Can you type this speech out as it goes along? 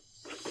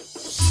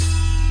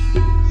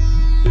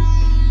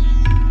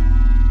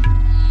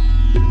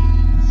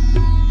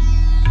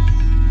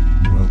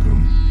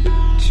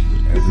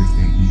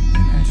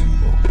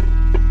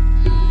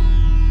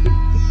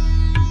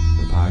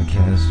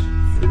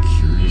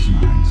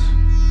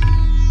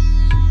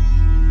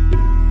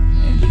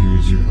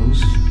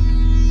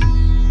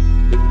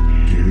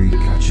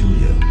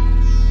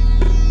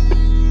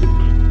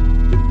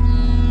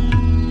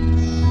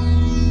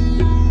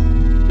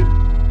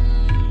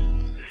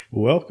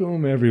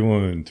Welcome,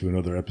 everyone, to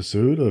another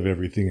episode of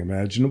Everything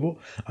Imaginable.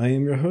 I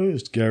am your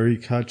host, Gary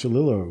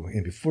Cacciolillo,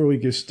 and before we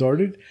get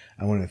started,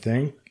 I want to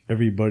thank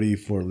everybody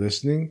for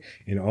listening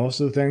and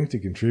also thank the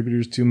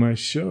contributors to my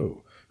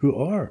show, who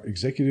are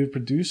executive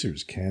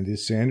producers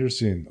Candace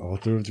Sanderson,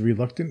 author of The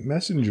Reluctant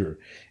Messenger,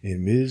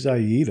 and Ms.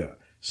 Aida,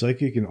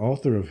 psychic and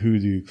author of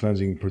Hoodoo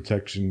Cleansing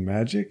Protection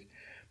Magic,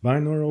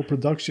 binaural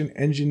production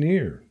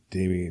engineer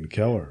Damian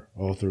Keller,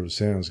 author of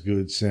Sounds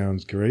Good,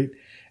 Sounds Great,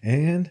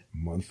 and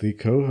monthly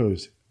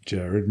co-host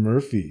Jared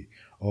Murphy,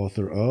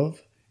 author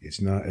of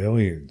It's Not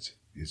Aliens,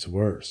 It's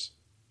Worse,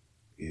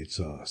 It's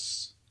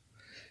Us.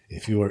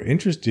 If you are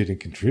interested in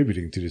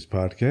contributing to this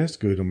podcast,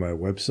 go to my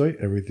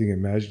website,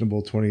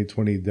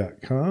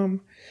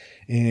 everythingimaginable2020.com,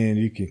 and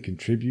you can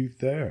contribute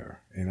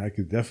there. And I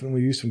could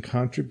definitely use some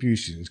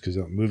contributions because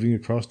I'm moving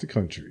across the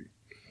country.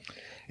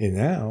 And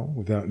now,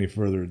 without any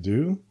further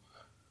ado,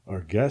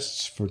 our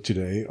guests for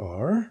today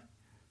are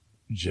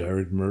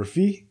Jared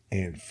Murphy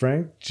and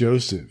Frank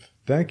Joseph.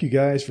 Thank you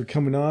guys for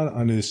coming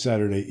on this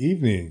Saturday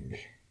evening.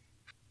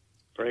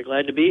 Very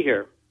glad to be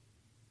here.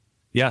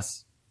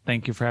 Yes.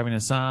 Thank you for having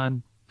us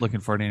on. Looking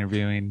forward to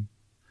interviewing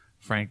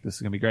Frank. This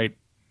is going to be great.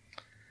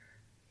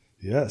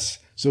 Yes.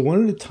 So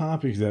one of the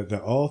topics that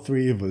all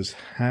three of us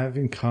have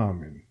in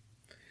common,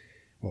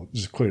 well,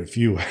 there's quite a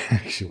few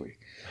actually,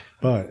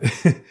 but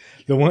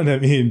the one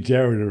that me and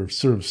Jared are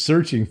sort of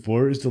searching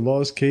for is the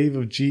Lost Cave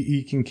of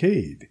G.E.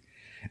 Kincaid.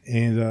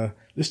 And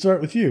let's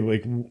start with you.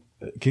 Like,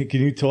 can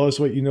you tell us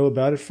what you know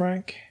about it,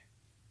 Frank?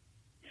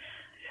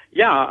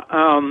 Yeah,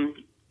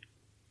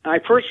 I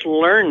first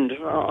learned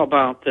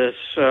about this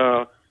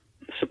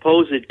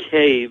supposed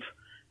cave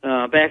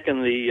back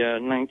in the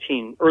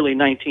early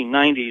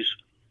 1990s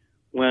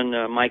when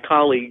my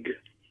colleague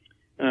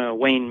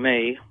Wayne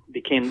May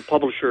became the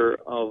publisher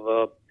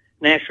of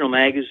National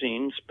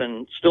Magazine. It's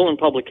been still in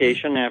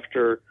publication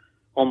after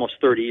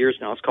almost 30 years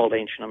now. It's called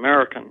Ancient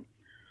American.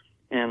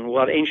 And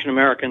what Ancient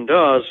American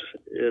does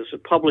is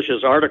it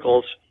publishes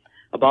articles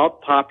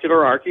about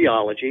popular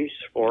archaeology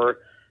for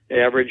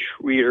average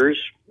readers.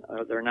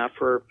 They're not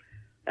for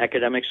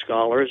academic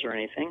scholars or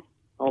anything,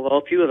 although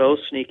a few of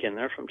those sneak in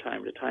there from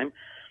time to time.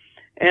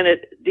 And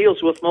it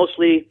deals with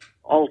mostly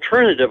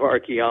alternative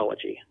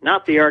archaeology,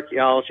 not the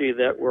archaeology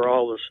that we're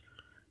always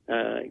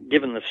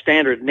given the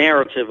standard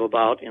narrative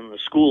about in the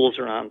schools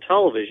or on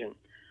television.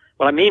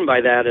 What I mean by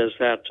that is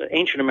that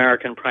Ancient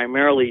American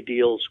primarily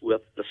deals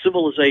with the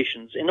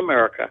civilizations in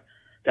America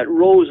that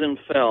rose and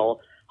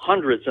fell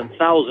hundreds and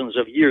thousands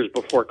of years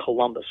before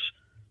Columbus.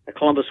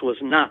 Columbus was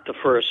not the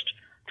first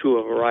to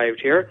have arrived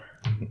here,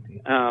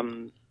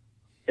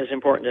 as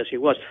important as he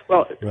was.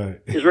 Well, right.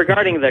 Is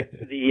regarding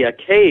the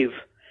cave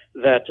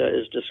that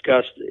is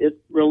discussed, it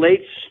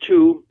relates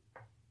to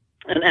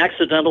an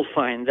accidental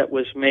find that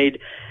was made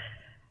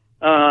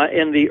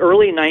in the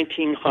early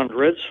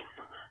 1900s.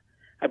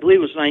 I believe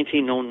it was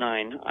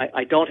 1909.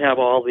 I don't have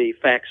all the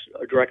facts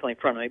directly in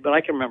front of me, but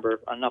I can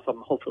remember enough of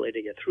them, hopefully, to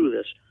get through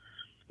this.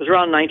 It was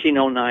around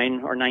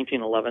 1909 or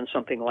 1911,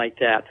 something like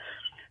that,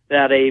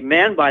 that a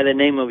man by the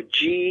name of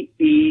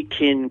G.E.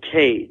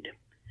 Kincaid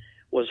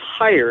was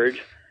hired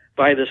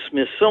by the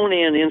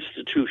Smithsonian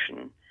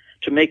Institution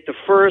to make the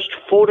first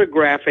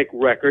photographic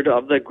record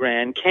of the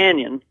Grand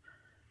Canyon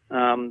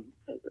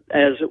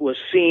as it was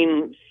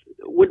seen,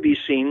 would be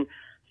seen,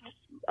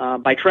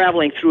 by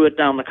traveling through it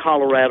down the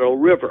Colorado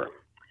River.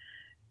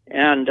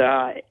 And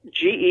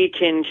G.E.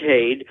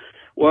 Kincaid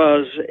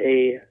was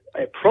a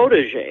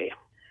protege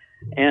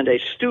and a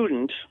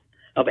student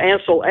of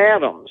Ansel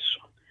Adams.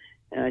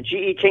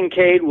 G.E.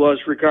 Kincaid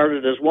was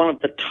regarded as one of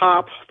the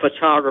top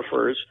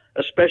photographers,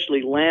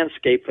 especially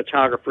landscape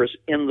photographers,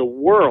 in the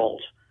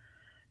world.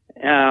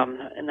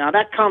 Now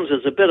that comes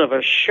as a bit of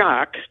a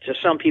shock to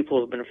some people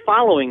who have been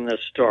following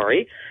this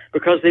story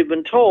because they've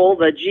been told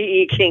that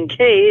G.E.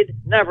 Kincaid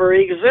never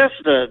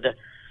existed,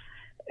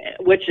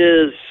 which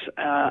is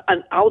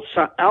an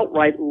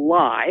outright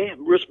lie,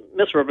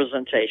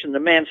 misrepresentation. The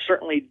man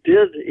certainly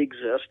did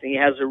exist. He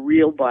has a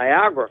real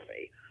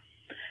biography.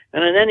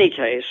 And in any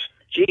case,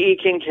 G.E.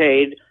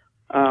 Kincaid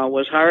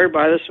was hired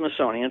by the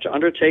Smithsonian to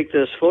undertake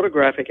this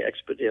photographic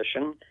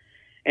expedition,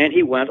 and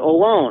he went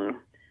alone.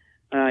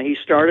 He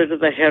started at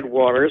the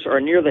headwaters,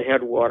 or near the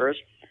headwaters,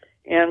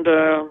 and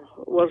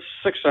was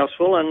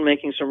successful in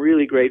making some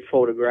really great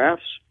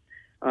photographs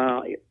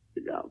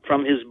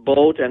from his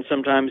boat, and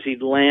sometimes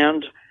he'd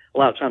land. A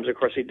lot of times, of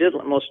course, he did.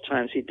 Most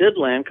times he did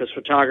land, because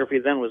photography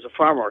then was a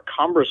far more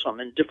cumbersome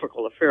and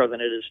difficult affair than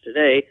it is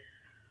today.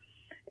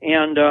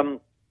 And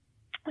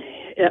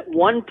at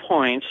one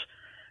point,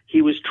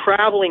 he was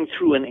traveling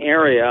through an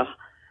area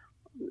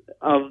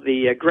of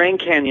the Grand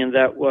Canyon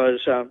that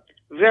was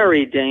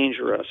very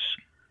dangerous.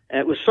 And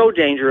it was so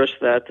dangerous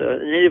that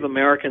Native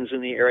Americans in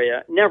the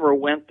area never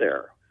went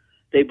there.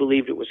 They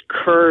believed it was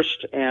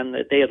cursed and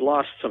that they had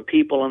lost some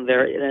people in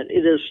there. And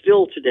it is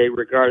still today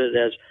regarded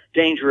as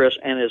dangerous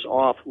and is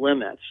off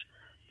limits.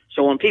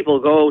 So when people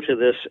go to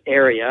this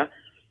area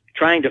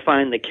trying to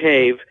find the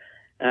cave,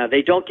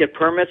 they don't get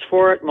permits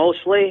for it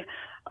mostly.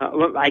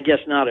 Well, I guess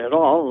not at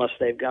all, unless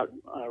they've got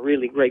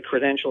really great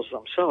credentials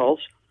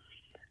themselves.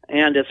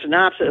 And it's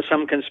not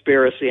some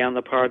conspiracy on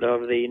the part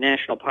of the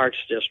National Parks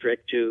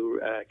District to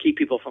keep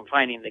people from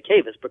finding the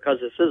cave. It's because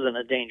this isn't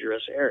a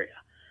dangerous area.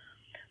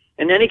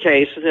 In any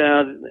case,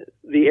 the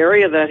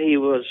area that he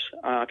was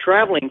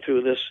traveling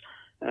through, this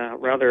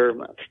rather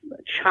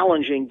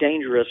challenging,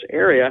 dangerous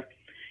area,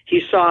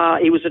 he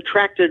was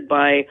attracted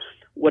by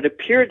what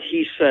appeared,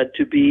 he said,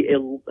 to be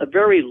a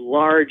very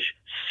large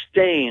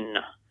stain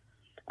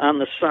on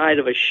the side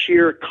of a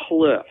sheer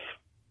cliff.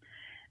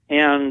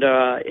 And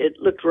it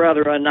looked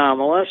rather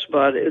anomalous,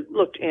 but it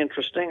looked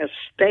interesting, a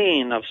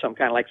stain of some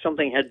kind, like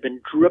something had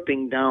been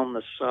dripping down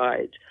the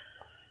side.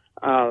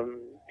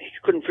 He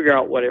couldn't figure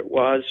out what it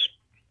was.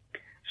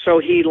 So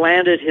he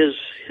landed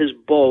his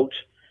boat,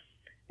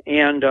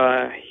 and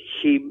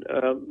he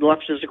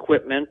left his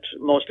equipment,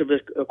 most of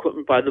his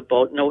equipment by the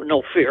boat.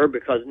 No fear,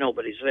 because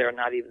nobody's there,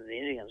 not even the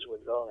Indians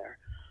would go there.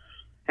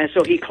 And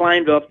so he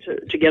climbed up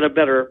to get a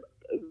better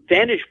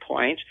vantage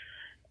point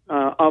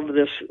of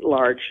this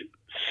large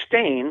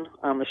stain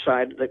on the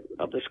side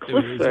of this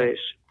cliff face.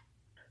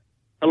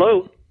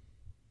 Hello?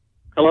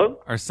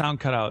 Our sound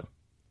cut out.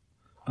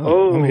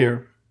 Oh, I'm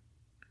here.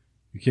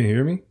 You can't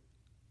hear me?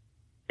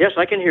 Yes,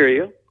 I can hear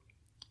you.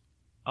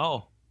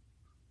 Oh,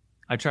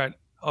 I tried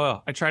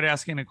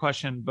asking a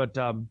question, but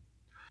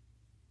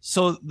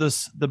so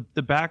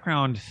the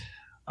background.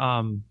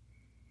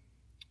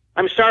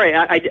 I'm sorry,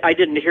 I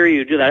didn't hear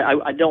you do that.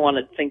 I don't want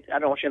to think. I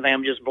don't want you to think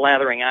I'm just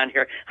blathering on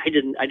here. I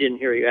didn't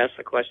hear you ask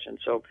the question.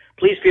 So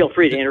please feel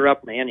free to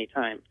interrupt me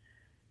anytime.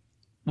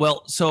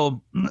 Well,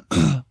 so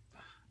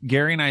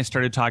Gary and I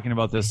started talking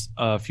about this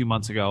a few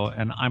months ago,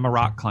 and I'm a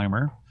rock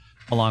climber,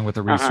 along with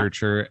a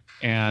researcher,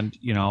 and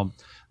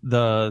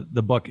the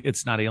book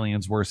 "It's Not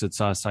Aliens, Worse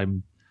It's Us."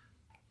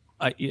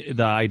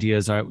 The idea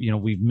is,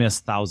 we've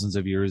missed thousands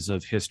of years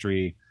of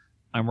history.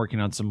 I'm working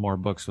on some more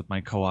books with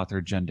my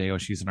co-author, Jen Deo.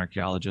 She's an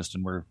archaeologist,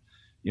 and we're,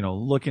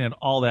 looking at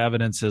all the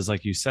evidences.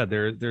 Like you said,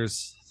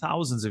 there's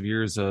thousands of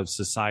years of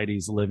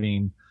societies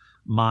living,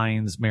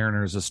 minds,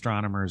 mariners,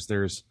 astronomers.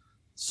 There's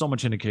so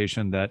much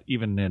indication that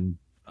even in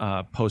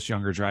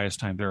post-Younger Dryas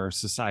time, there are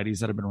societies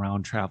that have been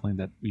around traveling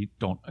that we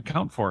don't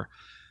account for.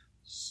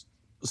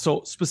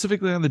 So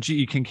specifically on the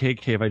G.E.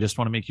 Kincaid Cave, I just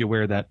want to make you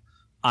aware that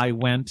I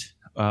went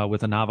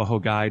with a Navajo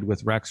guide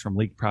with Rex from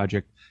Leak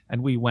Project,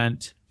 and we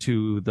went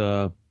to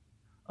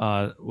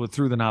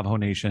through the Navajo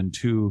Nation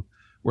to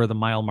where the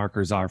mile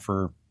markers are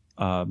for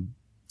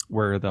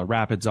where the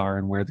rapids are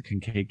and where the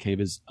Kincaid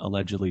Cave is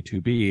allegedly to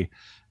be.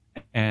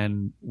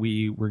 And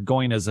we were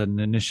going as an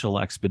initial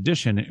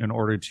expedition in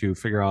order to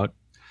figure out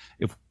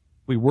if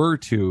we were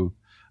to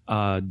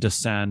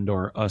descend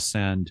or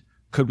ascend,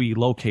 could we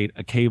locate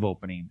a cave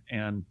opening?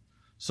 And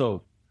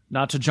so,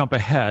 not to jump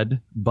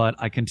ahead, but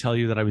I can tell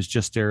you that I was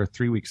just there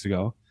 3 weeks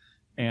ago,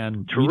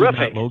 and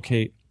Terrific.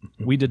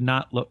 we did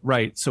not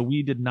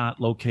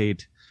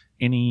locate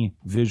any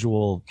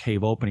visual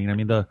cave opening. I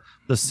mean, the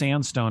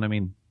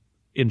sandstone,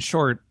 in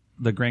short,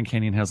 the Grand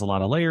Canyon has a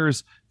lot of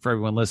layers. For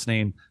everyone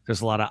listening,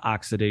 there's a lot of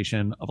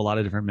oxidation of a lot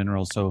of different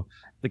minerals. So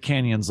the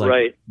canyon's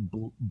like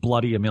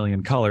bloody a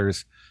million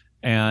colors.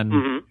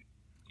 And,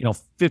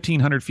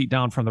 1,500 feet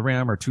down from the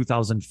rim or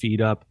 2,000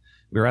 feet up,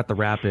 we were at the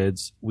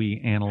rapids.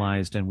 We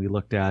analyzed and we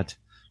looked at,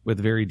 with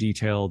very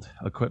detailed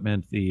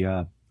equipment,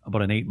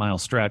 about an 8-mile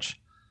stretch.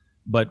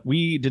 But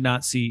we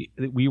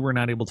were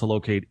not able to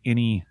locate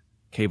any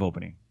cave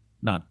opening.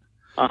 None.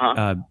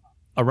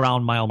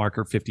 Around mile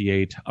marker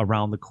 58,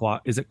 around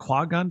is it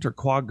Quagunt or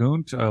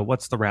Quagunt?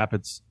 What's the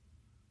rapids?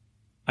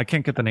 I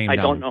can't get the name down.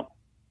 I don't know.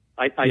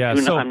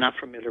 I'm not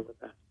familiar with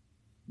that.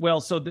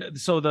 Well,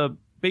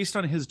 based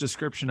on his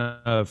description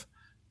of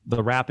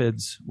the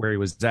rapids where he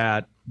was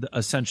at,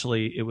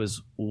 essentially it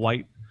was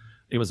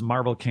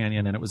Marble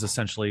Canyon, and it was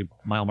essentially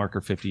mile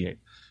marker 58.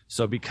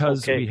 So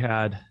because we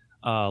had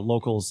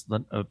locals,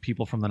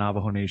 people from the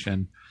Navajo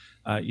Nation,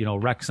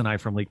 Rex and I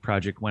from Leak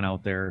Project went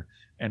out there,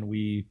 and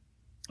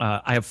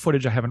I have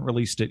footage. I haven't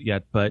released it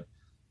yet, but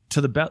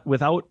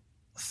without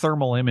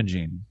thermal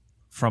imaging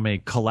from a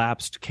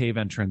collapsed cave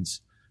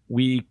entrance,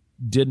 we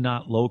did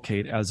not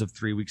locate, as of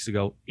 3 weeks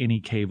ago, any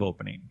cave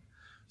opening.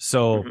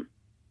 So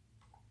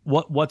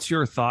what's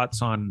your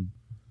thoughts on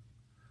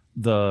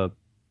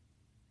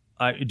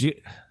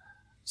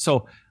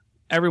so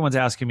everyone's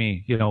asking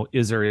me,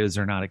 is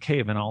there not a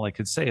cave? And all I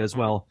could say is,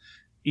 well,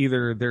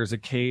 either there's a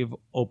cave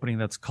opening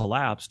that's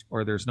collapsed,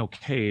 or there's no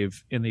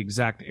cave in the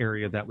exact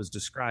area that was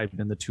described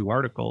in the 2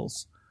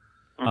 articles.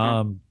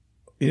 Are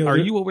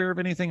you aware of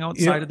anything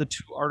outside of the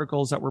 2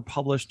 articles that were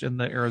published in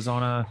the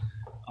Arizona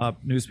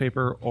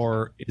newspaper,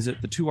 or is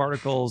it the 2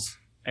 articles,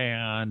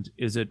 and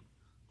is it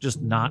just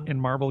not in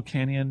Marble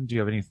Canyon? Do you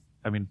have any?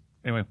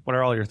 Anyway, what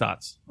are all your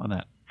thoughts on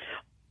that?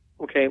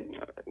 Okay.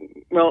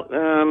 Well,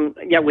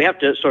 we have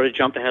to sort of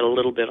jump ahead a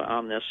little bit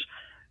on this.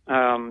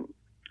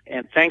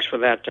 And thanks for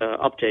that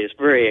update. It's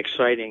very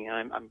exciting.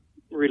 I'm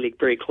really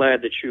very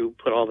glad that you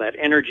put all that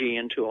energy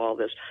into all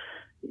this.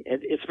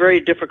 It's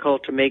very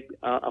difficult to make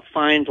a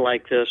find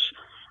like this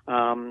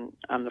on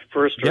the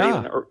first or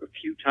even a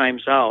few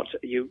times out.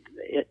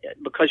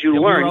 Because you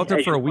learn we were out there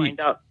as for you a week. Find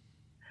out.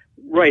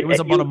 Right. It was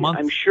about a month.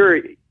 I'm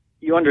sure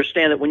you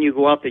understand that when you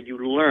go out there, you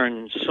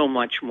learn so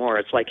much more.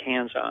 It's like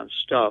hands-on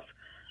stuff.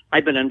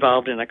 I've been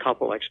involved in a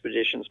couple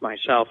expeditions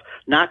myself,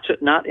 not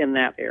in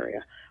that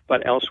area,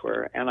 but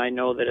elsewhere, and I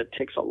know that it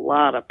takes a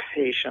lot of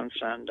patience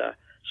and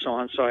so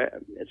on. So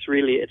it's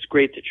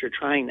great that you're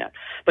trying that.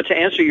 But to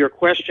answer your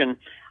question,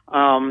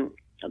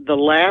 the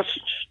last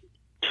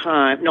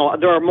time, no,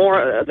 there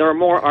are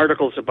more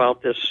articles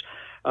about this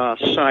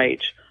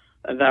site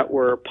that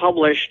were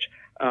published,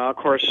 of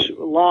course,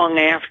 long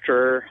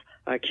after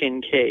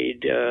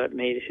Kincaid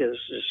made his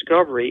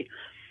discovery.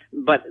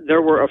 But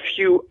there were a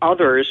few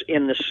others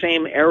in the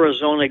same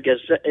Arizona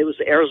Gazette. It was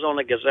the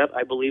Arizona Gazette,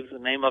 I believe, the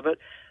name of it,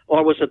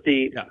 or was it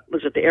the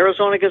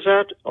Arizona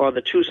Gazette or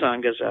the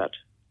Tucson Gazette?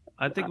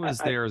 I think it was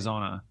the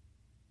Arizona.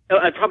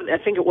 I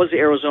think it was the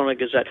Arizona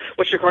Gazette,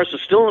 which of course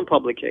is still in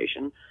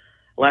publication,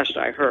 last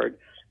I heard,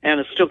 and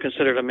it's still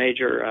considered a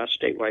major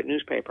statewide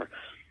newspaper,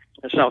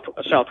 a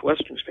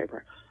Southwest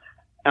newspaper.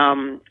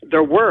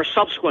 There were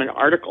subsequent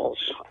articles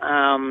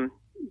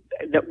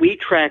that we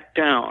tracked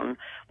down.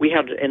 We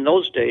had, in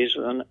those days,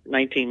 in the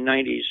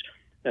 1990s,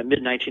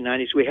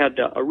 mid-1990s, we had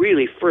a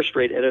really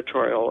first-rate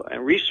editorial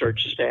and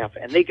research staff,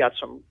 and they got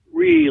some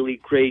really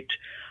great,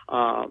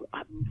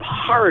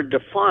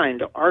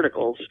 hard-to-find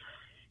articles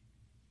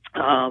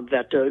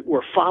that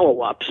were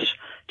follow-ups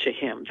to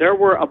him. There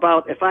were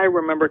about, if I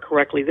remember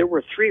correctly, there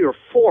were 3 or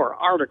 4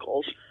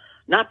 articles,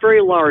 not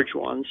very large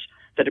ones,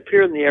 that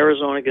appeared in the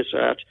Arizona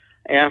Gazette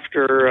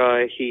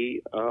after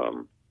he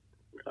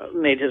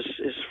made his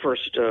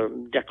first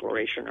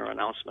declaration or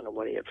announcement of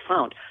what he had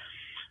found.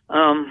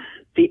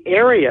 The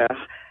area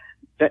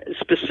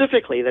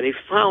specifically that he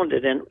found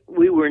it in,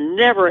 we were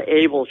never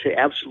able to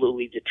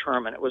absolutely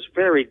determine. It was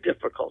very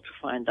difficult to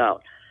find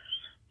out.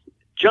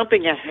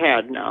 Jumping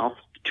ahead now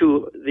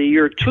to the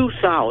year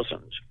 2000,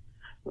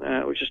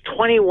 which is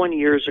 21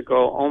 years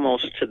ago,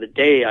 almost to the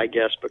day, I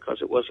guess,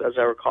 because it was, as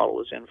I recall, it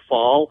was in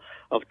fall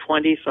of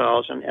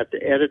 20,000 at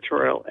the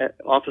editorial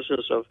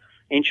offices of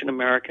Ancient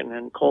American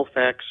in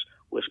Colfax,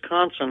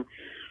 Wisconsin.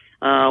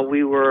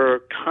 We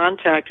were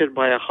contacted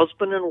by a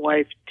husband and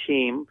wife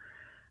team.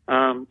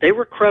 They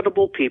were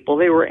credible people.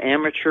 They were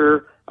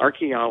amateur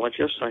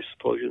archaeologists, I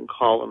suppose you can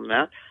call them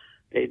that.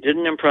 They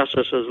didn't impress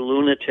us as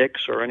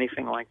lunatics or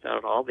anything like that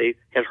at all. They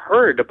had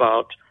heard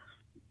about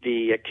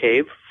the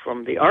cave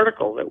from the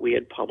article that we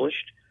had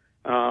published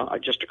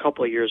just a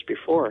couple of years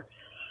before.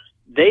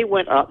 They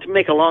went out, to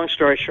make a long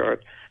story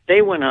short,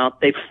 they went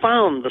out, they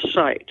found the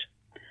site.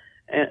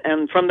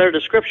 And from their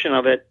description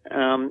of it,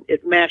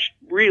 it matched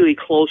really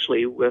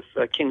closely with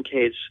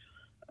Kincaid's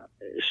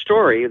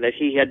story that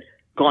he had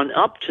gone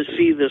up to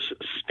see this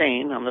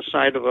stain on the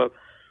side of a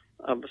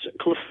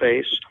cliff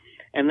face,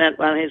 and that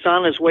when he's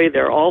on his way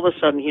there, all of a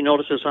sudden he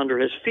notices under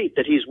his feet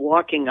that he's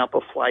walking up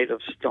a flight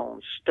of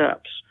stone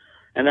steps,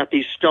 and that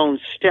these stone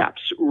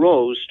steps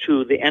rose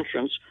to the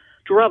entrance,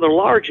 to a rather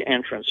large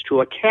entrance,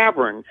 to a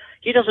cavern.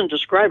 He doesn't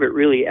describe it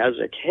really as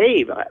a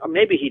cave.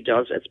 Maybe he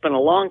does. It's been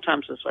a long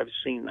time since I've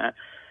seen that.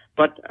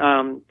 But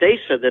they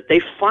said that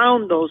they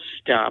found those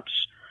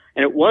steps,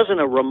 and it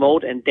wasn't a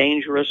remote and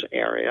dangerous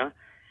area.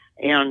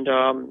 And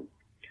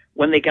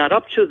when they got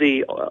up to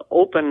the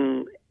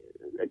open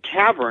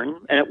cavern,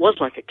 and it was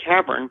like a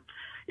cavern,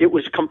 it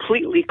was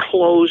completely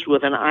closed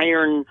with an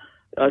iron,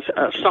 a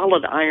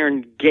solid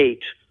iron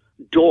gate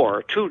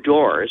door, 2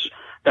 doors,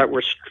 that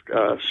were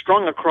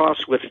strung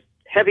across with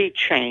heavy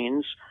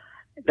chains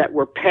that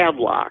were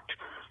padlocked.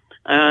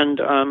 And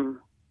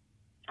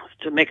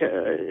to make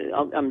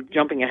I'm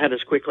jumping ahead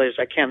as quickly as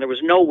I can. There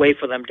was no way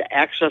for them to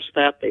access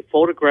that. They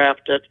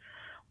photographed it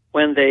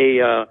when they,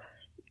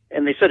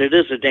 and they said it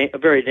is a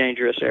very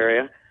dangerous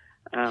area.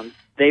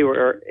 They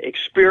were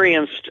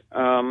experienced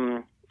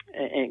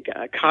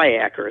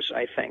kayakers,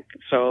 I think,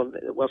 so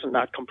it wasn't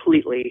not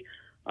completely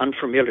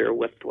unfamiliar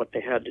with what they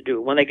had to do.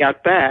 When they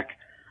got back,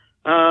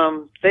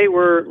 they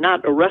were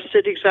not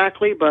arrested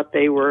exactly, but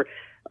they were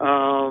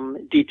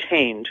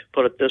detained,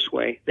 put it this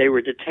way. They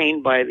were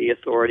detained by the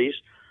authorities,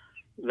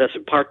 the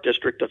Park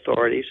District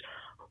authorities,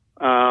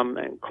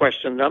 and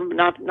questioned them.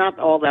 Not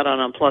all that an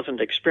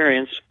unpleasant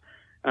experience,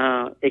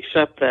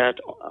 except that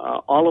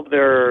all of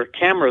their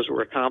cameras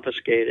were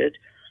confiscated,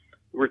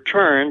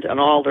 returned, and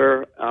all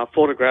their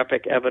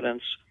photographic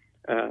evidence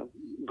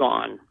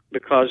gone.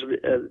 Because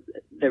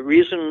the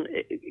reason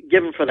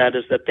given for that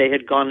is that they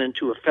had gone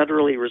into a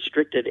federally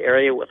restricted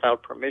area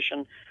without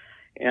permission,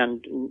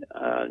 and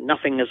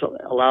nothing is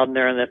allowed in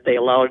there, and that they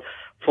allowed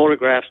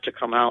photographs to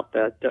come out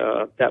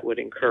that would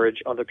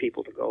encourage other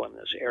people to go in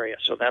this area.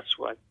 So that's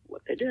what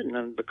they did, and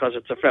then because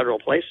it's a federal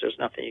place, there's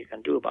nothing you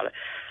can do about it.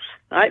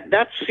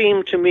 That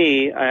seemed to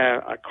me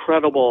a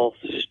credible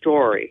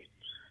story.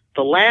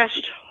 The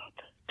last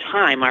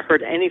time I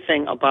heard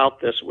anything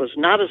about this was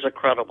not as a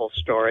credible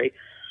story,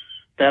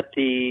 that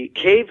the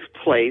cave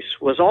place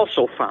was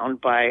also found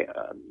by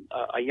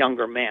a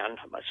younger man,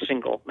 a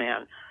single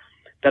man,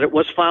 that it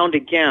was found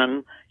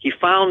again. He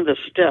found the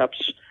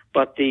steps,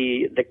 but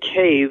the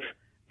cave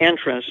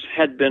entrance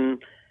had been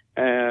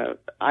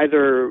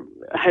either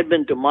had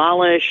been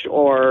demolished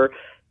or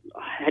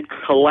had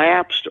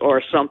collapsed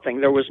or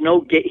something. There was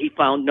no gate. He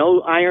found no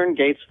iron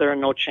gates there,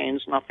 no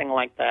chains, nothing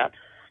like that.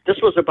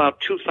 This was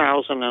about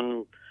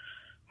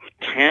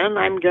 2010,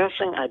 I'm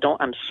guessing.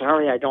 I'm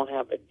sorry, I don't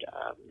have it.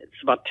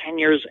 It's about 10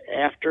 years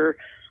after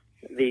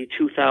the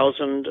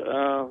 2000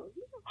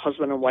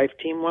 husband and wife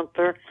team went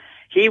there.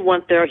 He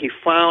went there, he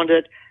found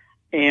it,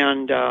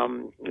 and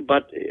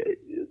but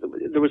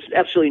there was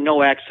absolutely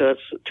no access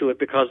to it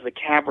because the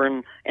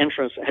cavern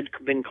entrance had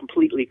been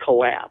completely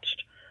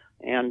collapsed,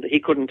 and he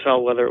couldn't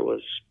tell whether it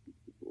was,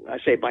 I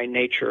say, by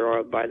nature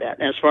or by that.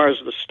 And as far as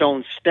the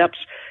stone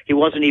steps, he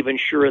wasn't even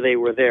sure they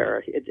were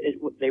there.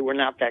 They were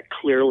not that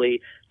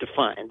clearly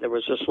defined. There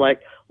was this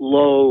like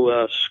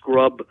low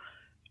scrub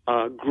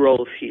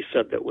growth, he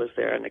said, that was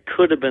there, and it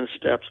could have been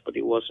steps, but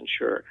he wasn't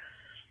sure.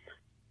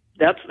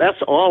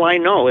 That's all I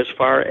know as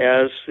far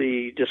as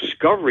the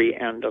discovery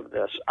end of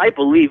this. I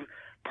believe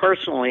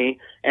personally,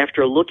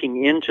 after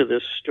looking into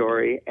this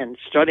story and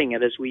studying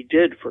it as we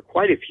did for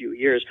quite a few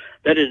years,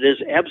 that it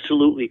is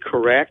absolutely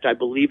correct. I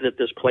believe that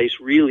this place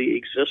really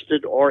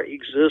existed or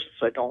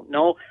exists. I don't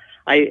know.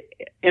 I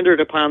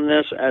entered upon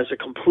this as a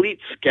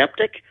complete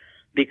skeptic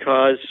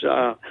because,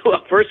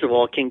 well, first of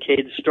all,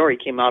 Kincaid's story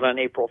came out on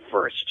April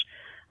 1st,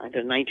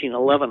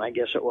 1911, I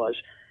guess it was.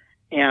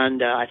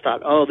 And I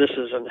thought, oh, this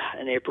is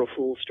an April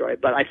Fool's story.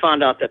 But I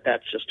found out that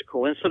that's just a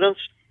coincidence,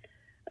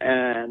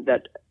 and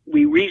that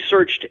we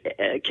researched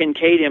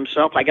Kincaid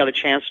himself. I got a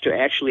chance to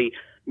actually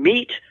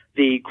meet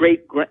the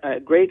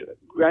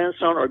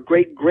great-grandson or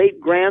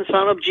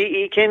great-great-grandson of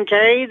G.E.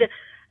 Kincaid.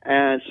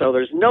 And so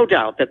there's no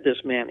doubt that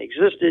this man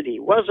existed. He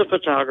was a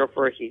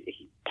photographer.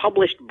 He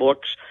published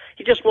books.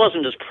 He just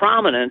wasn't as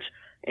prominent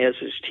as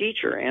his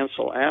teacher,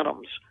 Ansel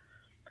Adams.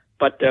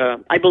 But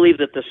I believe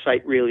that the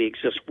site really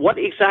exists. What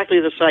exactly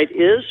the site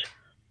is,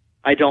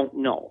 I don't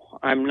know.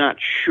 I'm not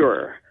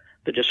sure.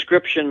 The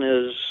description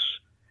is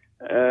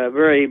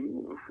very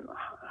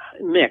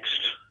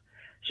mixed.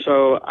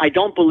 So I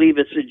don't believe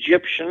it's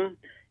Egyptian.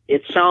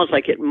 It sounds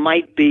like it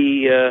might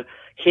be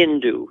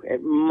Hindu.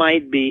 It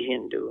might be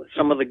Hindu.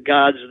 Some of the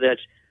gods that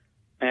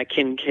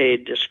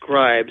Kincaid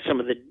described, some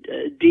of the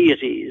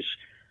deities,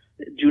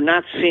 do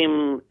not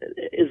seem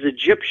as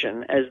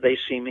Egyptian as they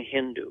seem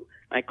Hindu.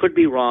 I could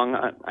be wrong.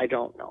 I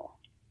don't know.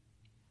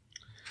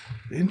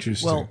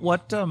 Interesting. Well,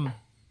 what from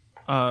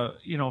the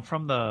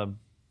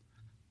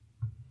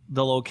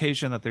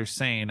location that they're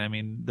saying, I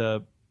mean,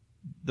 the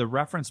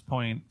reference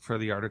point for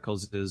the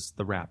articles is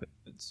the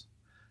rapids.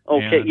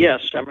 Okay.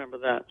 Yes, I remember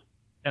that.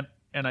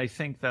 And I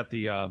think that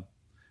the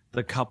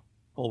couple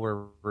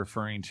we're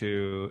referring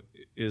to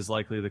is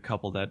likely the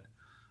couple that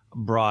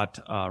brought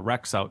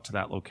Rex out to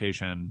that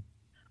location.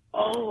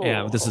 Oh.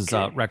 Yeah, this is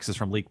Rex is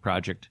from Leak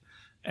Project.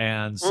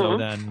 And so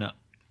then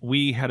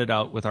we headed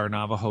out with our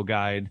Navajo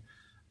guide,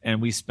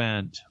 and we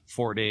spent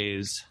 4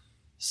 days,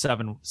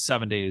 seven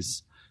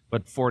days,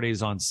 but 4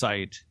 days on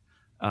site,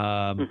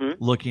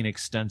 looking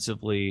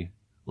extensively,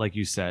 like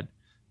you said.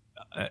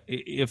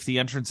 If the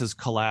entrance is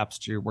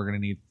collapsed, we're going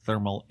to need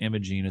thermal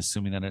imaging,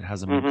 assuming that it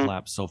hasn't been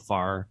collapsed so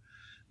far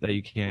that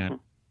you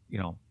can't,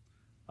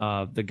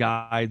 the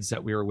guides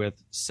that we were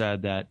with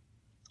said that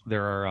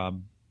there are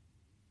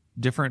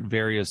different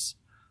various,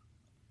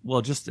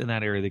 well, just in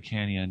that area of the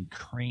canyon,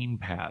 crane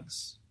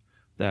paths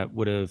that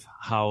would have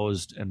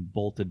housed and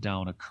bolted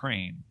down a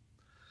crane.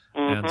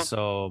 And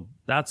so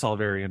that's all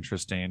very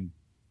interesting,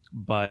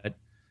 but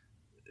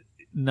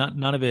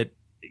none of it,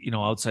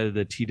 outside of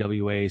the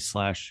TWA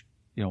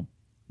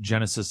 /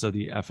 genesis of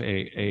the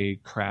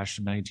FAA crash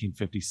in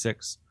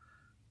 1956,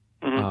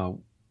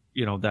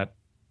 that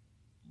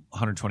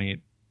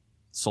 128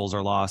 souls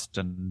are lost,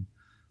 and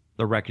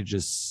the wreckage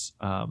is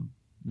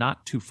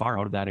not too far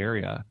out of that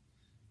area.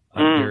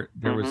 There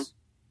was,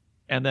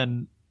 and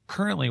then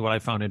currently what I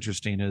found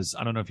interesting is,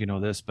 I don't know if you know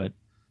this, but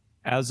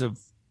as of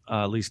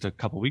at least a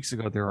couple weeks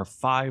ago, there are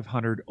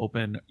 500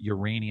 open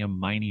uranium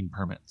mining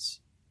permits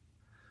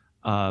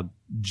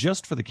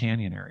just for the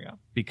canyon area,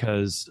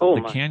 because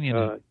the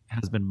canyon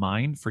has been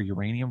mined for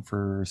uranium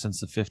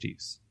since the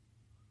 50s.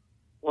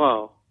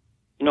 Wow.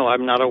 No,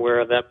 I'm not aware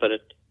of that, but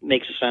it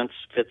makes sense,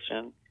 fits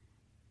in.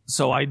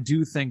 So I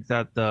do think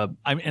that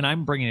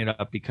I'm bringing it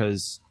up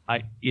because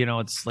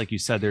it's like you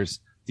said, there's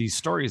these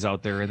stories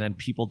out there, and then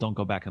people don't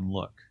go back and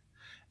look.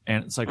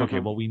 And it's like,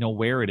 okay, well, we know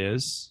where it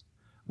is.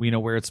 We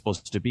know where it's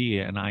supposed to be.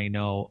 And I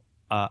know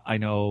a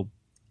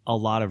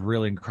lot of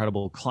really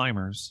incredible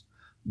climbers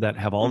that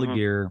have all the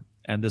gear,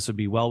 and this would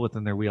be well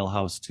within their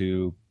wheelhouse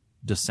to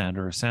descend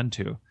or ascend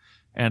to.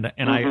 And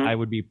I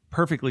would be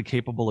perfectly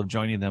capable of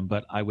joining them,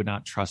 but I would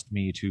not trust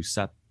me to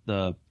set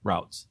the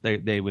routes.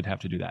 They would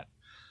have to do that.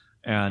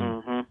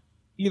 And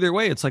either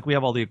way, it's like we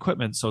have all the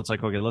equipment. So it's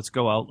like, okay, let's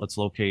go out, let's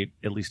locate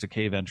at least a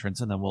cave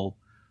entrance, and then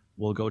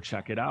we'll go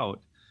check it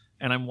out.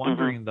 And I'm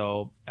wondering,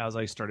 though, as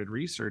I started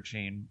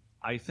researching,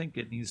 I think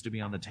it needs to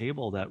be on the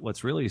table that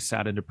what's really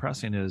sad and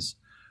depressing is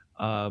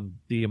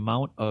the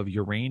amount of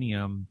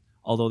uranium,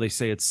 although they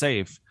say it's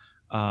safe,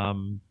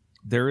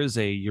 there is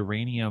a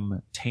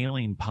uranium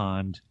tailing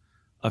pond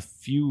a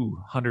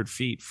few hundred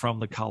feet from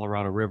the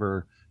Colorado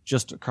River,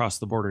 just across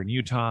the border in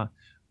Utah.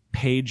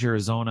 Page,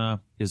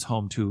 Arizona is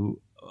home to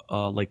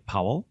Lake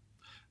Powell,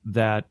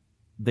 that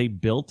they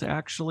built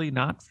actually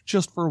not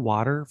just for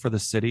water for the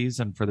cities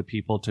and for the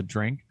people to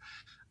drink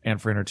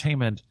and for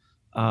entertainment.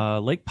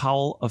 Lake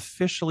Powell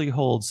officially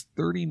holds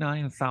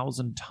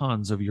 39,000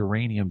 tons of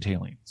uranium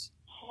tailings.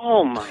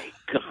 Oh my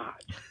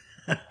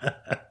God.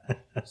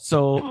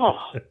 So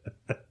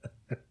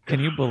can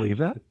you believe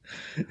that?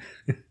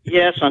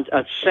 Yes,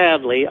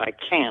 sadly, I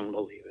can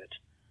believe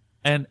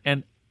it.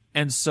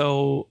 And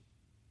so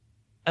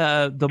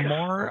the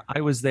more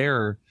I was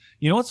there,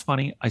 you know what's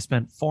funny? I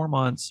spent 4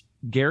 months.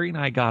 Gary and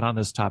I got on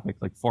this topic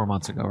like 4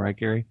 months ago, right,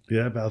 Gary?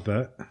 Yeah, about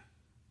that.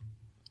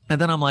 And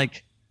then I'm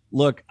like,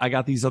 look, I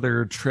got these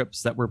other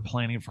trips that we're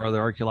planning for other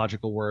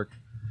archaeological work.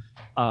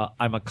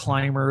 I'm a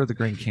climber. The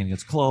Grand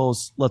Canyon's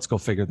close. Let's go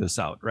figure this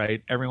out,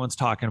 right? Everyone's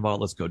talking about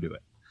it. Let's go do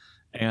it.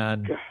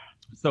 And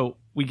so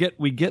we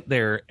get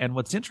there. And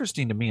what's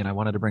interesting to me, and I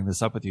wanted to bring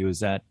this up with you,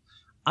 is that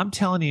I'm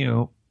telling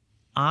you,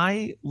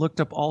 I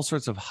looked up all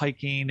sorts of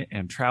hiking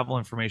and travel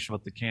information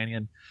about the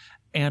canyon.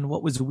 And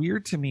what was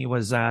weird to me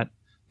was that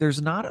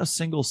there's not a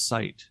single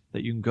site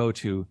that you can go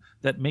to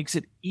that makes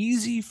it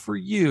easy for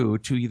you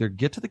to either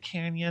get to the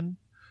canyon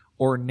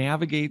or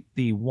navigate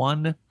the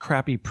one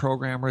crappy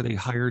programmer they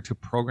hire to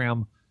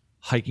program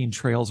hiking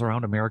trails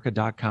around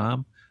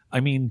America.com. I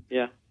mean,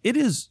 It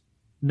is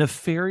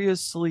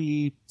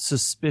nefariously,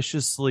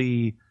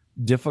 suspiciously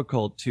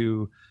difficult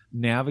to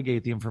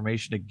navigate the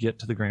information to get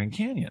to the Grand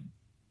Canyon.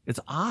 It's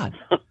odd.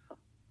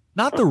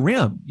 Not the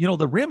rim. You know,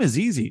 the rim is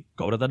easy.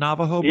 Go to the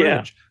Navajo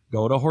Bridge.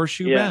 Go to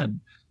Horseshoe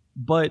Bend.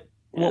 But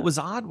what was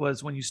odd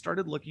was when you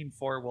started looking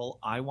for, well,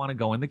 I want to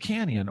go in the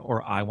canyon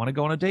or I want to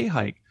go on a day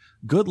hike.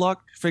 Good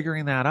luck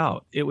figuring that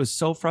out. It was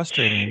so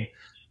frustrating.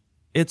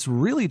 It's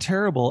really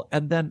terrible.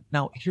 And then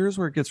now here's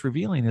where it gets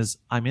revealing is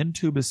I'm in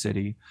Tuba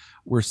City.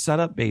 We're set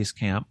up base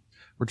camp.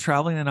 We're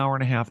traveling an hour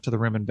and a half to the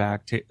rim and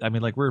back.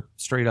 We're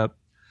straight up.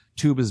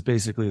 Tuba is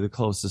basically the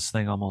closest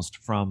thing almost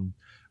from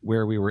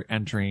where we were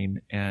entering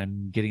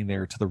and getting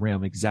there to the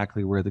rim,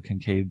 exactly where the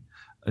Kincaid,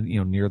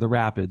 near the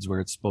rapids where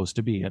it's supposed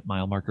to be at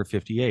mile marker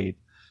 58.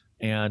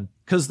 And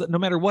because no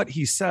matter what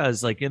he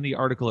says, like in the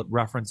article, it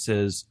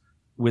references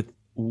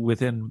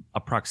within a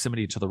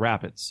proximity to the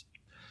rapids.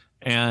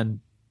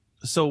 And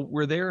so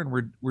we're there and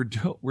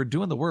we're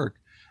doing the work.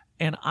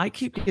 And I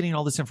keep getting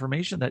all this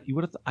information that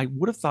I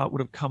would have thought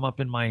would have come up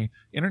in my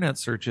internet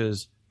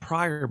searches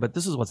prior, but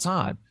this is what's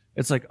odd.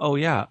 It's like, oh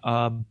yeah,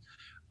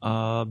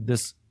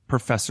 this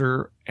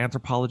professor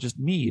anthropologist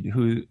Mead,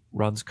 who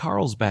runs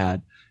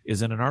Carlsbad,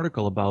 is in an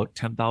article about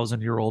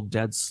 10,000-year-old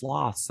dead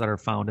sloths that are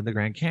found in the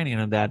Grand Canyon,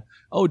 and that,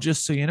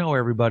 just so you know,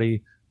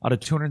 everybody, out of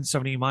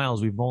 270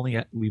 miles, we've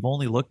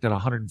only looked at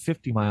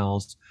 150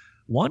 miles.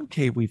 One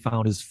cave we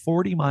found is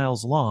 40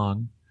 miles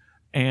long,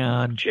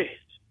 and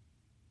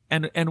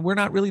we're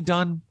not really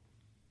done.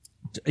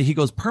 He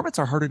goes, permits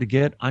are harder to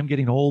get. I'm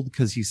getting old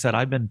because he said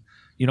I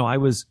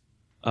was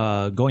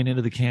going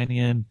into the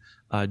canyon,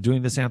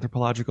 doing this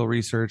anthropological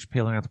research,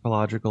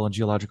 paleoanthropological and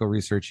geological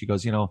research. He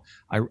goes,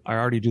 I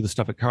already do the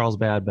stuff at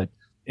Carlsbad, but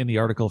in the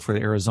article for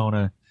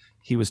Arizona,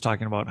 he was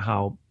talking about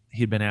how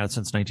he'd been at it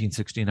since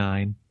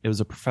 1969. It was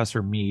a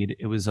Professor Mead.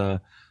 It was a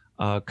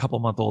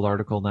couple-month-old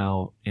article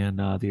now in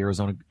the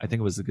Arizona, I think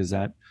it was the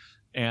Gazette.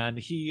 And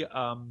he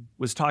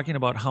was talking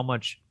about how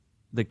much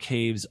the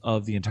caves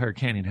of the entire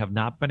canyon have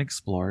not been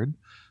explored,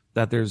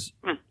 that there's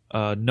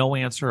no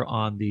answer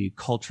on the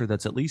culture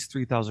that's at least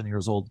 3,000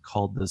 years old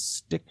called the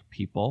Stick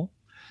people.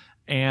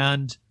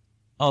 And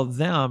of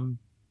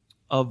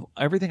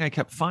everything I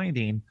kept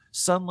finding,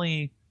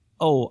 suddenly,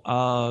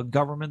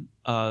 government,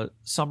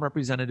 some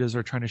representatives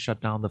are trying to shut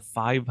down the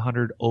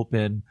 500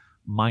 open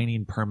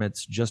mining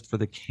permits just for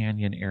the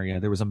canyon area.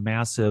 There was a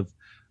massive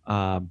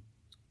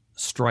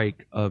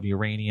strike of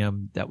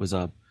uranium that was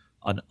an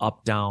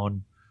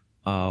up-down,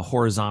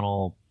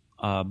 horizontal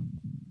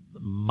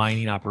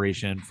mining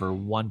operation for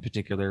one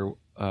particular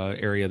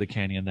area of the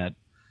canyon that,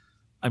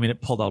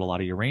 it pulled out a lot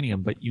of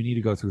uranium, but you need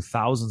to go through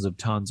thousands of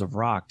tons of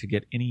rock to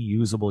get any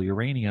usable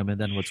uranium. And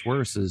then what's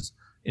worse is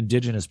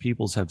indigenous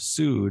peoples have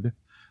sued,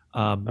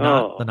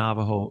 not the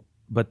Navajo,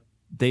 but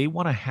they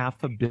want a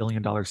 $500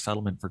 million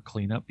settlement for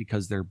cleanup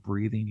because they're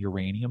breathing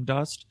uranium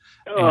dust.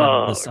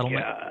 And the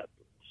settlement, God.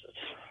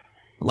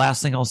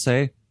 Last thing I'll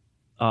say,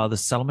 the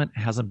settlement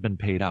hasn't been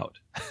paid out.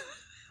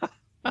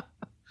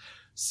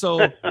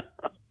 So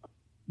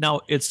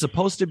now it's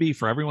supposed to be,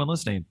 for everyone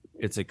listening,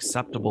 it's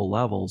acceptable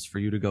levels for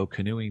you to go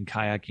canoeing,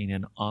 kayaking,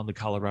 and on the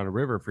Colorado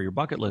River for your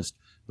bucket list.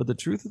 But the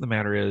truth of the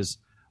matter is,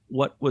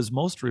 what was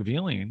most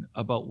revealing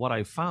about what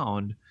I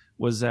found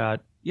was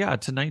that, to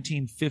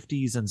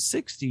 1950s and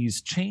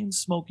 60s, chain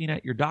smoking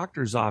at your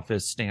doctor's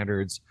office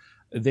standards,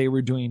 they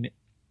were doing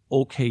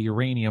okay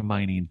uranium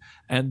mining.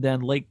 And then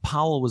Lake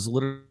Powell was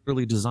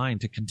literally designed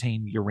to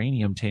contain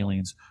uranium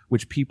tailings,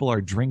 which people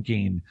are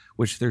drinking,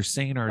 which they're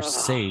saying are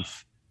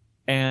safe.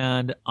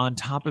 And on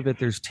top of it,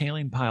 there's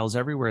tailing piles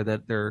everywhere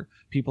that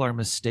people are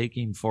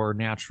mistaking for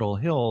natural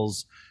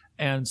hills.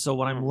 And so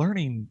what I'm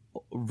learning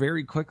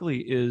very quickly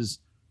is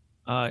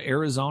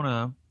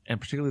Arizona, and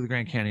particularly the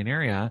Grand Canyon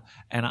area,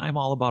 and I'm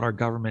all about our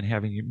government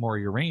having more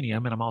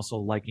uranium, and I'm also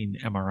liking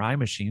MRI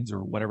machines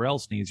or whatever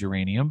else needs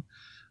uranium.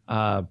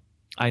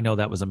 I know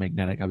that was a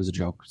magnetic. I was a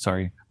joke.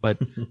 Sorry. But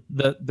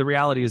the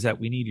reality is that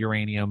we need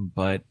uranium,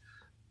 but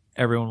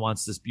everyone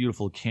wants this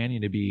beautiful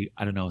canyon to be,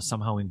 I don't know,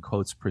 somehow in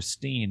quotes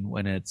pristine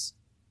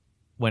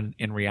when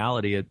in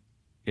reality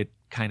it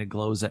kind of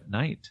glows at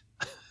night.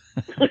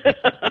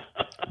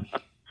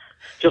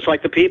 Just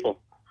like the people.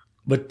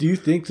 But do you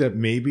think that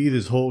maybe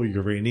this whole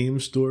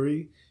uranium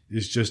story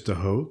is just a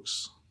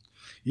hoax?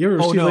 You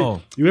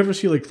ever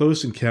see like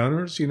Close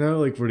Encounters,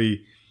 like where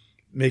they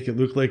make it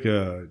look like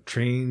a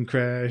train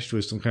crash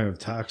with some kind of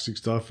toxic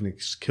stuff and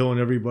it's killing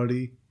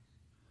everybody?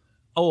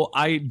 Oh,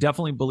 I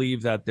definitely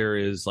believe that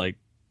there's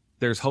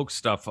hoax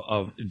stuff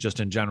of just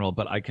in general,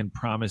 but I can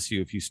promise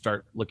you if you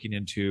start looking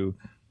into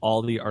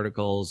all the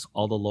articles,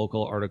 all the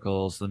local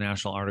articles, the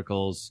national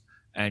articles,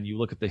 and you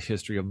look at the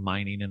history of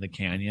mining in the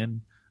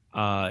canyon,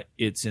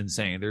 it's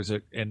insane.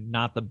 And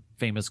not the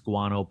famous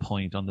Guano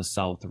Point on the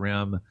South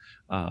Rim,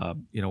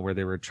 where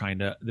they were trying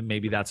to,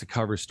 maybe that's a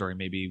cover story.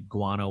 Maybe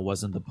guano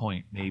wasn't the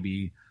point.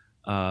 Maybe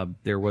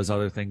there was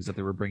other things that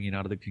they were bringing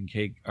out of the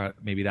Kincaid.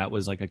 Maybe that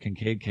was like a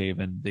Kincaid cave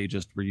and they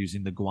just were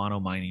using the guano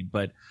mining.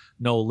 But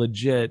no,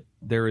 legit,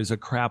 there is a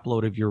crap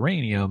load of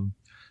uranium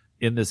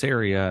in this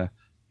area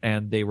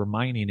and they were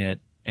mining it.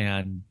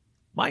 And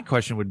my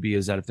question would be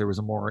is that if there was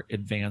a more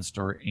advanced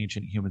or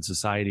ancient human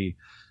society,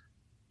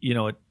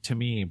 to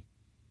me,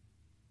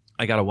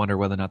 I got to wonder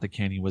whether or not the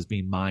canyon was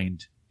being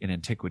mined in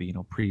antiquity,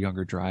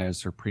 pre-Younger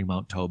Dryas or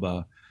pre-Mount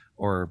Toba,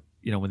 or,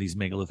 when these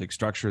megalithic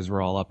structures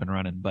were all up and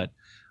running. But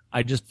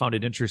I just found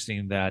it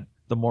interesting that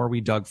the more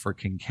we dug for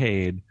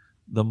Kincaid,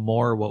 the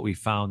more what we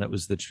found that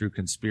was the true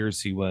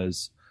conspiracy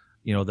was,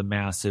 the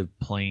massive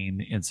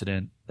plane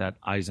incident that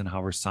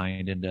Eisenhower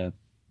signed into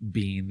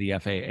being the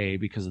FAA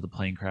because of the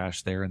plane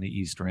crash there in the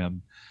East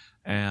Rim.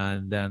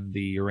 And then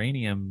the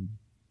uranium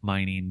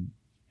mining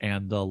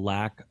and the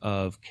lack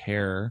of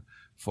care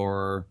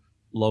for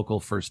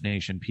local First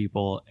Nation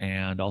people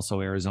and also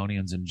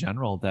Arizonians in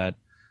general, that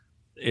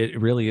it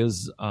really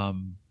is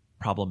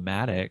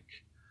problematic.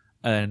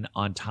 And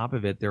on top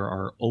of it, there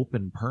are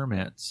open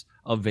permits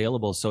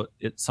available. So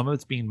some of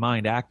it's being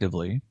mined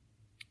actively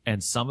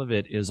and some of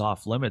it is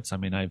off limits. I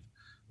mean, I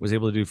was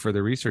able to do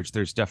further research.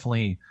 There's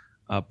definitely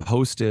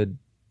posted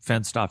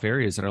fenced off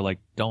areas that are like,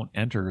 don't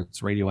enter,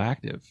 it's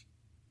radioactive.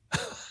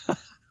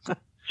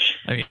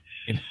 I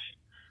mean,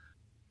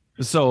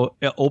 so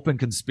open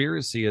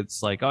conspiracy,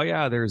 it's like, oh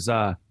yeah, there's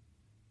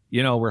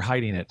we're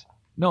hiding it.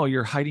 No,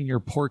 you're hiding your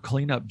poor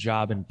cleanup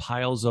job in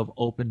piles of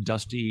open,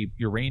 dusty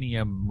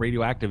uranium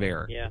radioactive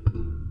air. Yeah.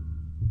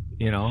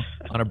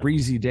 On a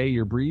breezy day,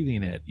 you're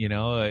breathing it.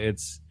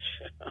 It's,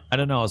 I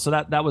don't know. So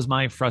that was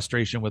my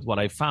frustration with what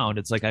I found.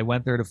 It's like I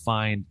went there to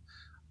find,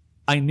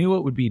 I knew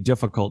it would be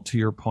difficult, to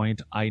your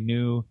point.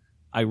 Even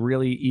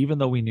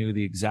though we knew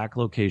the exact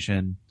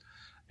location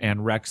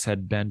and Rex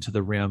had been to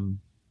the rim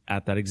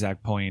at that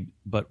exact point,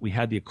 but we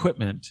had the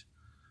equipment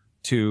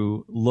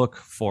to look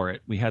for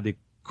it. We had the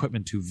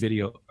equipment to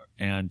video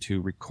and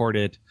to record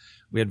it.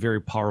 We had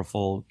very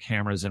powerful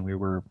cameras and we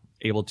were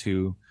able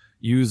to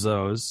use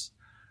those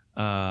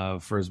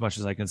for as much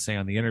as I can say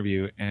on the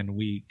interview. And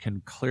we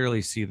can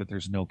clearly see that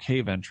there's no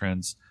cave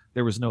entrance.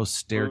 There was no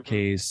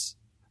staircase.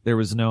 There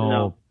was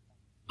no.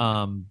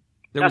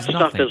 That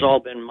stuff has all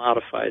been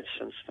modified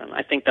since then.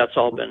 I think that's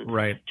all been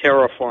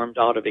terraformed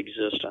out of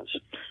existence.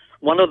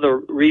 One of the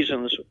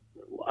reasons,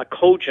 a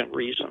cogent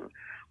reason,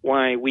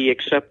 why we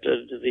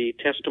accepted the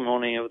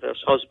testimony of this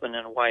husband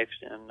and wife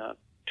in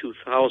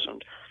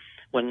 2000,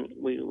 when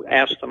we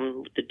asked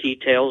them the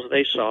details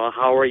they saw,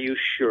 how are you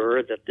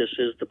sure that this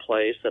is the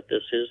place, that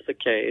this is the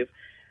cave?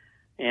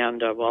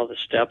 And, the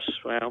steps,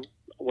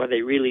 were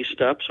they really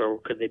steps or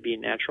could they be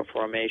natural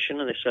formation?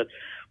 And they said,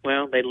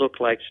 well, they look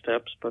like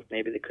steps, but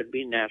maybe they could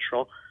be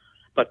natural.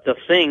 But the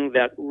thing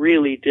that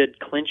really did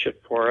clinch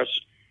it for us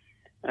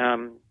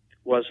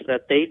was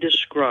that they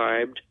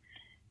described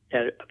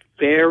a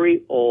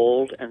very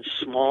old and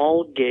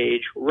small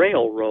gauge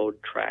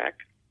railroad track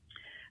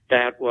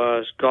that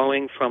was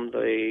going from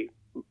the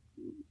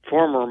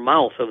former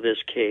mouth of this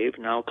cave,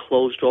 now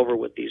closed over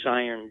with these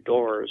iron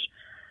doors,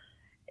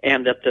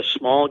 and that the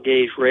small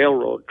gauge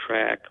railroad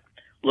track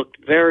looked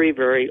very,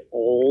 very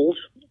old.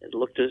 It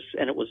looked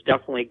and it was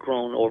definitely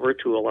grown over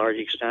to a large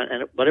extent,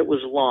 but it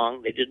was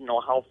long. They didn't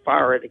know how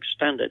far it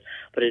extended,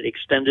 but it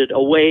extended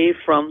away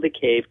from the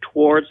cave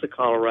towards the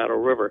Colorado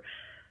River.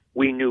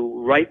 We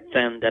knew right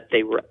then that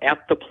they were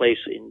at the place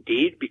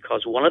indeed,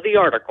 because one of the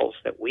articles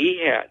that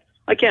we had,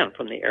 again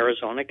from the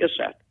Arizona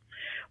Gazette,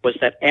 was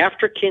that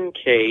after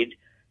Kincaid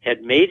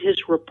had made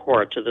his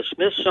report to the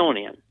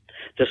Smithsonian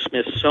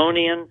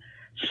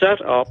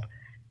set up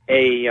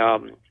a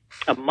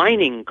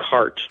mining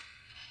cart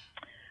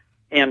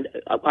and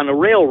on a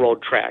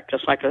railroad track,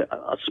 just like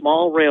a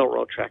small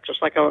railroad track,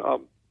 just like a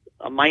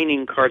a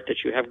mining cart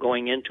that you have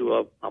going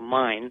into a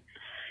mine,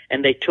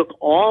 and they took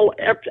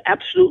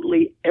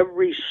absolutely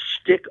every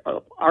stick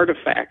of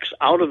artifacts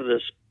out of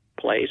this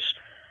place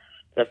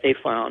that they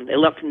found. They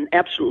left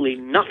absolutely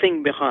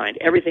nothing behind.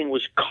 Everything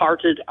was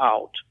carted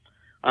out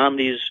on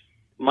these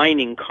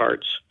mining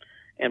carts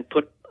and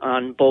put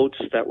on boats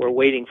that were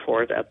waiting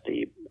for it at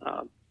the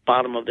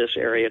bottom of this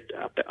area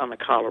on the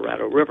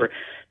Colorado River.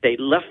 They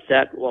left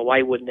that. Well,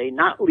 why wouldn't they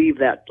not leave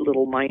that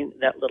little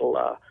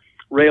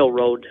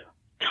railroad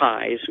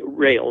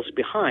rails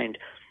behind?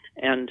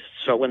 And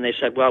so when they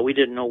said, well, we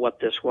didn't know what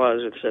this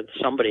was, it said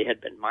somebody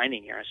had been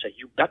mining here. I said,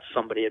 you bet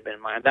somebody had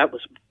been mining. That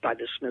was by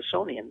the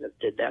Smithsonian that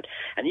did that.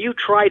 And you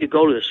try to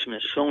go to the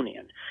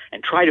Smithsonian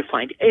and try to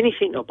find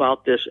anything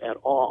about this at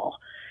all,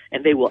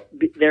 and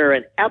they're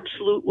in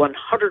absolute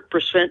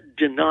 100%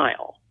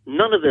 denial.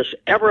 None of this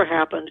ever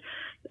happened.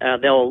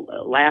 They'll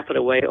laugh it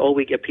away. Oh,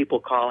 we get people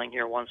calling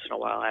here once in a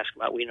while,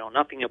 asking about. We know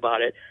nothing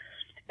about it.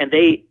 And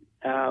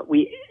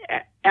we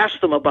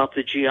asked them about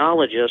the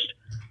geologist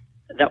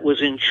that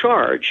was in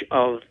charge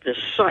of the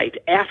site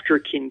after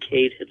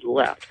Kincaid had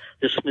left,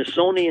 the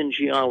Smithsonian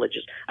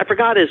geologist. I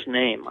forgot his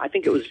name. I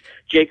think it was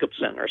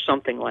Jacobson or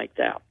something like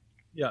that.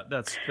 Yeah,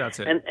 that's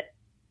it.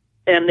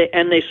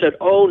 And they said,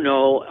 oh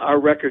no, our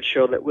records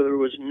show that there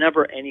was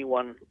never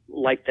anyone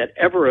like that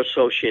ever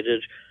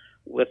associated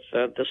with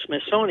the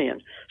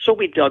Smithsonian. So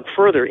we dug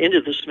further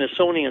into the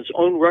Smithsonian's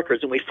own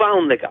records, and we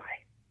found the guy.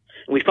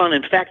 And we found,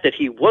 in fact, that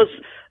he was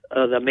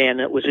the man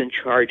that was in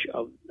charge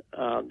of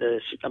the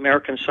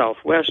American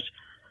Southwest.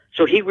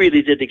 So he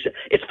really did exist.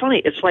 It's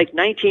funny. It's like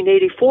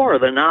 1984,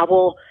 the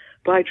novel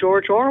by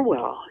George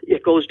Orwell.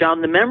 It goes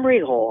down the memory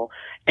hole,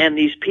 and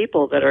these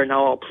people that are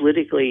now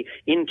politically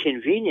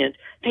inconvenient,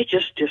 they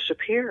just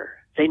disappear.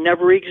 They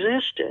never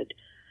existed.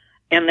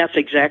 And that's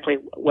exactly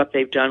what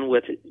they've done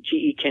with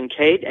G.E.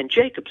 Kincaid and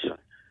Jacobson.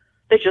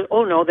 They just,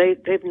 oh no,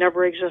 they've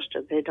never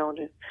existed. They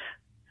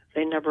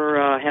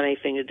never had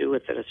anything to do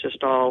with it. It's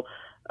just all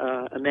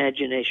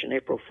imagination,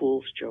 April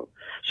Fool's joke.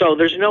 So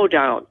there's no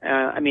doubt.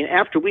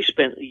 After we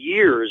spent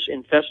years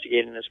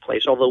investigating this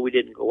place, although we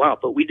didn't go out,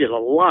 but we did a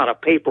lot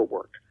of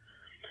paperwork.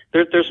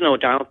 There's no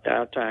doubt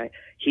that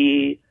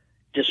he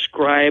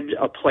described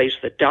a place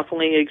that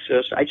definitely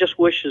exists. I just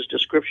wish his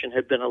description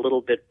had been a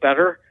little bit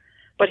better.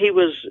 But he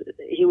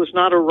was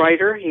not a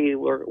writer. He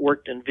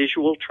worked in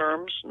visual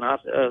terms,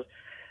 not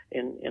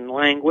in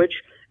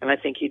language, and I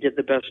think he did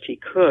the best he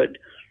could.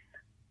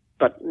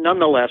 But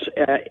nonetheless,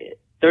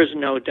 there's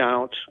no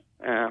doubt,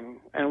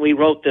 and we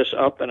wrote this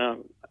up in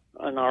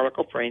an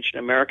article for Ancient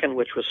American,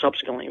 which was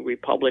subsequently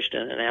republished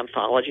in an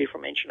anthology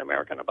from Ancient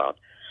American about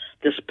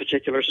this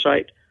particular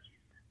site,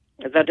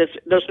 that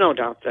there's no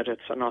doubt that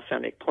it's an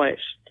authentic place.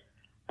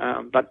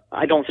 But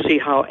I don't see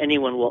how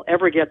anyone will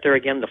ever get there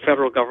again. The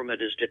federal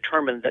government is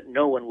determined that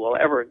no one will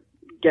ever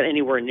get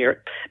anywhere near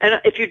it.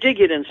 And if you dig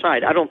it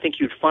inside, I don't think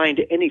you'd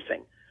find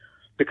anything,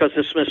 because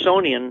the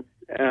Smithsonian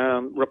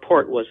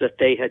report was that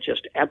they had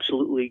just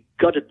absolutely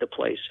gutted the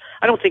place.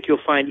 I don't think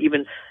you'll find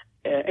even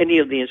any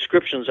of the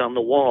inscriptions on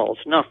the walls,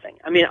 nothing.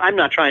 I mean, I'm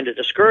not trying to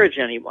discourage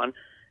anyone,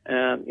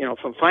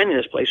 from finding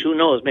this place. Who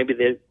knows? Maybe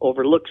they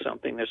overlooked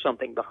something. There's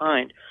something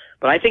behind.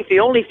 But I think the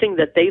only thing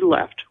that they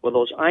left were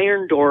those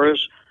iron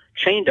doors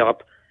chained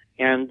up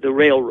and the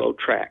railroad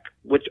track,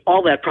 which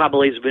all that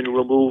probably has been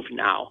removed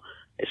now,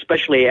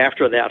 especially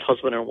after that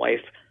husband and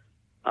wife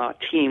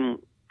team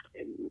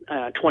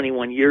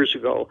 21 years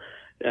ago.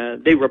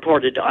 They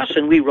reported to us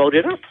and we wrote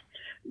it up.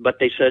 But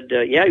they said,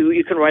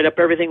 you can write up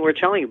everything we're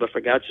telling you, but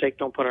for God's sake,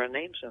 don't put our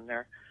names in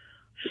there.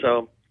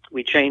 So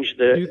we changed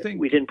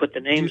we didn't put the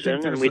names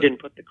in, and we didn't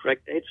put the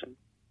correct dates in.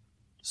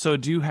 So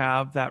do you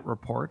have that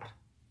report?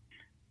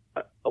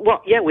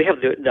 Well, yeah, we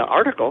have the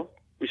article.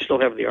 We still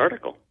have the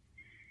article.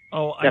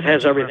 Oh, that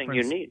has everything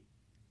you need.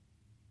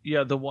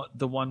 Yeah, the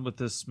one with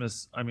the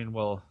Smiths.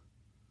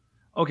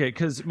 Okay,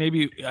 because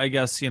maybe, I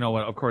guess,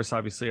 of course,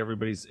 obviously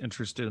everybody's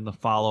interested in the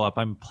follow-up.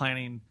 I'm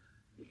planning,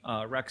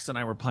 Rex and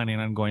I were planning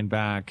on going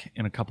back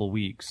in a couple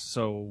weeks.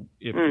 So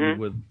if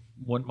you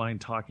wouldn't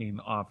mind talking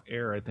off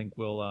air, I think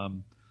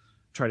we'll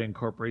try to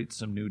incorporate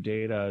some new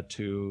data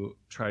to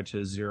try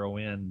to zero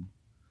in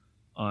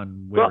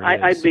on where it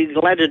is. I'd be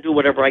glad to do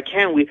whatever I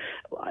can.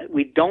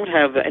 We don't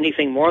have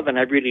anything more than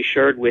I've really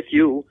shared with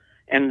you.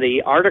 And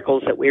the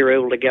articles that we were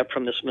able to get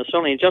from the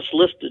Smithsonian just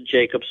listed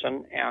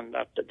Jacobson, and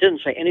didn't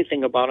say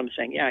anything about him,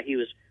 saying,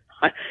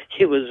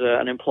 he was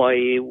an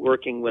employee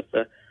working with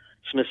the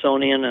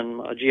Smithsonian and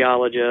a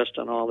geologist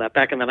and all that.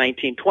 Back in the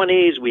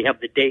 1920s, we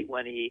have the date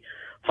when he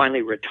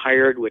finally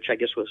retired, which I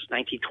guess was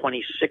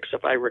 1926,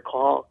 if I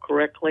recall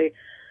correctly.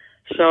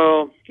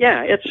 So,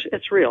 yeah,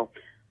 it's real.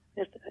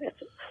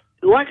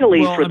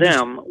 Luckily for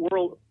them,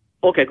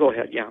 okay, go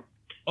ahead, yeah.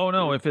 Oh,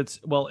 no, if it's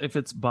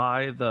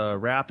by the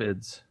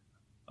rapids,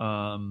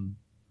 and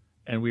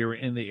we were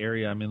in the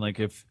area,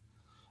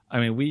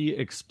 we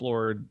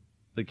explored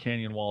the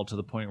canyon wall to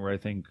the point where I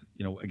think,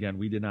 again,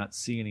 we did not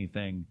see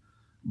anything.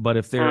 But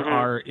if there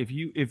are, if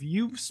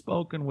you've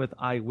spoken with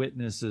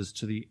eyewitnesses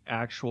to the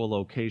actual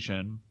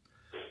location,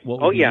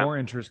 what would be more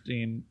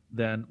interesting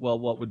than, well,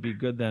 what would be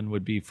good then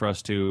would be for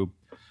us to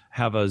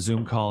have a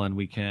Zoom call and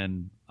we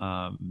can,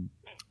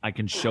 I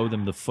can show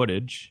them the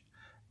footage,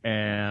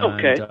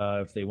 and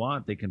if they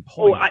want, they can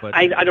point.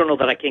 I don't know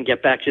that I can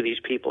get back to these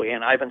people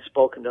again. I haven't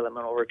spoken to them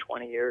in over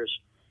 20 years.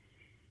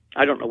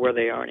 I don't know where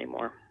they are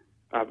anymore.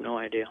 I have no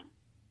idea.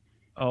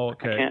 Oh,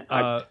 okay.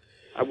 I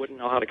wouldn't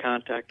know how to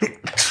contact them.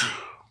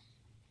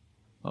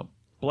 Oh,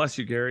 bless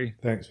you, Gary.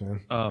 Thanks, man.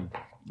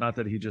 Not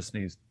that he just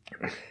sneezed,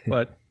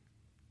 but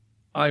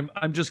I'm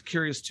just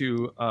curious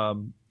to,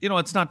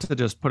 it's not to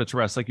just put it to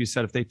rest. Like you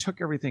said, if they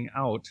took everything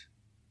out,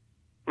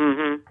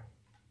 mm-hmm.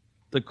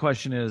 the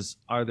question is,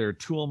 are there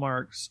tool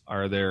marks?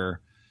 Are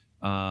there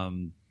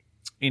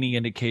any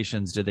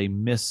indications? Did they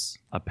miss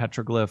a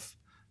petroglyph?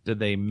 Did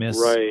they miss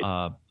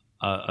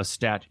a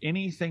stat?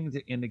 Anything to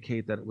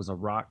indicate that it was a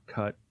rock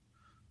cut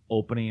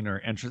opening or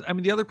entrance? I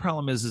mean, the other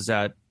problem is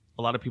that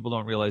a lot of people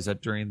don't realize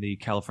that during the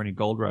California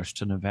Gold Rush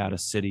to Nevada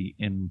City,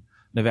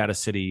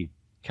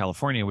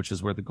 California, which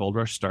is where the gold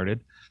rush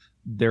started,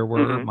 there were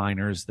mm-hmm.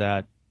 miners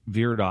that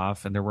veered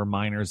off, and there were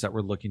miners that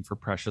were looking for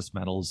precious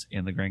metals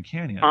in the Grand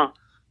Canyon.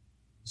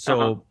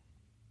 So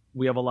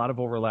we have a lot of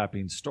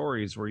overlapping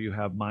stories where you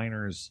have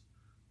miners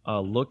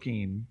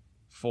looking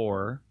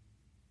for,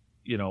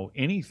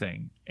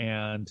 anything.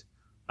 And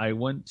I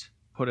wouldn't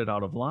put it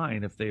out of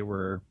line if they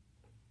were,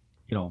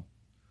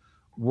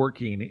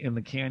 working in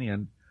the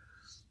canyon,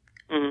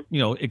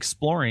 mm-hmm.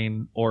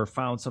 Exploring, or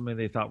found something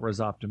they thought was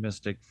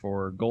optimistic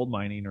for gold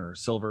mining or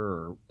silver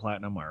or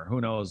platinum or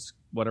who knows,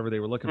 whatever they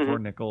were looking mm-hmm. for,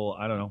 nickel.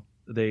 I don't know.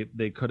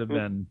 They could have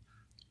mm-hmm.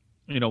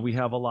 been, we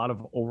have a lot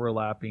of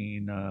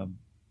overlapping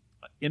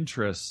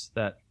interests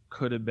that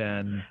could have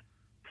been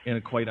in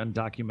a quite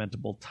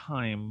undocumentable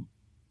time,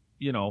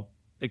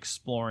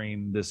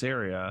 exploring this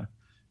area.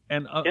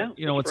 And,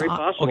 it's very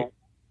possible. Okay.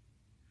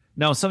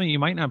 Now, something you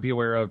might not be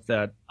aware of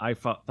that I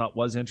thought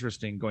was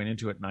interesting going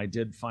into it, and I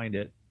did find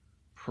it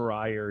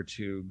prior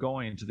to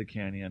going to the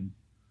canyon,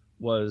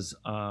 was,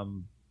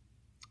 and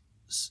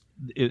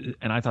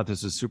I thought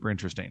this was super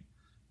interesting.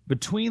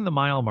 Between the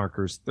mile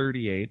markers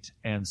 38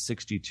 and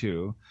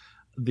 62,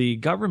 the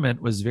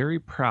government was very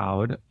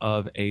proud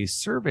of a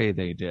survey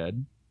they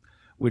did,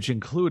 which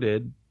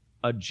included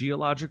a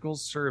geological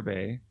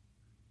survey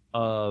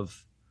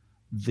of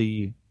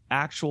the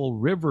actual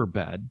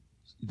riverbed.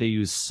 They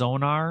used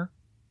sonar,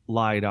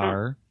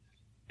 LIDAR,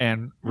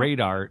 and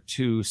radar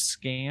to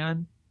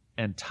scan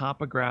and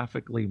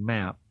topographically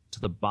map to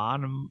the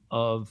bottom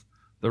of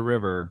the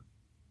river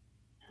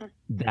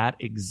that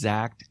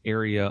exact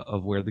area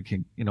of where the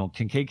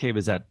Kincaid Cave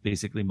is at,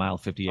 basically mile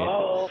 58.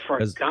 Oh, for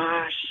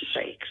gosh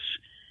sakes!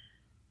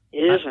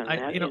 Isn't it?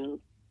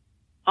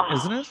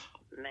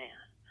 Man,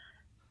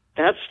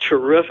 that's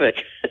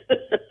terrific.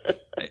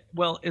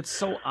 Well, it's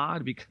so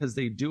odd because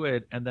they do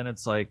it, and then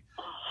it's like,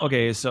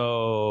 okay,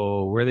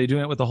 so were they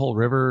doing it with the whole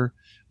river?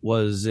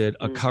 Was it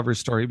a cover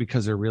story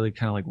because they're really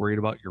kind of like worried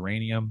about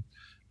uranium?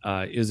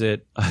 Is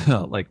it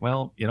like,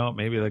 well,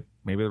 maybe the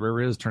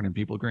river is turning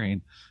people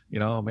green.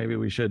 Maybe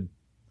we should,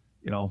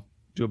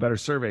 do a better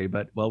survey.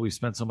 But we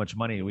spent so much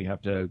money, we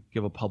have to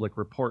give a public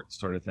report,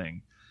 sort of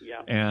thing.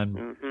 Yeah. And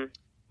mm-hmm.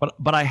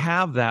 but I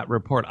have that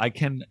report. I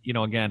can,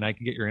 again, I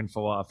can get your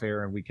info off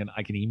air, and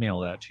I can email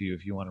that to you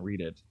if you want to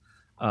read it.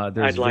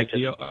 There's I'd like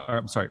video. to.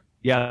 I'm sorry.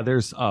 Yeah,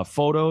 there's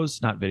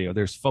photos, not video.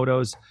 There's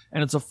photos,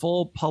 and it's a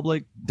full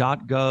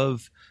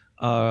public.gov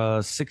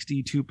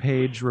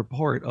 62-page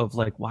report of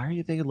like, why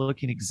are they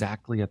looking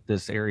exactly at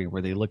this area?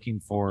 Were they looking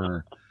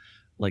for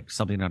like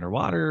something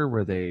underwater?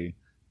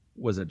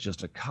 Was it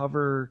just a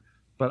cover?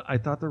 But I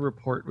thought the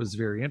report was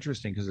very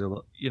interesting because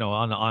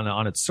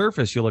on its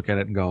surface you look at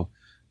it and go,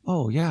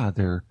 oh yeah,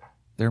 they're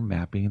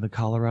mapping the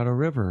Colorado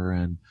River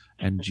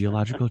and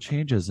geological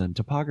changes and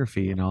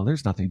topography.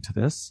 There's nothing to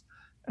this.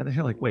 And then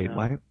you're like, wait,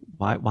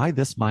 why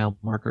this mile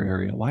marker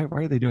area? Why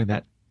are they doing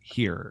that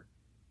here?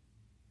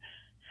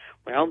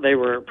 Well, they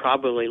were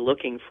probably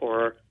looking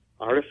for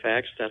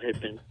artifacts that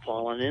had been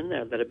fallen in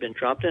there, that had been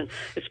dropped in.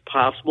 It's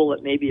possible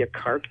that maybe a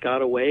cart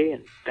got away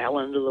and fell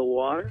into the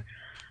water.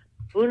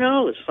 Who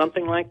knows?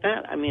 Something like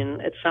that. I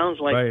mean, it sounds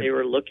like they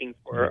were looking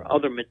for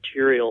other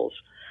materials,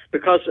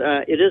 because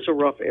it is a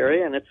rough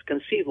area, and it's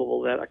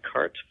conceivable that a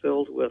cart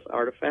filled with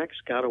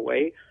artifacts got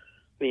away.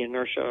 The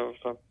inertia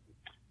of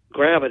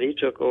gravity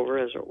took over,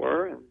 as it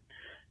were, and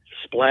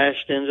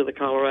splashed into the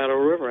Colorado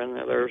River, and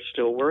they're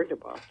still worried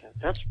about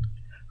that.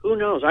 Who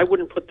knows? I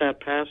wouldn't put that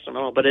past them at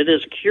all. But it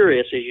is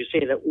curious, as you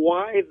say, that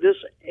why this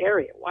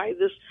area, why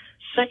this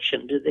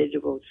section did they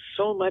devote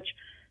so much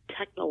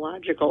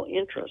technological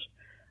interest?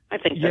 I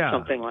think that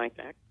something like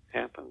that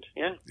happened.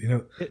 Yeah.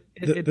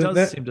 It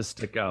does seem to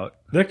stick out.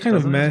 That kind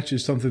of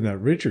matches something that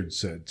Richard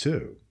said,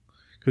 too.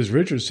 Because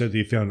Richard said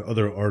he found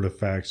other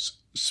artifacts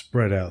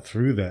spread out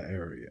through that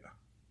area.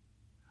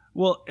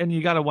 Well, and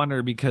you got to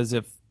wonder, because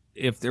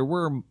if there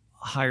were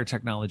higher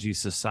technology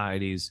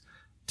societies,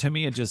 to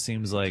me it just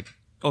seems like,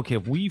 okay,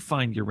 if we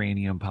find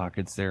uranium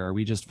pockets there, are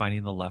we just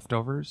finding the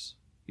leftovers?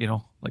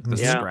 Like the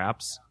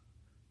scraps?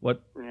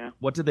 What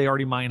did they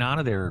already mine out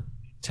of there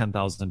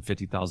 10,000,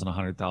 50,000,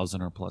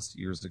 100,000 or plus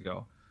years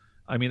ago.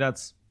 I mean,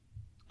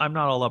 I'm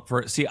not all up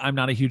for it. See, I'm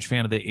not a huge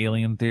fan of the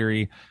alien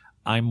theory.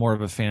 I'm more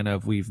of a fan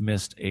of we've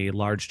missed a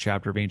large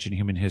chapter of ancient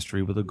human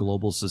history with a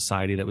global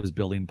society that was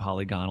building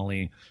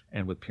polygonally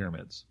and with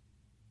pyramids.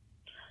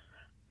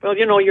 Well,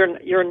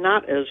 you're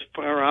not as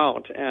far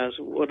out as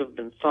would have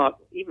been thought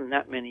even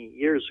that many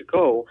years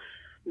ago,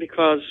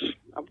 because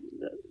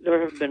there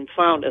have been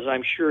found, as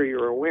I'm sure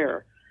you're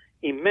aware,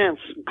 immense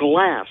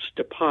glass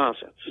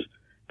deposits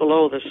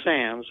below the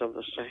sands of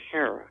the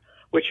Sahara,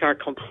 which are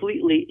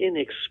completely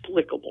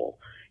inexplicable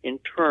in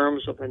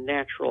terms of a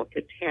natural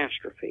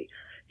catastrophe.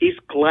 These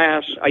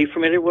glass, are you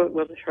familiar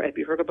with have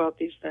you heard about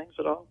these things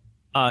at all?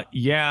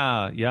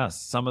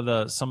 Yes. Some of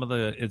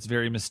the, it's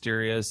very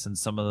mysterious, and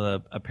some of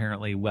the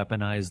apparently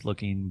weaponized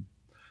looking.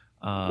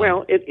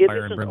 Well, it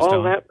isn't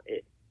all that.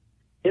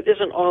 It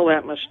isn't all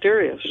that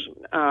mysterious.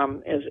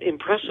 As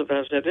impressive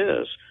as it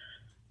is,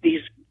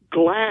 these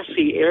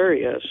glassy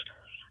areas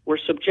were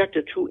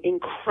subjected to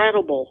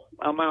incredible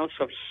amounts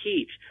of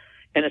heat,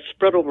 and it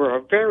spread over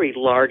a very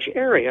large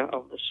area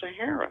of the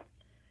Sahara.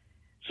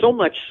 So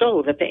much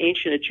so that the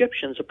ancient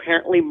Egyptians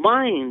apparently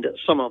mined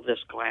some of this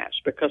glass,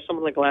 because some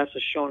of the glass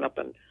is shown up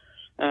in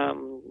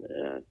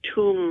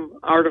tomb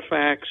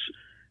artifacts,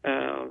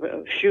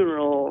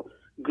 funeral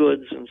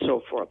goods, and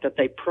so forth, that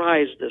they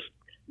prized this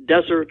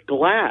desert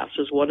glass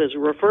is what is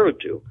referred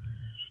to.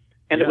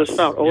 And it was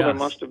thought, there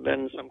must have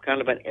been some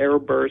kind of an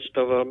airburst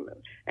of an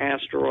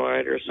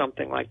asteroid or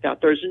something like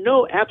that. There's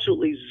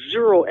absolutely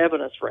zero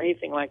evidence for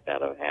anything like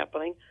that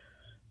happening.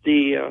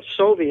 The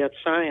Soviet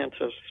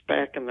scientists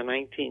back in the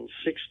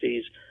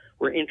 1960s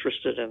were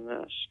interested in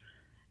this,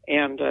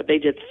 and they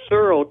did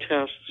thorough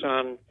tests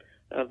on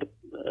the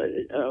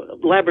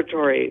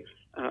laboratory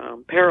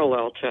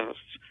parallel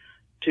tests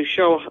to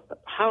show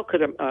how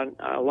could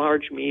a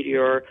large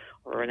meteor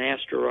or an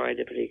asteroid,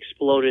 if it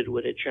exploded,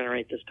 would it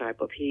generate this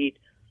type of heat?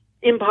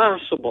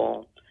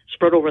 Impossible.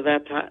 Spread over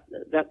that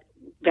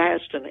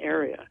vast an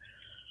area.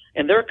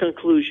 And their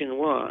conclusion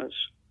was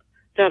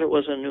that it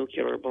was a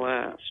nuclear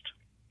blast.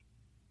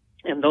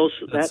 And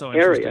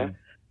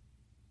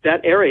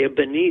that area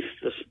beneath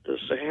the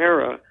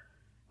Sahara,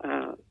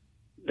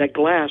 that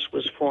glass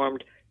was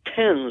formed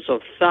tens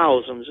of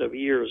thousands of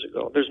years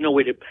ago. There's no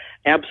way to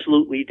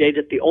absolutely date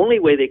it. The only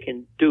way they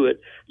can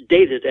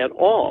date it at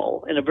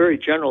all, in a very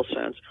general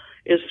sense,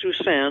 is through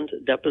sand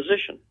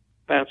deposition.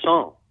 That's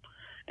all.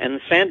 And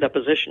sand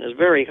deposition is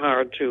very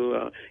hard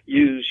to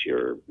use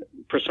your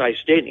precise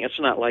dating. It's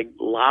not like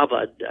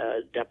lava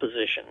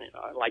deposition,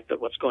 like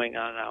what's going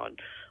on now in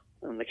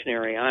the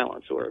Canary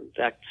Islands, where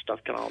that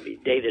stuff can all be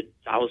dated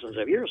thousands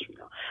of years from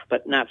now.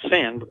 But not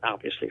sand,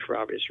 obviously, for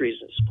obvious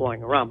reasons,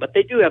 flowing around. But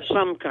they do have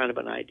some kind of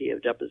an idea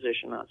of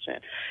deposition on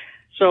sand.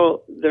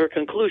 So their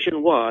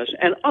conclusion was,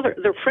 and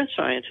the French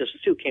scientists,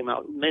 too, came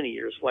out many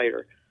years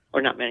later,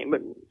 or not many, but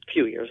a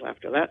few years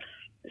after that,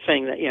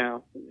 saying that,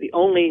 the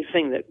only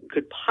thing that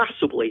could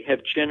possibly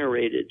have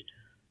generated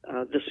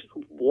this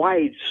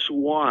wide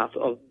swath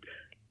of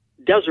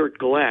desert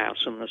glass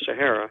in the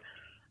Sahara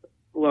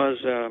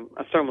was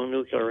a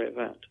thermonuclear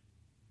event.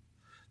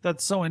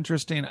 That's so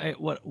interesting.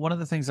 One of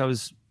the things I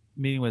was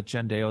meeting with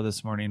Jen Deo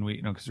this morning,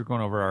 because we're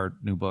going over our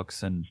new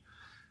books, and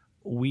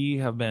we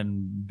have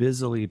been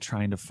busily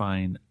trying to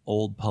find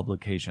old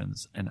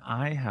publications. And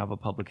I have a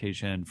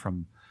publication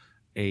from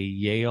a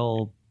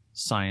Yale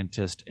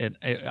scientist, and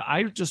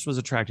I just was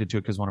attracted to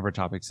it because one of our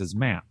topics is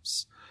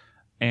maps.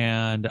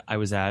 And I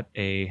was at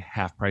a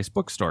half-price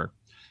bookstore,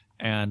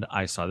 and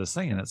I saw this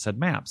thing, and it said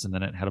maps, and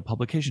then it had a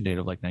publication date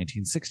of like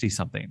 1960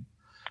 something.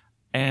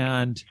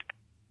 And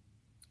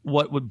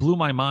what blew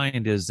my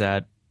mind is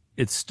that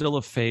it's still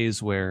a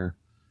phase where,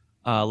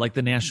 like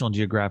the National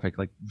Geographic,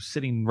 like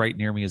sitting right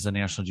near me is a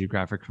National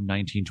Geographic from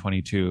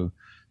 1922,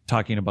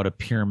 talking about a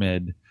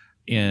pyramid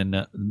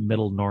in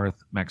middle North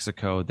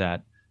Mexico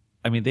that,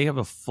 I mean, they have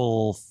a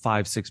full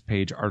 5-6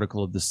 page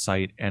article of the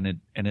site, and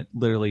it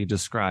literally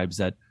describes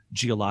that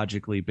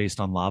geologically,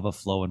 based on lava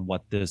flow and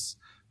what this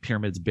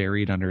pyramid's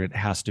buried under, it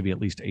has to be at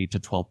least 8,000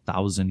 to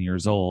 12,000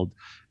 years old.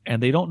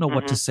 And they don't know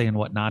what to say and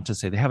what not to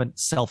say. They haven't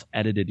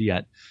self-edited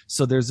yet.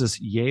 So there's this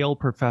Yale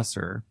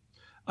professor,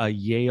 a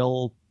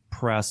Yale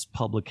Press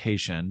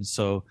publication.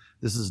 So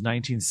this is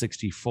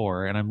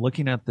 1964. And I'm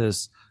looking at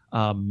this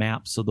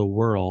maps of the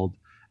world,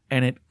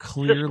 and it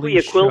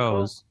clearly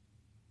shows.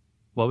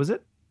 What was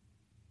it?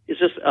 Is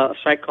this a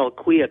site called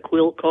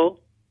Quiaquilco?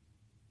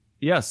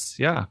 Yes.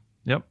 Yeah.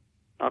 Yep.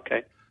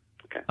 Okay.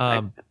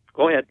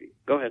 Go ahead.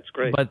 It's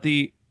great.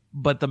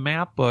 But the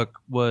map book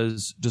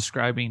was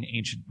describing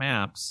ancient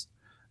maps,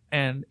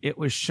 and it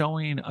was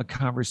showing a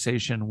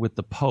conversation with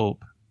the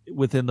Pope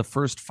within the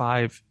first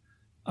 5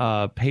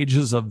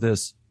 pages of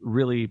this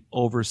really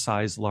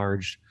oversized,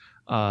 large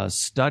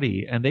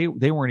study. And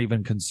they weren't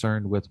even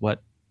concerned with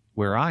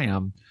where I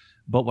am.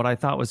 But what I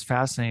thought was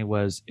fascinating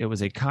was it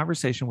was a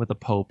conversation with the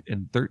Pope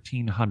in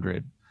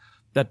 1300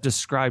 that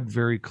described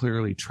very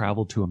clearly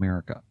travel to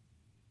America,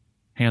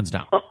 hands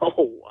down.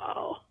 Oh,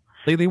 wow.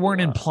 They weren't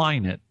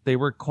implying it. They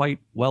were quite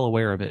well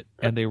aware of it,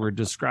 and they were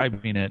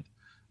describing it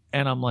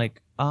And I'm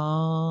like,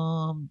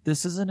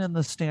 this isn't in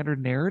the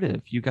standard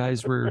narrative. You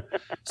guys were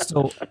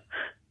so.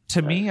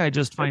 To me, I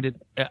just find it.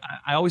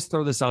 I always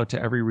throw this out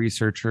to every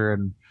researcher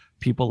and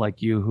people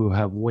like you who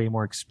have way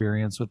more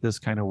experience with this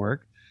kind of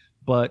work.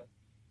 But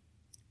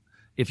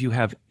if you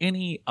have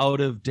any out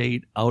of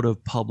date, out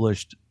of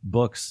published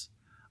books,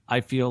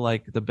 I feel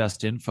like the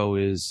best info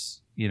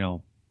is,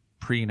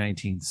 pre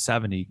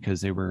 1970,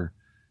 because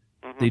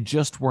they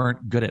just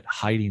weren't good at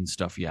hiding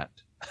stuff yet.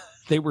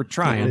 They were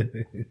trying,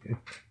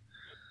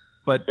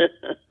 but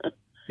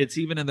it's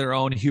even in their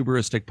own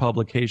hubristic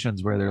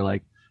publications where they're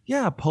like,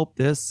 yeah, Pope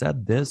this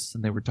said this,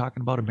 and they were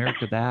talking about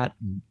America that,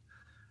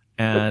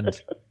 and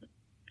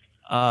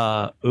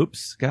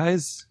oops,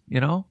 guys,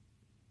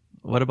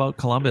 what about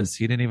Columbus?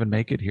 He didn't even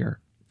make it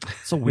here.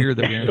 It's so weird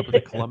that we ended up with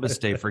a Columbus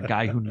Day for a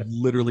guy who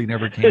literally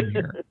never came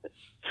here.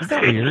 Is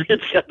that weird?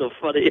 It's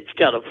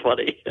kind of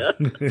funny.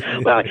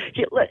 Well,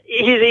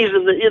 he's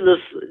in this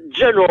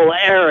general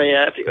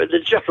area, the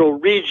general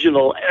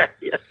regional area,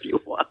 if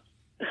you want.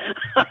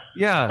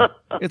 Yeah,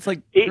 it's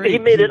like he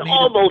made it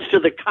almost to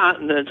the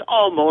continent,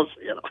 almost.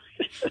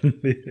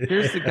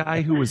 Here's the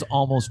guy who was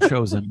almost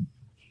chosen,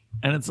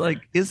 and it's like,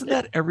 isn't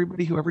that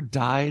everybody who ever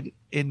died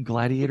in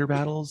gladiator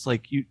battles?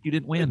 Like, you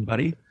didn't win,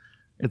 buddy.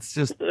 It's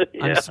just,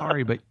 yeah. I'm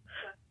sorry, but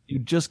you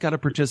just got a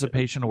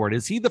participation award.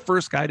 Is he the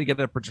first guy to get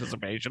a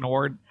participation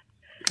award?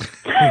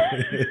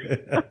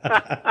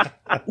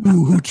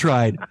 Ooh, who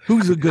tried?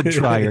 Who's a good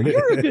trier?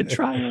 You're a good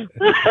trier.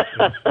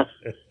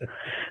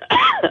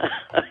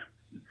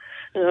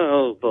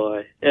 Oh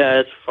boy,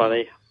 yeah, it's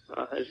funny.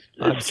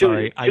 I'm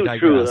sorry, I digress.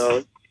 True,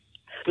 though.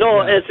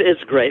 No, yeah.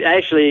 It's great.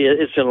 Actually,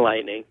 it's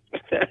enlightening.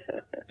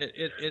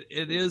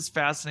 It is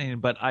fascinating,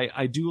 but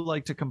I do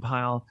like to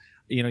compile.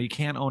 You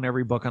can't own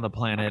every book on the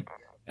planet,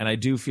 and I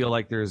do feel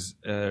like there's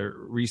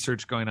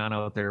research going on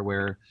out there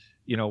where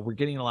we're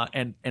getting a lot.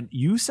 And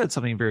you said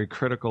something very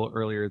critical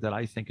earlier that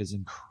I think is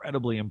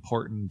incredibly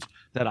important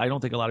that I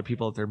don't think a lot of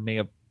people out there may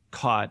have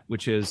caught,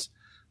 which is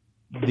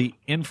the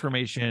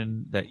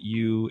information that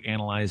you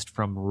analyzed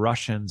from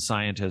Russian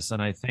scientists.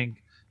 And I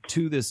think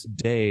to this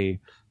day,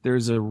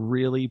 there's a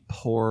really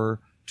poor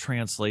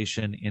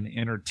translation in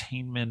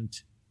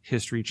entertainment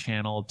History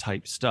Channel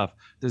type stuff.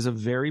 There's a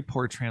very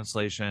poor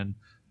translation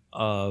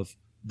of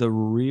the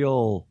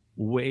real,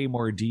 way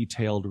more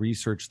detailed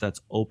research that's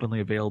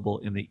openly available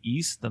in the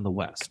East than the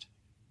West.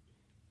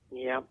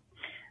 Yeah.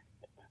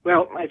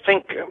 Well, I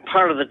think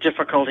part of the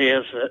difficulty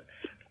is that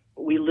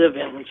we live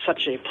in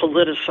such a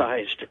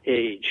politicized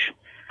age,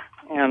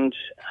 and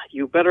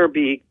you better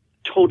be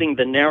toting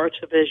the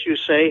narrative, as you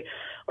say,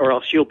 or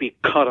else you'll be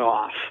cut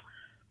off.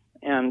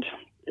 And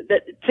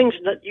that things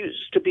that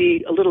used to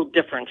be a little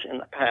different in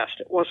the past.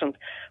 It wasn't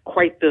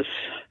quite this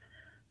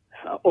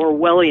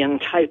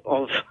Orwellian type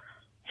of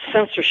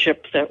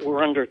censorship that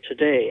we're under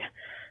today.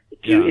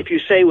 If you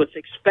say what's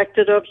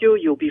expected of you,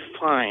 you'll be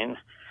fine.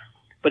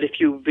 But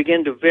if you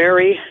begin to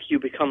vary, you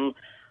become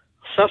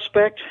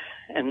suspect,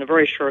 and in a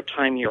very short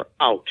time, you're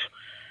out.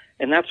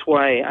 And that's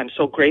why I'm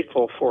so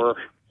grateful for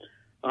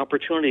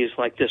opportunities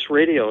like this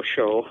radio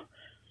show,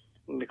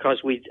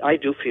 because I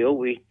do feel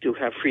we do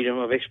have freedom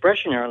of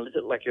expression here.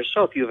 Like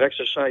yourself, you've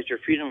exercised your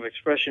freedom of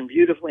expression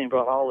beautifully and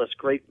brought all this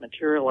great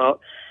material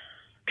out.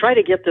 Try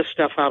to get this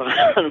stuff out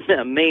on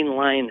a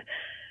mainline,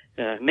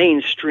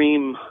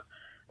 mainstream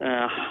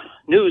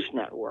news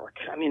network.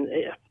 I mean,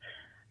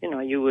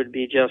 you would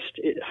be just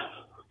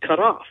cut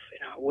off.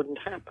 It wouldn't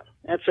happen.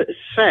 It's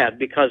sad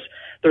because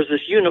there's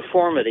this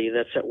uniformity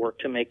that's at work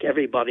to make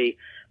everybody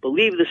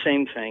believe the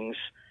same things,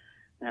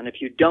 and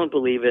if you don't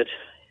believe it,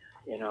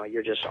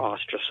 you're just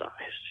ostracized.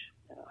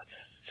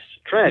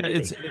 It's a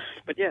tragedy.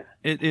 But yeah,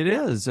 it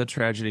is a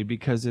tragedy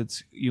because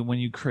it's when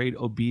you create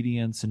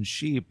obedience in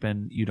sheep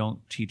and you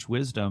don't teach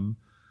wisdom.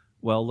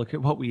 Well, look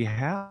at what we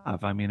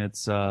have. I mean,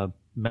 it's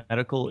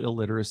medical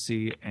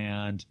illiteracy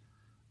and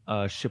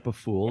a ship of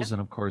fools, and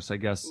of course, I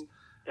guess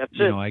that's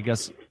it. I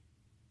guess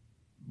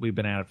we've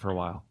been at it for a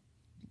while.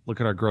 Look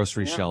at our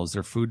grocery shelves;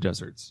 they're food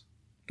deserts.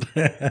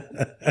 Yeah,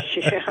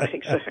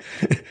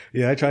 exactly.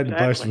 Yeah, I tried to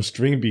buy some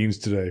string beans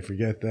today.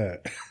 Forget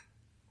that.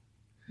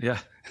 Yeah.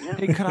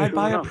 Hey, could I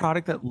buy a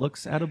product that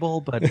looks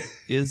edible but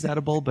is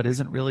edible but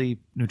isn't really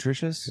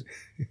nutritious?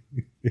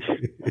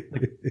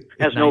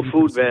 Has no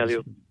food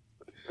value.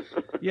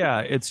 Yeah,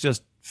 it's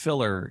just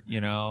filler,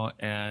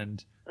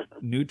 and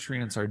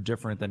nutrients are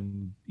different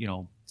than,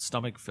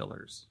 stomach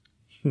fillers.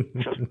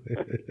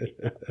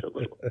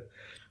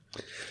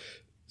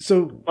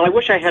 So, well, I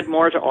wish I had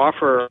more to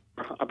offer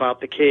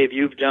about the cave.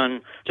 You've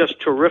done just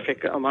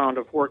terrific amount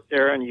of work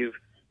there, and you've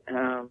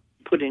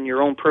put in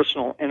your own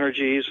personal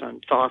energies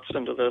and thoughts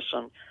into this.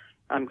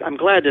 And I'm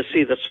glad to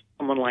see that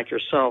someone like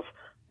yourself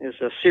is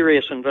a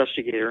serious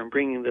investigator in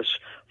bringing this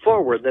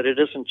forward, that it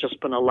isn't just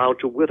been allowed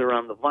to wither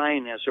on the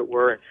vine, as it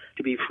were,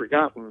 to be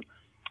forgotten.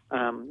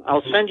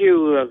 I'll send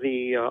you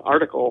the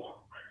article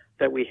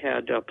that we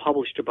had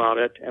published about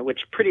it,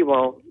 which pretty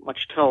well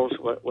much tells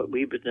what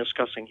we've been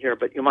discussing here,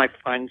 but you might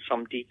find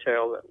some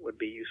detail that would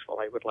be useful.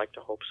 I would like to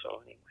hope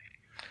so, anyway.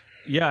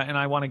 Yeah, and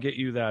I want to get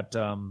you that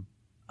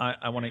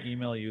I want to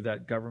email you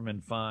that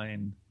government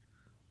fine.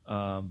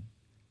 I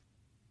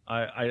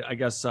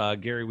guess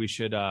Gary, we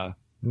should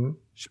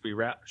should we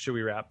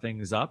wrap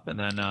things up and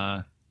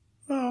then?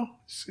 Well,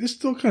 it's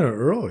still kind of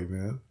early,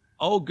 man.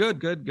 Oh,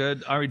 good.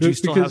 All right, do you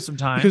still have some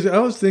time? Because I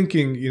was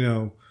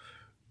thinking,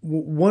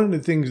 one of the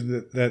things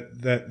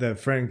that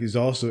Frank is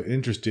also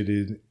interested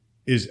in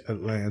is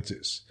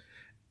Atlantis,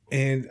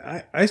 and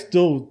I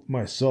still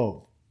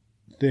myself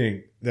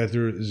think that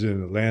there is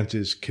an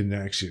Atlantis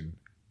connection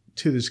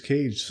to this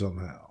cage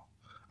somehow.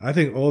 I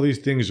think all these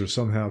things are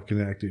somehow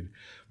connected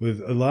with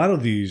a lot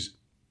of these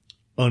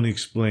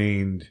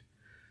unexplained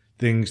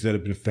things that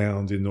have been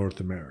found in North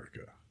America.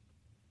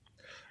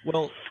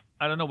 Well,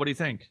 I don't know. What do you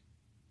think?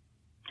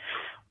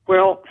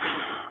 Well,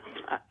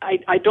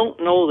 I don't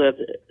know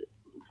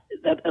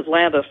that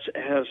Atlantis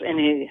has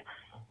any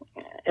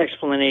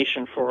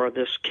explanation for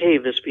this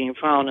cave that's being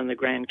found in the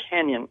Grand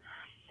Canyon.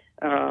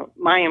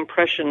 My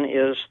impression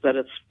is that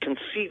it's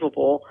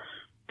conceivable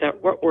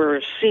that what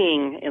we're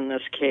seeing in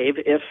this cave,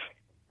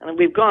 and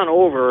we've gone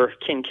over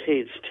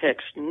Kincaid's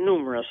text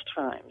numerous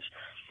times,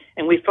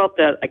 and we felt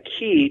that a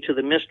key to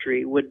the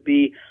mystery would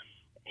be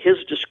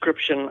his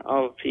description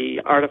of the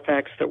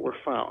artifacts that were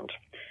found,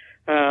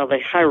 the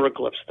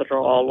hieroglyphs that are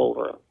all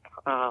over,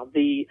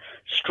 the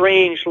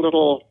strange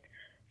little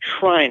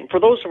shrine. For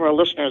those of our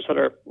listeners that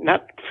are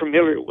not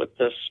familiar with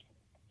this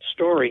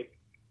story,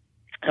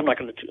 I'm not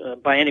going to,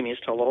 by any means,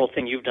 tell the whole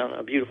thing. You've done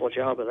a beautiful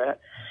job of that.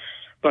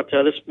 But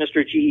this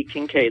Mr. G.E.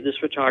 Kincaid, this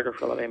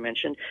photographer that I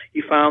mentioned,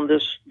 he found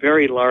this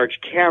very large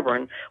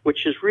cavern,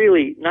 which is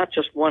really not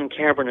just one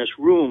cavernous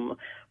room,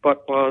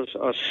 but was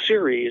a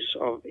series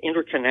of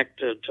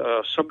interconnected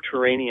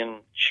subterranean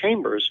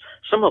chambers,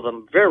 some of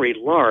them very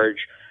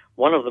large.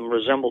 One of them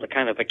resembled a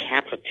kind of a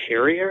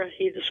cafeteria,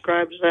 he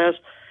describes it as.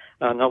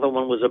 Another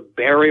one was a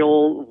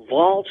burial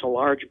vault, a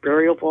large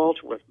burial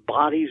vault with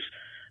bodies,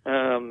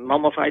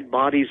 mummified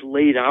bodies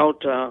laid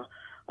out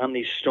on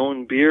these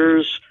stone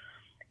biers.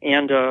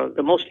 And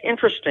the most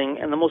interesting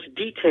and the most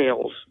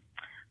detailed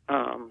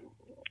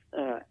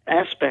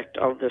aspect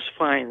of this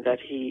find that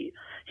he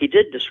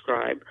did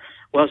describe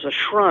was a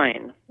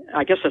shrine.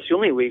 I guess that's the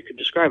only way you could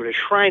describe it, a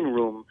shrine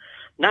room,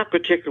 not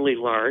particularly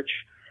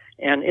large.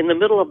 And in the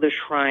middle of the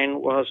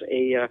shrine was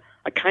a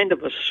kind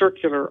of a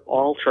circular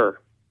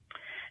altar.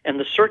 And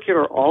the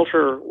circular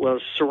altar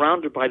was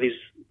surrounded by these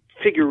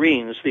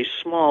figurines, these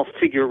small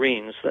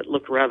figurines that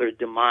looked rather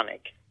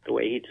demonic, the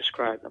way he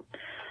described them.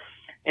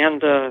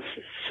 And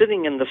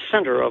sitting in the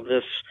center of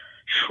this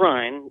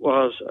shrine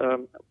was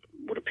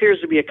what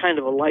appears to be a kind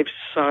of a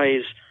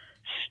life-size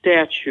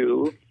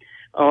statue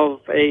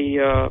of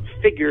a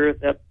figure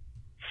that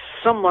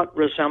somewhat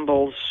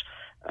resembles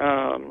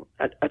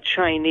a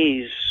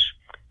Chinese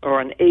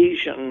or an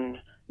Asian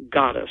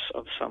goddess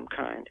of some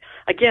kind.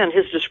 Again,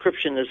 his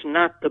description is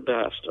not the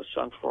best. It's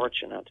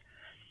unfortunate.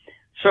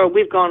 So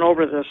we've gone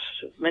over this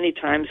many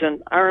times,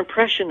 and our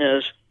impression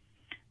is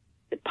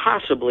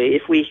possibly,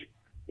 if we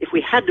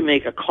had to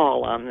make a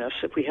call on this,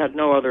 if we had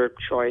no other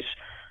choice,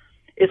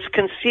 it's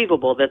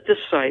conceivable that this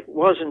site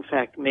was in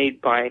fact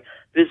made by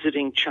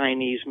visiting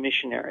Chinese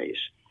missionaries.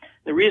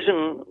 The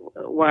reason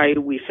why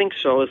we think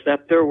so is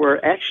that there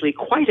were actually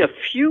quite a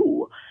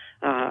few,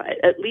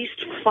 at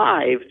least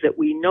 5 that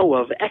we know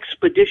of,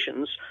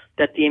 expeditions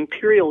that the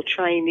Imperial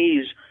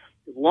Chinese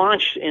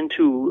launched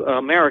into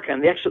America,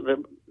 and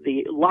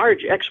the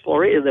large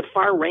exploration, the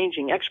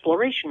far-ranging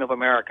exploration of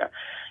America.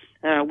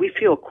 We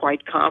feel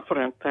quite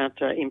confident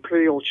that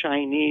Imperial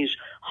Chinese,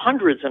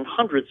 hundreds and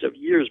hundreds of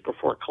years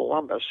before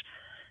Columbus,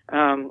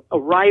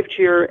 arrived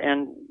here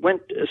and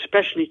went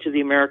especially to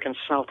the American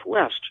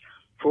Southwest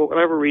for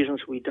whatever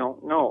reasons we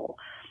don't know.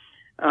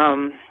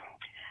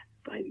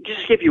 I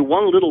just give you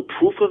one little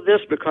proof of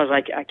this because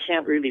I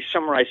can't really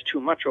summarize too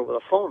much over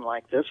the phone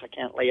like this. I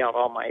can't lay out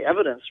all my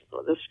evidence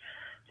for this.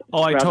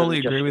 Oh, I totally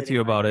agree with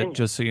you about it.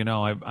 Just so you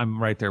know,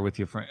 I'm right there with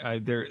you. I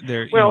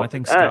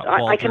think Scott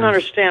Walters, I can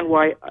understand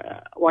why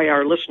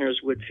our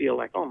listeners would feel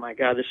like, oh my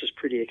God, this is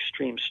pretty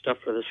extreme stuff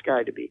for this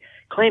guy to be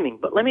claiming.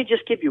 But let me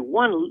just give you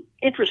one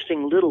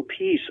interesting little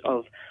piece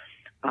of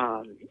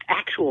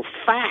actual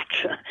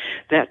fact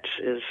that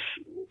is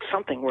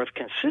something worth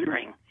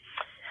considering.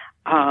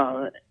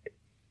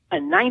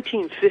 In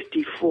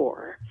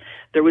 1954,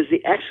 there was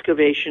the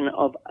excavation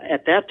of,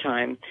 at that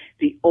time,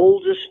 the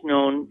oldest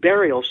known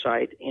burial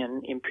site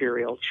in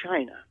Imperial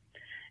China.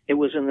 It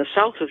was in the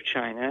south of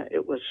China.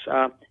 It was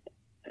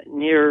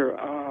near,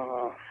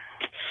 I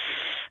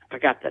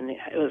forgot the name.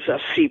 It was a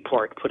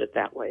seaport, put it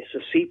that way. It's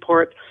a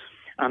seaport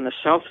on the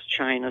South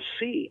China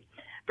Sea,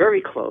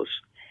 very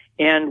close.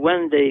 And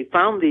when they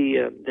found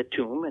the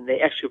tomb and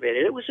they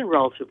excavated it, it was in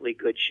relatively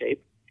good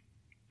shape.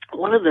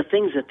 One of the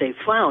things that they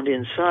found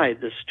inside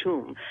this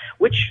tomb,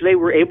 which they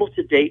were able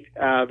to date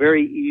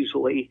very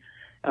easily,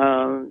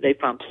 they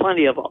found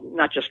plenty of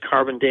not just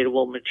carbon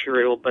datable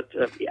material, but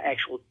the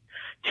actual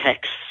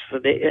texts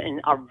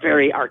in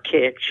very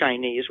archaic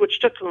Chinese, which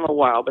took them a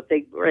while, but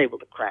they were able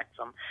to crack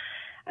them,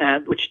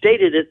 which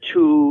dated it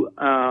to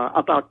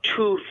about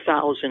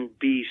 2000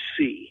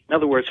 BC. In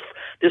other words,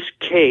 this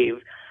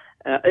cave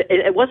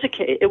It was a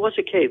cave. It was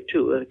a cave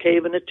too, a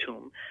cave and a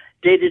tomb,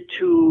 dated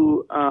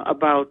to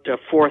about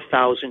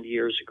 4,000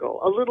 years ago,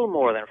 a little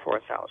more than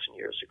 4,000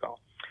 years ago,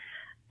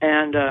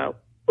 and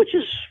which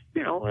is,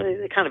 they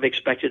kind of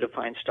expected to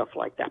find stuff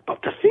like that.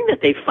 But the thing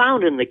that they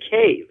found in the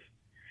cave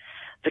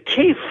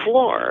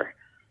floor,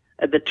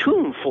 the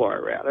tomb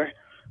floor rather,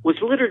 was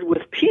littered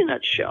with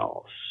peanut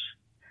shells.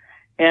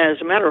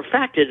 As a matter of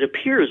fact, it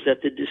appears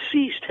that the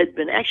deceased had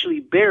been actually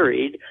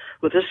buried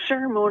with a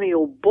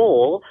ceremonial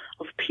bowl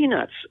of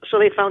peanuts. So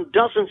they found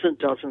dozens and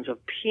dozens of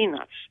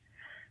peanuts.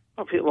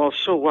 Well,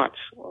 so what?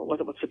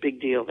 What's the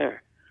big deal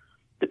there?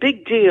 The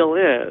big deal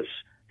is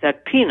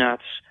that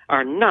peanuts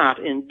are not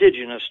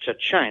indigenous to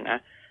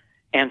China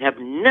and have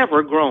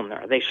never grown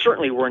there. They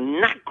certainly were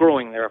not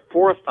growing there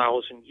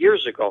 4,000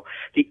 years ago.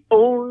 The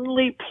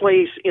only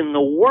place in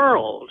the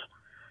world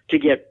to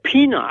get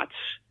peanuts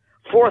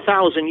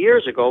 4,000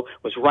 years ago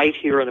was right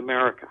here in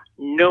America.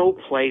 No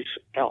place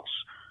else.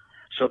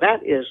 So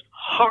that is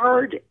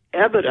hard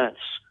evidence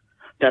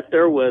that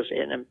there was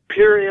an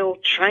imperial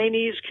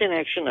Chinese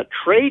connection, a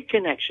trade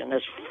connection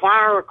as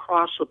far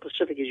across the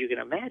Pacific as you can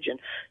imagine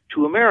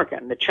to America.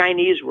 And the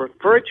Chinese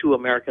referred to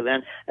America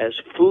then as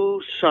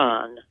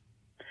Fusan,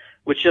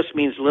 which just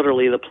means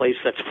literally the place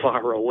that's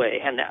far away.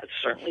 And that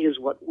certainly is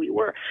what we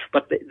were.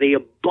 But the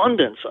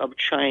abundance of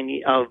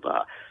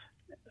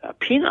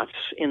peanuts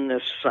in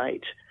this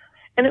site.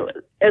 And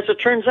as it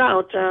turns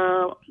out,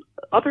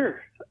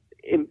 other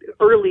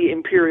early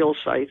imperial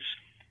sites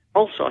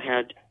also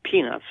had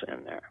peanuts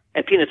in there.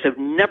 And peanuts have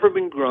never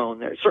been grown.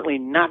 They're certainly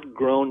not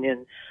grown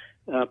in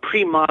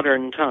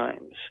pre-modern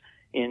times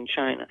in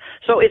China.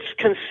 So it's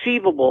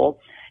conceivable,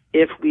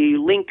 if we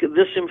link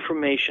this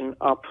information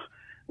up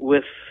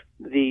with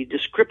the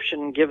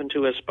description given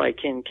to us by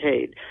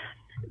Kincaid,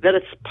 that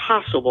it's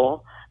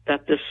possible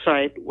that this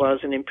site was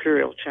an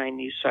imperial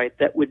Chinese site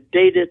that would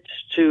date it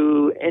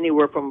to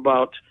anywhere from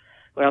about,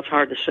 well, it's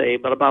hard to say,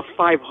 but about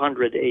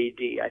 500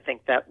 AD. I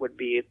think that would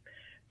be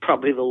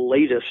probably the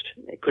latest.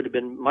 It could have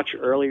been much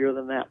earlier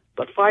than that.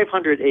 But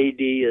 500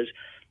 AD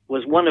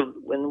was one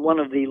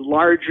of the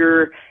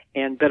larger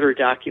and better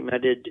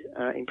documented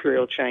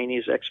imperial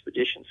Chinese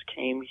expeditions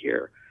came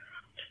here.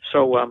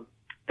 So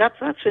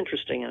that's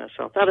interesting in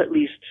itself. That at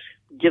least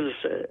gives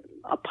us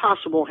a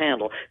possible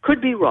handle.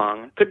 Could be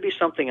wrong. Could be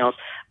something else.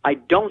 I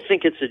don't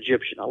think it's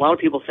Egyptian. A lot of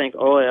people think,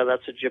 oh yeah,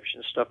 that's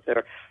Egyptian stuff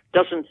there.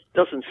 Doesn't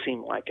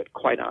seem like it,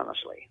 quite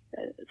honestly.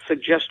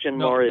 Suggestion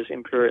more is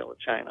imperial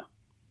China.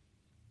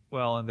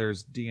 Well, and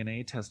there's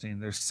DNA testing.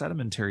 There's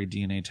sedimentary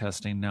DNA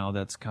testing now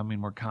that's coming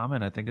more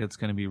common. I think it's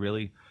going to be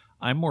really,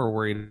 I'm more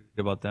worried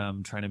about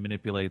them trying to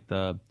manipulate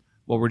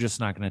we're just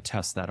not going to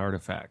test that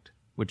artifact,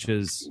 which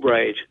is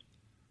right.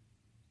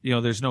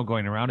 There's no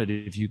going around it.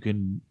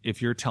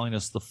 If you're telling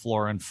us the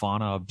flora and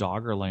fauna of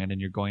Doggerland and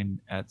you're going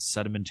at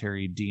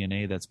sedimentary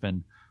DNA that's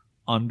been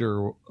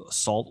under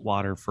salt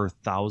water for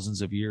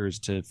thousands of years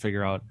to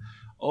figure out,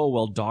 oh,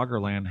 well,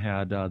 Doggerland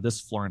had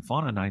this flora and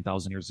fauna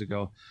 9,000 years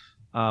ago.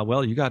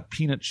 Well, you got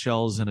peanut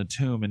shells in a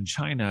tomb in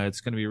China.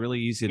 It's going to be really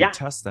easy to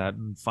test that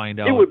and find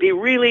out. It would be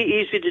really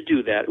easy to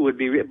do that. It would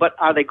be, but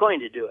are they going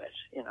to do it?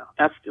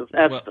 That's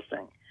the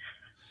thing.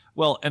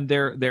 Well, and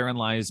therein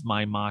lies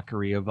my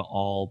mockery of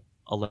all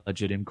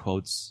alleged, in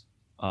quotes,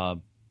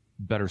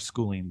 better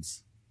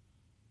schoolings.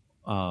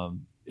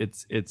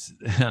 It's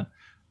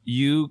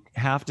you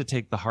have to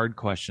take the hard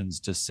questions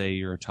to say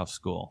you're a tough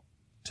school,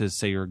 to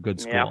say you're a good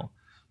school.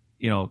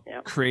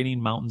 Creating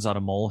mountains out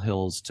of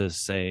molehills to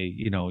say,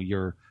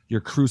 your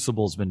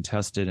crucible's been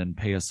tested and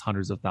pay us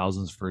hundreds of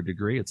thousands for a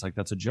degree. It's like,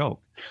 that's a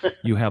joke.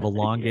 You have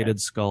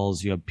elongated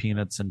skulls. You have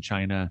peanuts in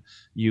China.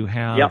 You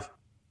have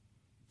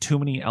too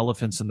many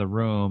elephants in the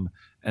room,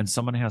 and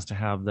someone has to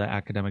have the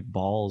academic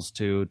balls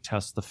to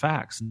test the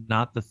facts,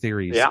 not the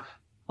theories. Yeah.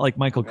 Like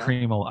Michael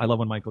Cremo. I love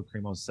when Michael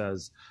Cremo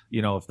says,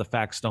 if the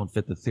facts don't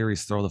fit the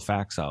theories, throw the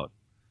facts out.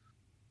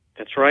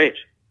 That's right.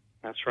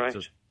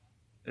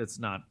 It's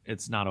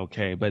not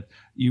okay. But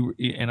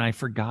and I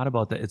forgot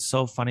about that. It's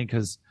so funny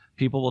because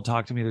people will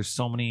talk to me. There's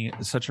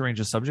such a range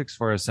of subjects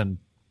for us. And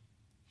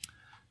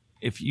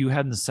if you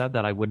hadn't said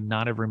that, I would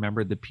not have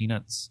remembered the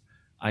peanuts.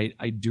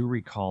 I do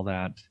recall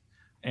that.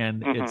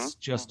 And it's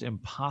just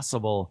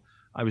impossible.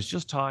 I was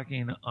just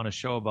talking on a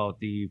show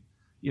about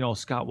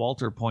Scott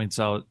Walter points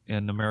out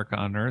in America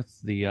on Earth,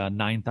 the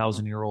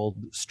 9,000-year-old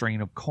strain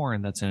of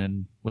corn that's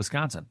in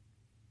Wisconsin.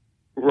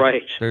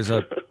 Right.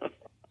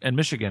 In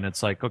Michigan,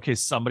 it's like, okay,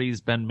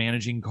 somebody's been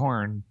managing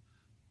corn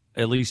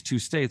at least 2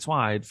 states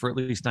wide for at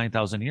least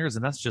 9,000 years,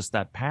 and that's just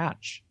that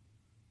patch.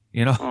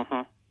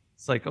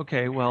 It's like,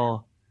 okay,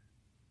 well,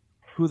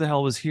 who the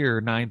hell was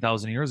here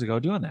 9,000 years ago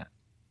doing that?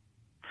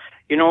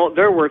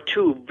 There were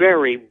 2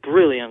 very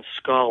brilliant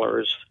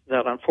scholars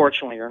that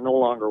unfortunately are no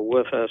longer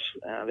with us.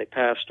 They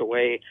passed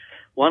away.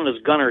 One is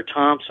Gunnar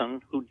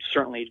Thompson, who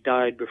certainly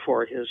died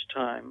before his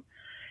time,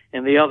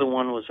 and the other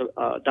one was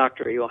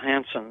Dr.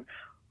 Johansson,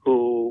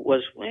 who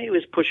was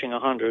pushing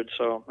 100,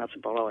 so that's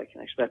about all I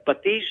can expect.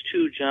 But these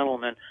 2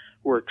 gentlemen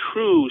were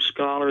true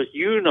scholars,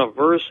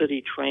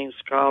 university-trained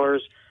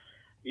scholars.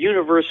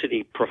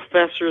 university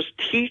professors,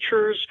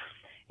 teachers,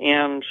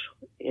 and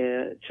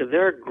to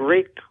their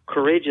great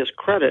courageous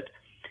credit,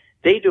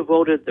 they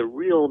devoted the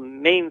real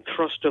main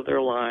thrust of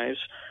their lives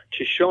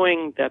to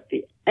showing that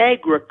the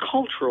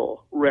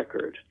agricultural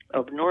record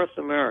of North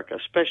America,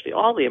 especially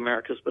all the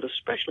Americas, but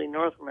especially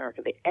North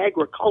America, the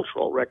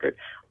agricultural record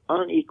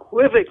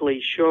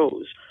unequivocally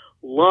shows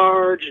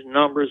large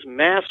numbers,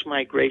 mass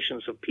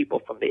migrations of people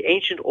from the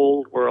ancient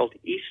old world,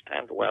 east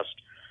and west,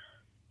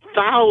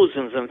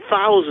 thousands and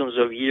thousands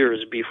of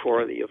years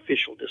before the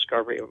official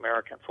discovery of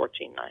America in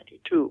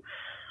 1492.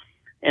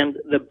 And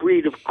the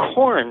breed of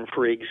corn,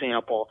 for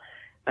example,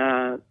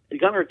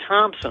 Gunnar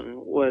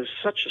Thompson was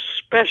such a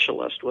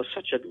specialist, was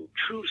such a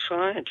true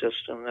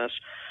scientist in this,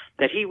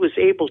 that he was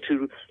able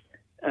to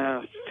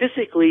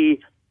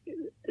physically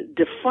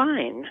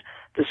define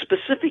the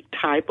specific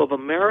type of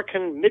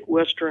American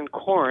Midwestern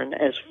corn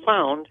as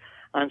found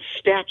on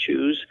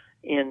statues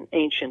in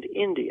ancient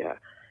India.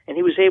 And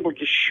he was able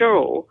to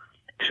show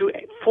through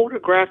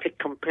photographic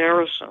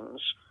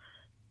comparisons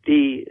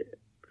the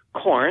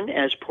corn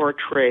as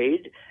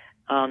portrayed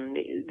on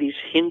these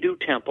Hindu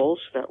temples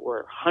that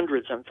were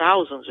hundreds and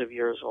thousands of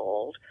years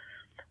old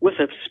with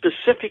a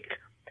specific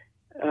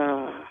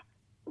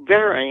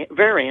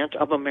variant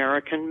of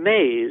American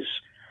maize.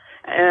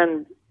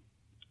 And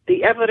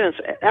the evidence,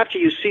 after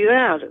you see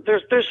that,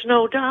 there's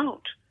no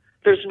doubt.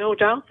 There's no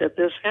doubt that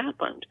this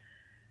happened,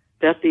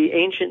 that the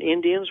ancient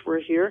Indians were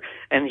here.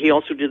 And he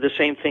also did the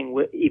same thing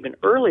even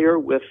earlier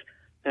with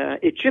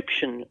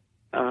Egyptian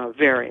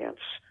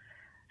variants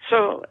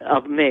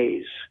of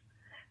maize.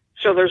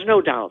 So there's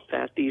no doubt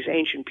that these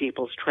ancient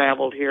peoples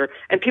traveled here.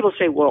 And people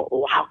say, well,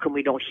 how come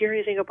we don't hear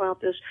anything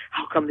about this?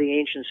 How come the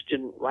ancients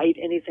didn't write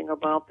anything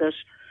about this?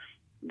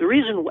 The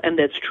reason, and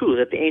that's true,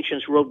 that the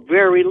ancients wrote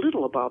very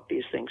little about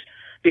these things,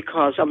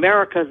 because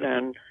America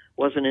then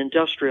was an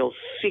industrial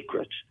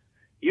secret.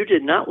 You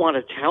did not want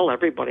to tell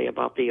everybody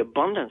about the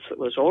abundance that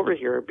was over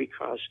here,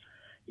 because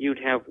you'd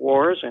have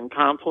wars and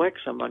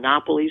conflicts and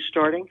monopolies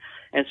starting.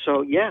 And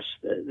so, yes,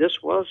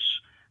 this was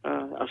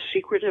a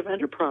secretive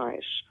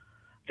enterprise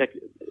that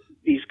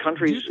these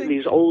countries,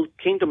 these old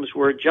kingdoms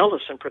were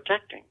jealous and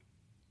protecting.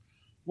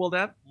 Well,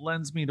 that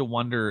lends me to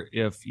wonder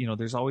if,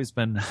 there's always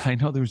been, I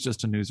know there was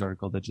just a news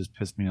article that just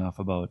pissed me off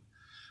about,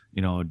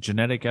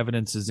 genetic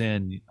evidence is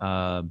in,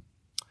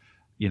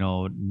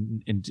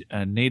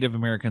 Native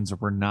Americans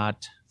were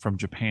not from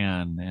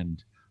Japan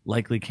and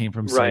likely came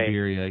from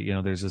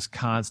Siberia. There's this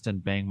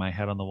constant bang my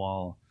head on the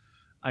wall.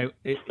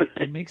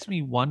 It makes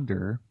me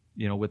wonder,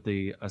 with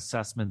the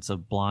assessments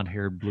of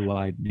blonde-haired,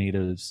 blue-eyed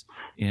natives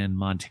in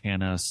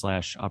Montana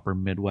 / upper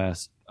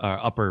Midwest,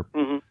 upper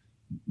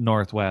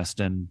Northwest,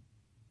 and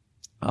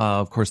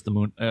of course the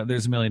moon.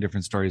 There's a million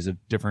different stories of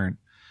different,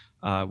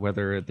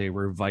 whether they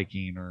were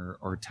Viking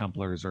or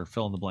Templars or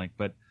fill in the blank.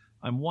 But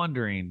I'm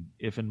wondering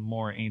if in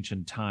more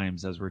ancient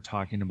times, as we're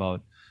talking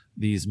about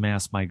these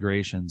mass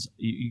migrations,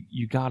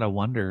 you gotta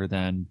wonder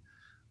then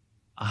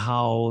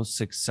how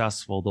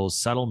successful those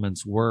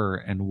settlements were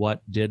and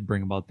what did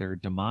bring about their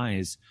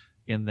demise.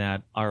 In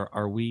that,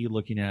 are we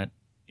looking at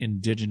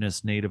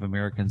indigenous Native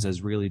Americans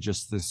as really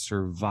just the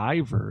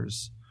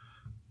survivors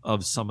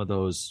of some of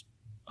those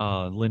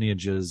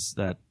lineages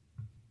that,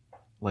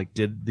 like,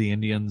 did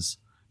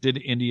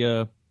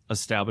India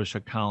establish a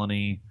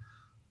colony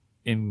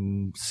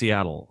in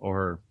Seattle,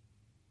 or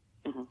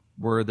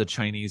were the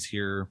Chinese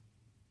here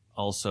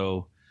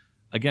also?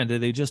 Again,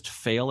 did they just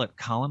fail at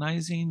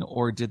colonizing,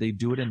 or did they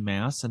do it in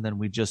mass and then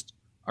we just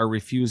are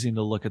refusing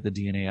to look at the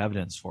DNA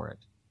evidence for it?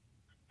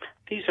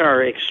 These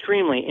are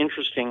extremely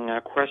interesting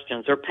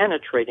questions. They're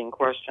penetrating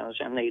questions,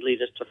 and they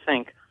lead us to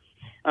think.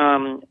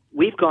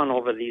 We've gone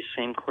over these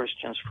same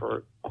questions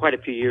for quite a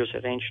few years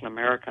at Ancient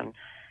American,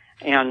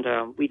 and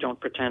we don't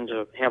pretend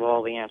to have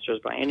all the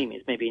answers by any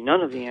means, maybe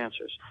none of the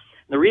answers.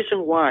 The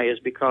reason why is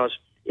because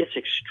it's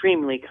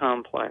extremely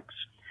complex,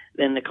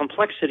 and the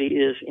complexity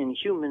is in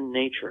human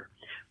nature.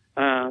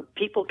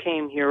 People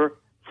came here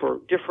for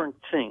different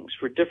things,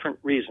 for different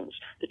reasons.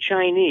 The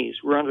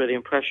Chinese were under the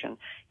impression,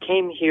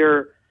 came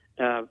here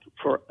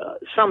for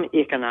some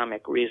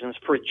economic reasons,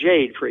 for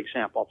jade, for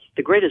example.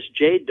 The greatest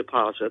jade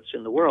deposits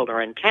in the world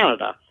are in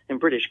Canada, in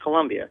British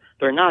Columbia.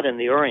 They're not in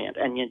the Orient,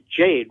 and yet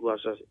jade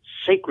was a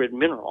sacred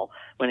mineral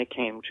when it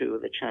came to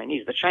the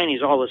Chinese. The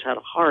Chinese always had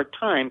a hard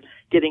time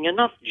getting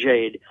enough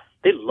jade.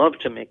 They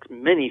loved to make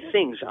many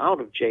things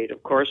out of jade,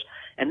 of course,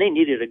 and they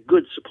needed a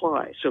good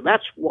supply. So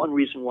that's one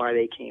reason why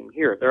they came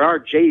here. There are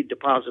jade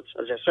deposits,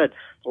 as I said.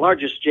 The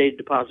largest jade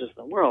deposits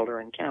in the world are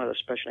in Canada,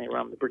 especially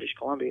around the British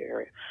Columbia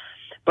area.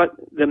 But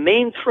the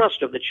main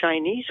thrust of the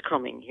Chinese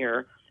coming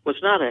here was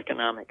not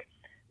economic.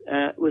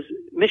 It was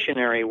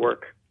missionary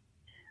work.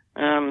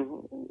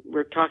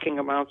 We're talking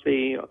about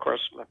of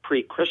course,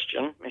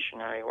 pre-Christian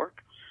missionary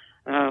work.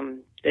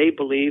 They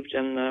believed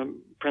in the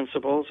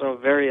principles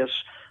of various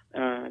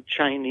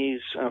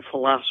Chinese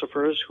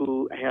philosophers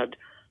who had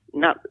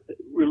not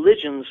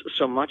religions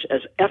so much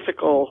as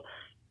ethical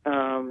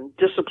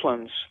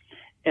disciplines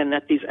and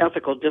that these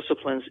ethical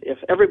disciplines, if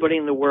everybody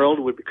in the world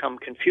would become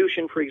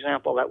Confucian, for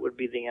example, that would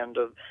be the end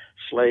of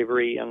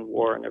slavery and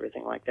war and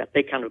everything like that.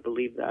 They kind of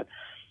believe that.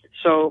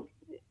 So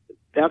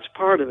that's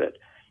part of it.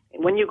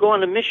 When you go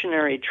on a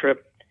missionary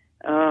trip,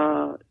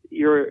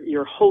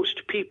 your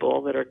host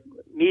people that are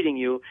meeting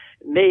you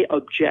may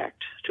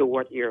object to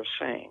what you're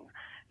saying.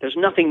 There's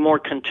nothing more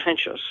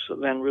contentious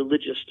than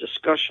religious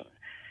discussion.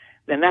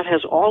 And that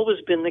has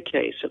always been the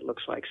case, it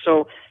looks like.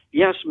 So,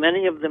 yes,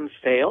 many of them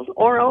failed,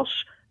 or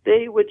else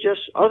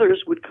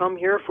others would come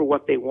here for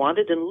what they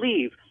wanted and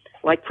leave.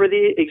 Like, for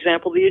the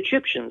example, the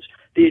Egyptians.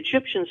 The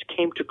Egyptians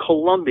came to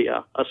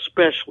Colombia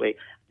especially.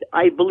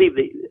 I believe,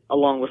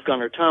 along with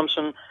Gunnar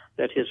Thompson,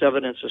 that his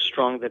evidence is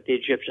strong that the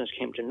Egyptians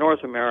came to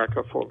North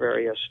America for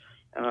various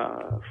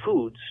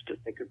foods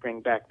that they could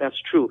bring back.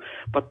 That's true.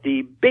 But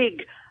the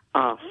big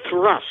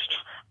thrust,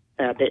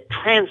 the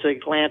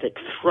transatlantic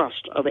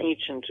thrust of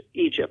ancient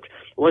Egypt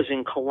was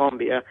in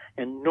Colombia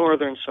and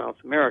northern South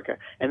America,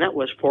 and that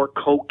was for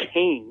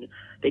cocaine.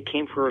 They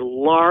came for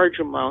large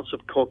amounts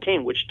of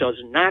cocaine, which does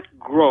not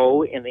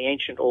grow in the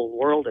ancient old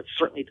world. It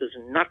certainly does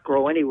not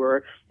grow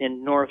anywhere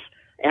in North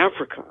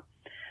Africa.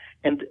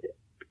 And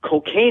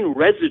cocaine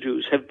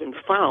residues have been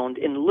found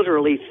in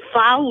literally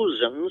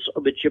thousands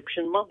of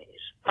Egyptian mummies.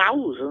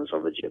 Thousands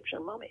of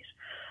Egyptian mummies.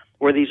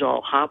 Were these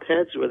all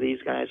hopheads? Were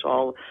these guys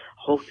all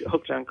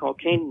hooked on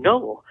cocaine?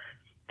 No.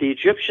 The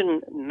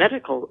Egyptian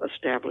medical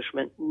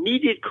establishment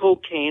needed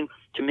cocaine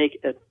to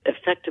make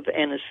effective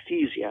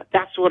anesthesia.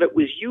 That's what it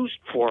was used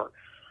for.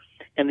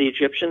 And the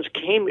Egyptians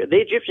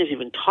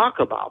even talk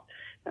about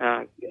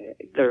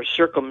their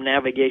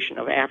circumnavigation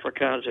of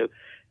Africa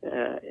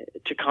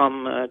to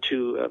come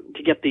to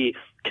get the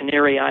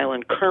Canary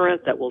Island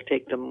current that will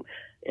take them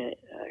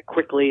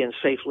quickly and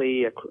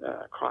safely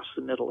across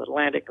the middle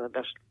Atlantic in the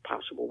best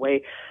possible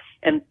way.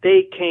 And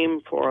they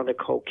came for the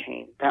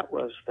cocaine. That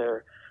was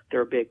their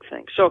big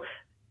thing. So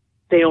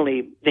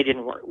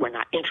were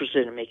not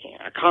interested in making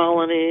a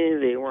colony.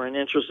 They weren't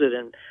interested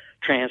in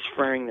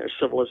transferring their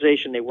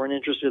civilization. They weren't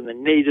interested in the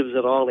natives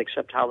at all,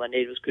 except how the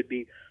natives could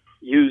be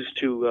used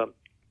to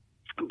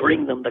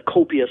bring them the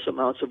copious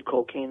amounts of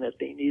cocaine that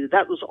they needed.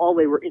 That was all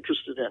they were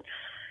interested in.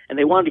 And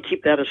they wanted to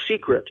keep that a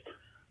secret.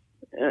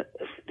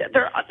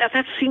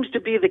 That seems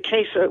to be the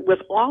case with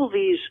all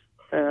these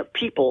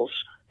peoples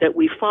that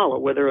we follow,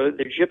 whether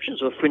the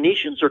Egyptians or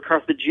Phoenicians or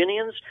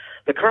Carthaginians.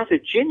 The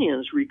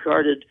Carthaginians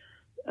regarded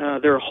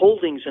their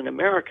holdings in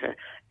America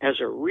as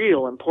a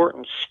real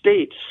important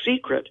state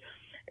secret.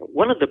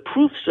 One of the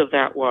proofs of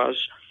that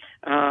was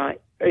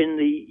in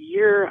the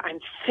year, I'm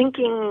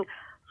thinking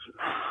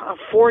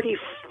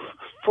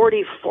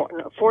 44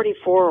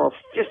 or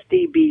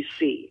 50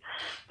 BC,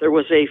 there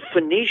was a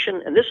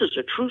Phoenician, and this is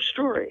a true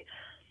story.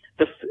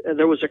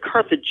 There was a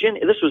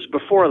Carthaginian. This was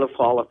before the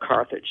fall of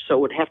Carthage, so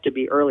it would have to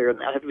be earlier than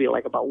that. It would have to be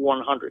like about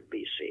 100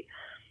 BC,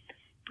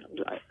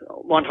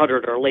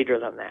 100 or later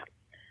than that.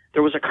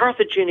 There was a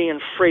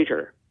Carthaginian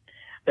freighter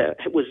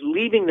that was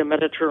leaving the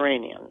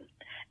Mediterranean,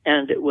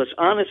 and it was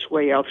on its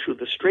way out through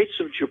the Straits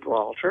of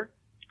Gibraltar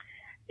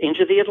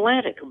into the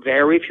Atlantic.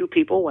 Very few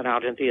people went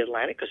out into the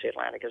Atlantic because the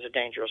Atlantic is a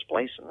dangerous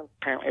place, and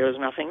apparently there was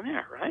nothing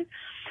there, right?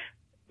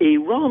 A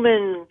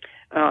Roman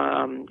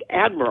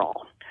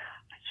admiral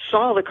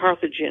saw the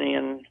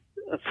Carthaginian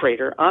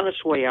freighter on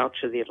its way out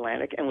to the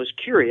Atlantic and was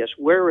curious,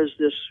 where is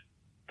this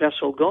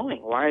vessel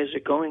going? Why is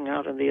it going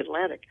out in the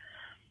Atlantic?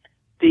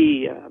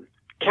 The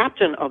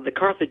captain of the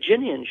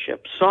Carthaginian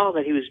ship saw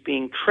that he was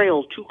being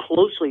trailed too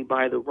closely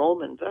by the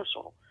Roman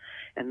vessel,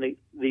 and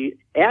the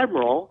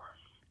admiral,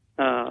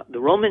 the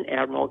Roman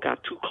admiral,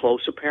 got too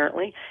close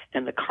apparently,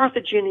 and the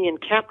Carthaginian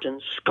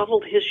captain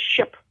scuttled his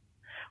ship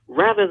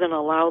rather than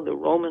allow the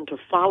Roman to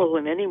follow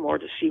him anymore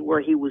to see where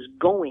he was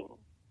going.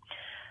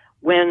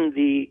 When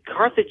the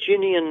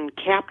Carthaginian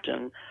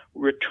captain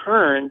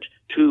returned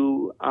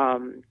to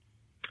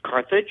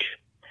Carthage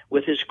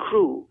with his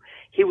crew,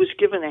 he was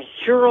given a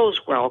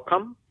hero's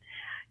welcome.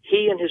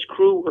 He and his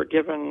crew were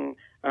given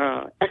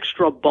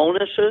extra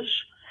bonuses.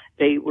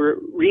 They were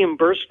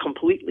reimbursed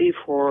completely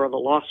for the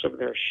loss of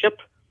their ship.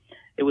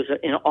 It was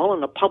all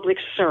in a public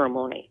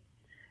ceremony.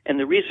 And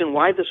the reason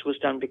why this was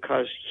done,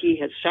 because he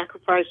had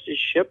sacrificed his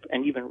ship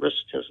and even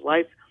risked his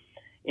life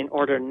in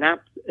order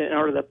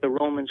that the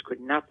Romans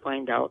could not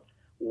find out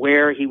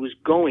where he was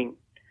going.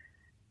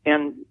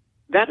 And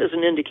that is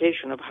an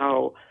indication of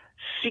how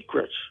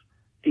secret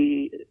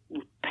the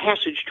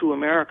passage to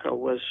America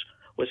was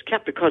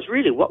kept, because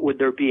really, what would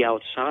there be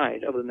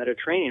outside of the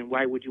Mediterranean?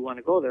 Why would you want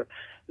to go there?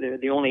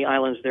 The only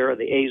islands there are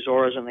the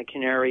Azores and the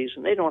Canaries,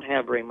 and they don't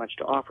have very much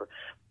to offer.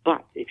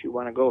 But if you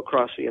want to go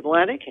across the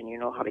Atlantic and you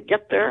know how to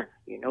get there,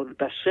 you know the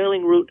best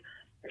sailing route,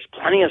 there's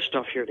plenty of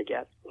stuff here to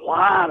get, a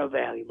lot of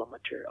valuable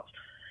materials.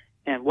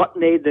 And what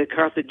made the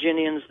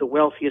Carthaginians the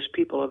wealthiest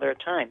people of their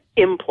time?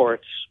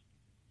 Imports.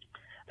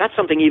 That's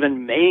something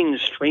even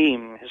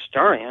mainstream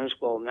historians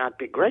will not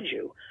begrudge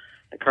you.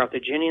 The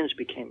Carthaginians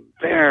became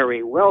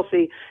very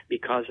wealthy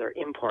because they're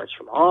imports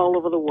from all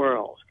over the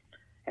world.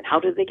 And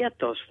how did they get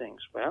those things?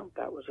 Well,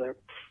 that was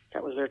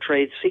their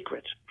trade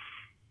secret.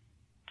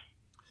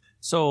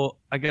 So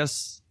I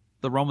guess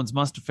the Romans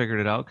must have figured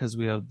it out because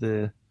we have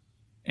the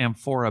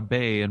Amphora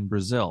Bay in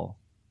Brazil.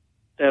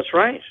 That's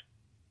right.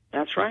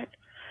 That's right.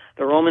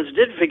 The Romans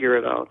did figure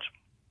it out,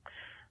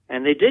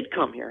 and they did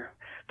come here.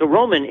 The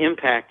Roman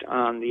impact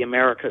on the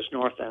Americas,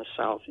 north and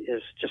south,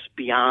 is just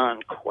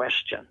beyond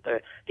question.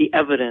 The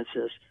evidence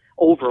is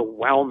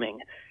overwhelming.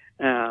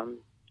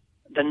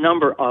 The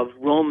number of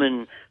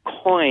Roman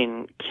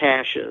coin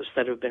caches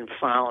that have been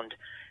found,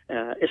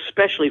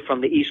 especially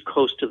from the east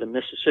coast to the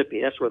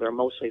Mississippi, that's where they're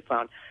mostly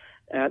found.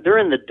 They're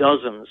in the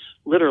dozens,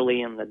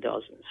 literally in the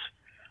dozens.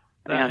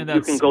 And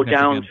you can go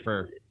down.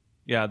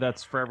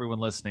 That's for everyone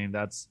listening.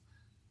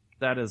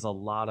 That is a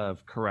lot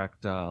of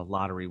correct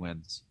lottery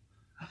wins.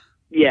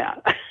 Yeah,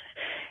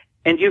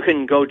 and you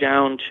can go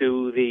down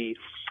to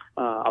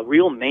a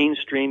real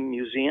mainstream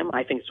museum.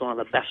 I think it's one of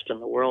the best in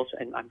the world,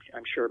 and I'm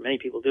sure many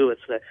people do.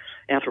 It's the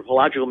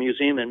Anthropological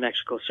Museum in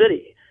Mexico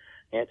City.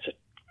 It's a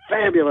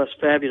fabulous,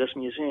 fabulous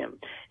museum,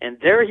 and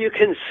there you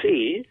can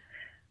see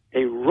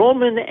a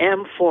Roman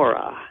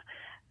amphora.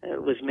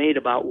 It was made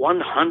about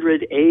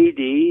 100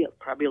 A.D.,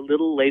 probably a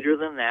little later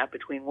than that,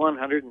 between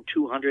 100 and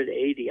 200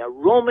 A.D., a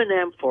Roman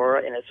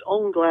amphora in its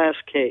own glass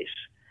case.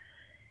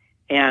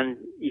 And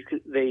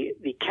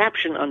the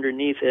caption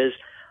underneath is,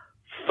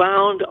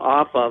 found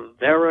off of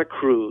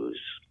Veracruz.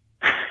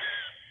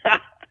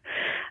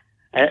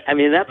 I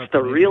mean, that's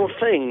the real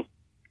thing.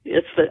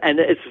 It's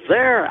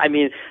there. I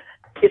mean,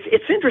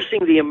 it's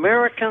interesting. The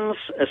Americans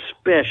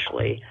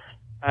especially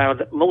are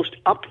the most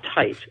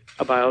uptight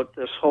about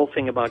this whole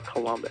thing about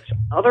Columbus.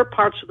 Other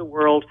parts of the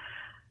world,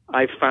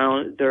 I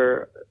found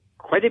they're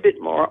quite a bit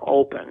more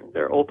open.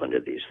 They're open to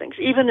these things.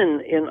 Even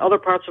in other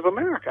parts of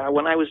America.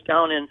 When I was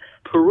down in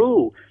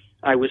Peru,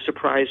 I was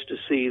surprised to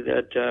see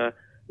that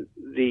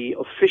the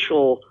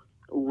official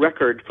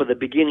record for the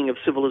beginning of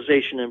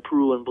civilization in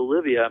Peru and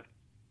Bolivia,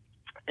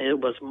 it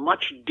was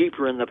much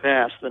deeper in the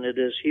past than it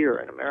is here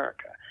in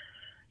America.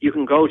 You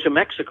can go to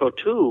Mexico,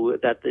 too,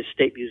 at the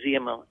State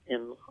Museum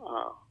in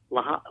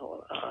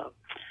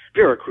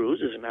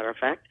Veracruz, as a matter of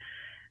fact,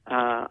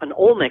 an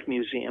Olmec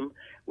museum,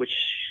 which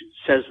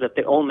says that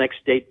the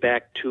Olmecs date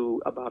back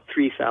to about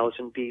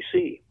 3000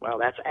 B.C. Well,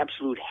 that's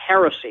absolute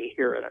heresy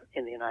here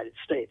in the United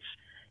States.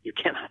 You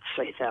cannot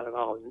say that at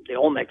all. The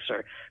Olmecs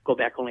go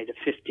back only to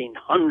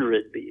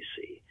 1500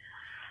 B.C.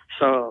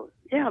 So,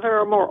 yeah, there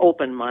are more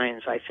open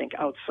minds, I think,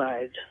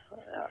 outside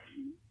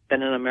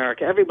than in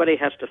America. Everybody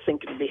has to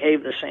think and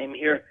behave the same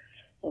here.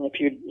 And if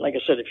you, like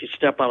I said, if you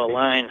step out of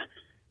line,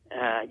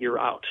 you're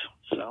out.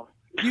 So,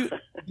 do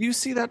you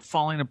see that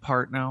falling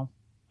apart now?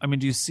 I mean,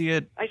 do you see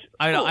it?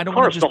 I don't. Of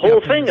course, the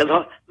whole thing is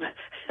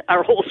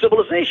our whole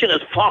civilization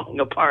is falling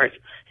apart.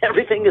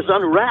 Everything is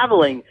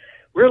unraveling.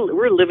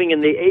 We're living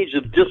in the age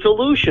of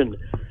dissolution.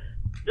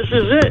 This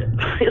is it.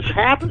 It's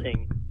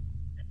happening.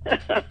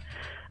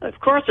 Of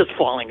course, it's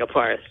falling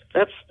apart.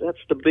 That's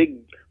the big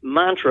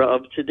mantra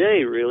of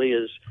today. Really,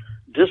 is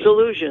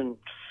dissolution,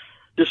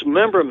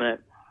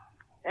 dismemberment.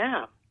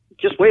 Yeah,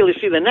 just wait till you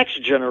see the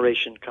next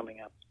generation coming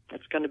up.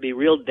 It's going to be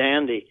real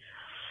dandy.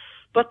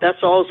 But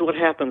that's always what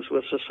happens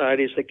with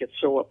societies that get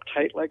so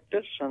uptight like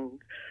this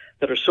and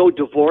that are so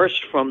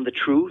divorced from the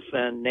truth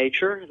and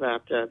nature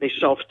that they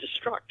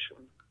self-destruct.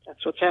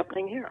 That's what's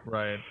happening here.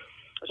 Right.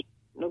 There's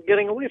no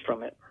getting away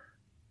from it.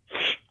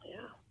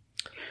 Yeah.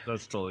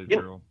 That's totally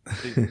true.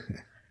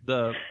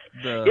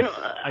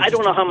 I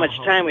don't know how much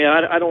time we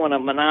have. I don't want to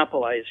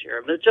monopolize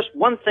here. But just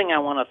one thing I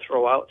want to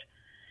throw out,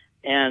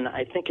 and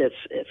I think it's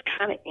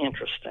kind of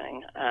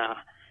interesting.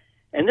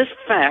 And this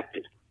fact,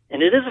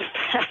 and it is a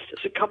fact,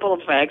 it's a couple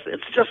of facts.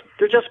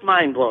 They're just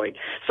mind blowing.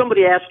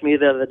 Somebody asked me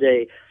the other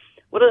day,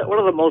 what's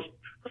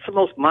the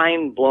most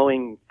mind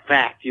blowing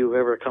fact you've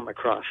ever come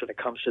across when it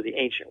comes to the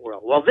ancient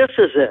world? Well, this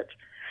is it,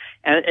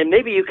 and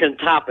maybe you can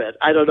top it.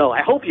 I don't know.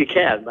 I hope you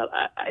can, but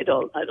I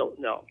don't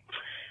know.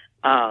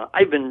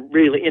 I've been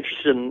really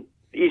interested in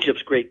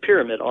Egypt's Great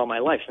Pyramid all my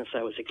life since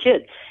I was a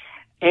kid,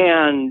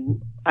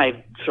 and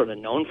I've sort of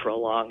known for a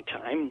long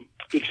time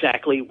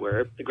exactly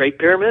where the Great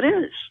Pyramid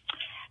is.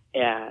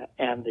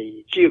 And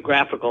the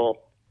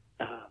geographical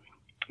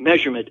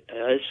measurement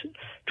is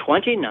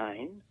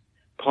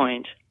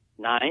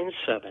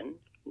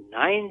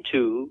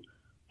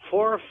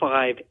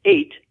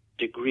 29.979245.8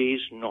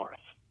 degrees north.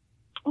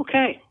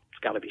 Okay, it's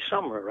got to be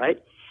somewhere,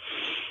 right?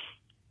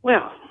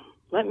 Well,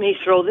 let me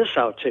throw this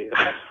out to you.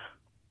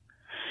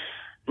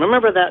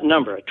 Remember that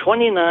number,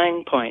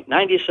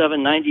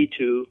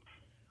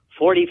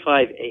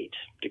 29.979245.8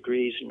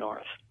 degrees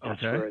north.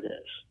 That's where it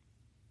is.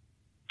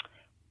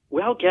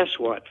 Well, guess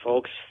what,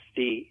 folks?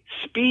 The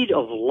speed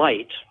of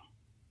light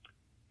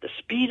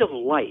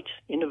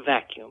in a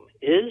vacuum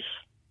is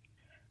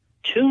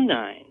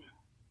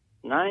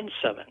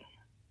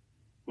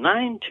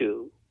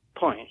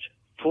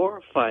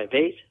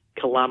 29.9792.458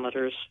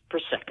 kilometers per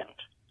second.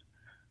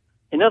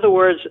 In other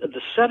words,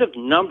 the set of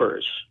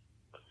numbers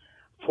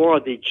for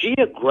the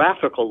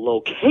geographical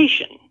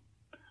location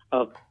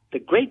of the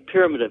Great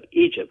Pyramid of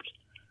Egypt,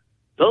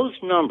 those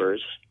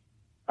numbers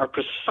are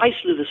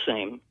precisely the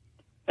same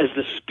as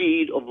the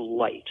speed of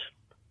light.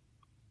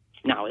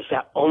 Now, is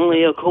that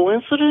only a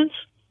coincidence?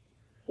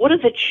 What are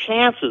the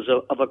chances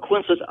of a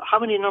coincidence? How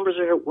many numbers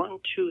are here? 1,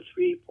 2,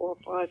 3, 4,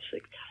 5,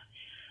 6,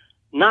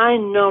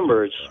 9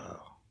 numbers.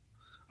 Wow.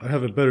 I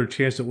have a better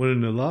chance at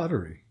winning the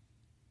lottery.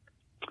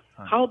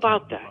 How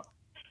about that?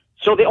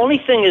 So the only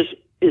thing is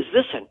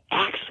this an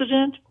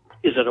accident?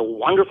 Is it a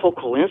wonderful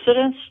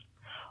coincidence?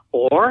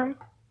 Or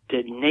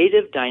did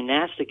native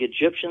dynastic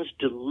Egyptians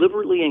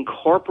deliberately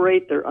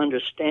incorporate their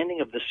understanding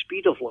of the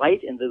speed of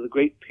light into the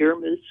Great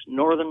Pyramid's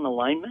northern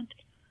alignment?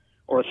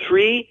 Or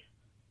 3,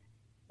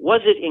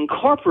 was it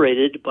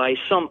incorporated by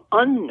some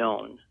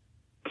unknown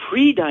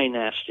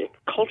pre-dynastic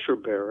culture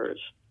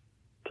bearers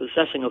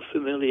possessing a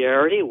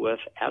familiarity with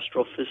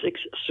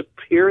astrophysics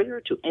superior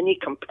to any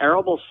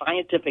comparable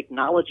scientific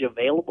knowledge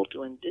available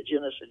to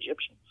indigenous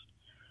Egyptians?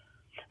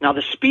 Now,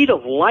 the speed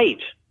of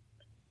light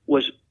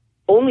was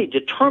only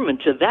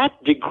determined to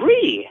that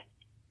degree,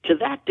 to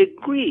that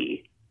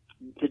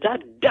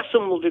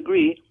decimal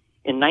degree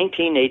in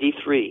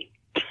 1983.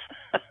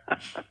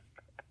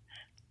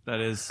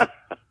 That's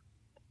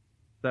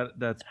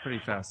pretty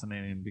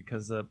fascinating,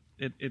 because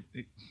it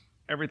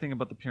everything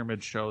about the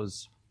pyramid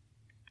shows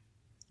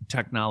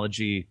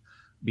technology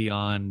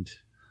beyond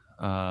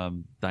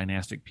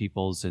dynastic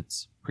peoples.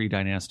 It's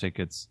pre-dynastic.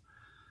 It's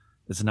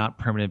not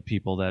primitive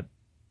people that,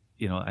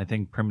 I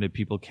think primitive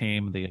people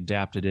came, they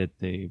adapted it,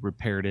 they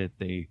repaired it,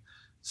 they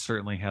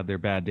certainly had their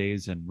bad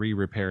days and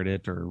re-repaired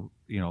it, or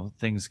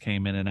things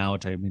came in and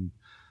out. I mean,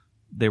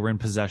 they were in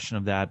possession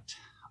of that.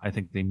 I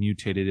think they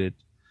mutated it.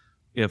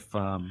 If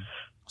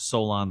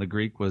Solon the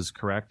Greek was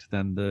correct,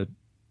 then the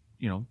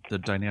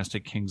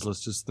dynastic kings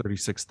list is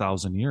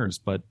 36,000 years,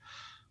 but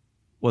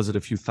was it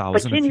a few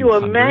thousand? But can you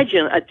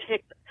imagine a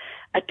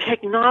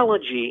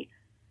technology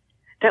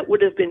that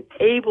would have been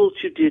able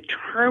to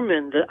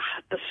determine the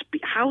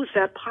speed? How is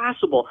that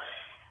possible?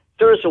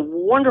 There is a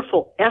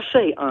wonderful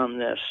essay on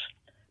this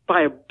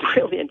by a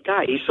brilliant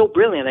guy. He's so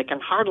brilliant I can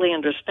hardly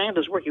understand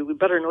his work. You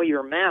better know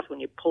your math when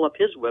you pull up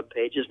his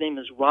webpage. His name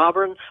is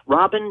Robin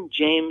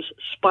James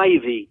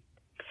Spivey,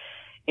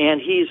 and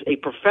he's a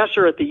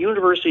professor at the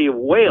University of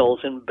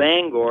Wales in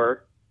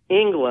Bangor,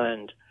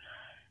 England.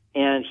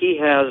 And he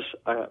has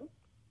a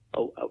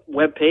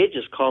web page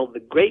is called The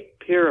Great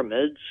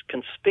Pyramids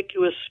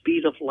Conspicuous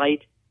Speed of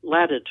Light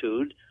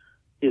Latitude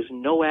is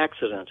No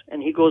Accident.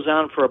 And he goes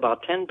on for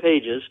about 10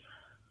 pages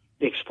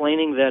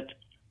explaining that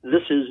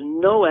this is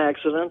no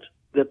accident,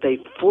 that they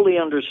fully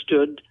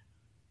understood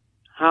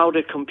how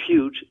to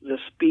compute the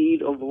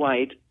speed of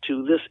light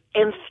to this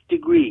nth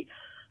degree.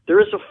 There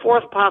is a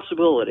fourth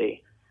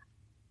possibility,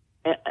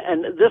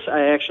 and this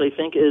I actually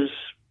think is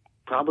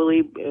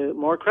probably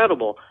more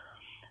credible,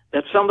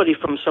 that somebody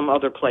from some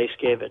other place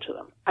gave it to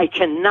them. I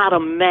cannot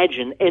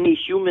imagine any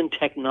human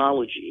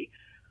technology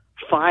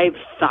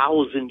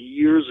 5,000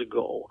 years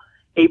ago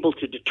able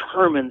to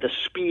determine the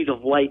speed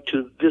of light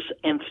to this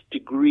nth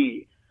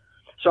degree.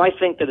 So I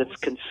think that it's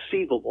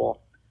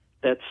conceivable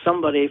that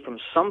somebody from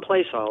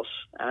someplace else,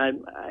 I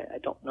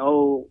don't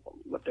know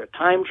what they're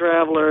time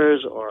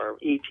travelers or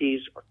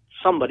ETs, or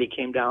somebody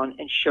came down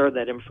and shared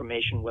that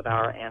information with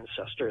our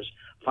ancestors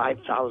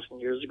 5,000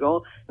 years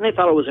ago, and they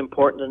thought it was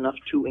important enough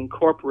to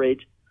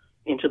incorporate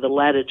into the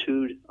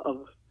latitude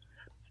of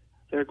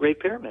their Great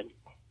Pyramid.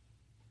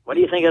 What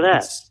do you think of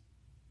that?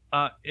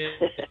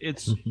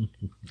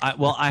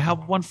 I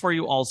have one for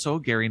you also.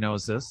 Gary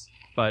knows this,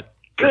 but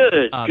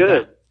good.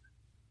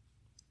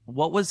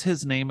 What was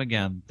his name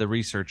again? The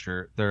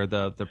researcher,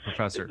 the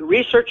professor. The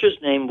researcher's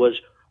name was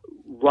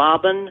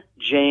Robin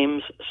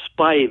James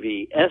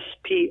Spivey,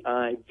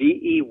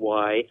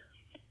 Spivey.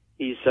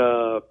 He's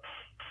a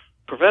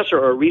professor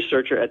or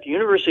researcher at the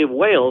University of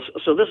Wales.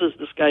 So this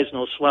guy's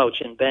no slouch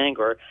in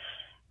Bangor.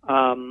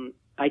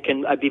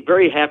 I'd be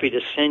very happy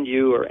to send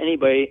you or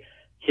anybody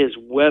his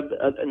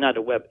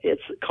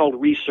it's called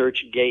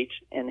ResearchGate,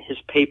 and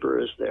his paper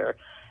is there.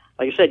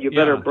 Like I said, you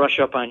better brush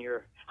up on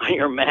your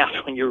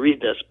math when you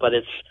read this, but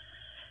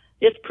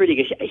it's pretty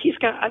good.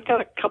 I've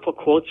got a couple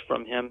quotes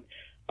from him.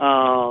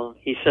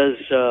 He says,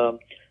 the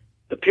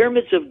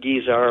pyramids of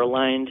Giza are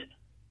aligned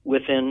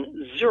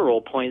within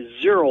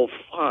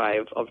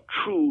 0.05 of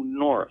true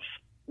north,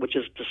 which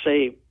is to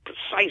say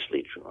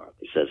precisely true north.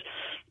 He says,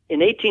 in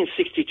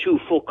 1862,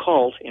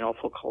 Foucault's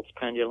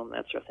pendulum,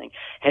 that sort of thing,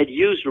 had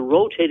used a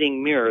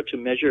rotating mirror to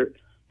measure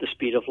the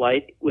speed of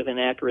light with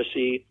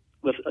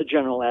a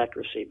general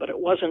accuracy, but it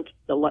wasn't,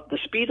 the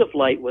speed of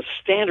light was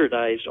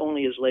standardized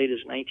only as late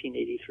as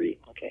 1983.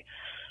 Okay.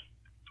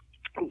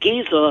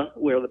 Giza,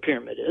 where the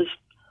pyramid is,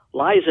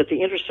 lies at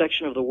the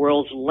intersection of the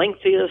world's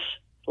lengthiest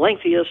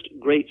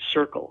great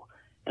circle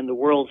and the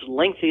world's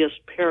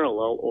lengthiest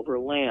parallel over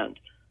land.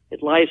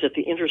 It lies at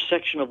the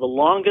intersection of the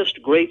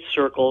longest great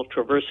circle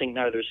traversing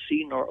neither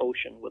sea nor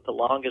ocean with the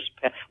longest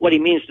path. What he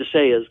means to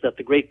say is that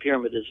the Great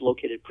Pyramid is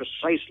located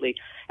precisely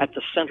at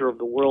the center of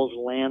the world's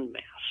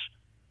landmass.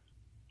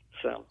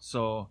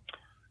 So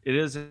it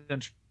is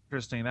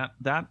interesting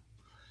that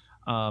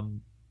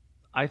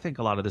I think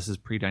a lot of this is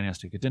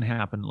pre-dynastic. It didn't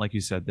happen, like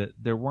you said, that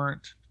there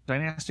weren't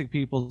dynastic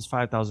peoples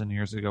 5,000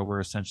 years ago were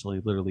essentially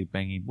literally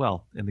banging,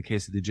 well, in the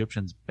case of the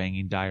Egyptians,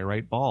 banging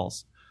diorite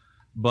balls.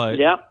 But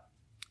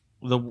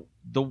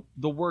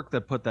the work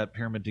that put that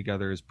pyramid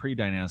together is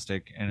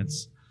pre-dynastic, and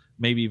it's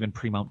maybe even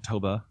pre-Mount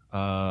Toba.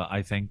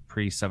 I think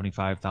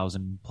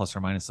pre-75,000 plus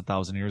or minus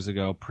 1,000 years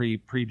ago,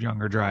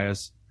 pre-Younger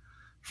Dryas,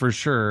 for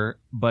sure.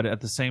 But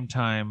at the same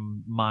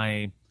time,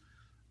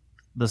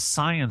 the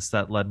science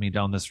that led me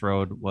down this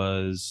road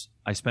was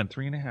I spent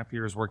 3.5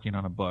 years working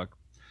on a book,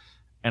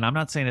 and I'm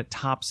not saying it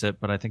tops it,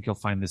 but I think you'll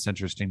find this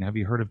interesting. Have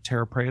you heard of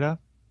Terra Preta?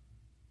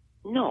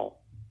 No.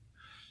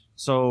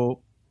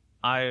 So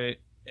I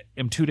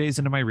am 2 days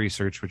into my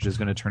research, which is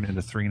going to turn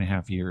into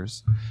 3.5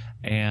 years,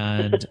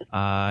 and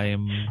I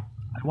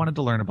wanted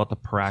to learn about the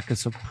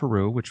Paracas of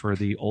Peru, which were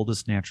the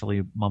oldest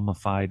naturally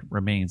mummified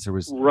remains. There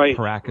was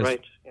Paracas,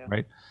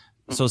 right?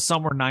 So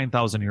some were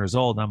 9,000 years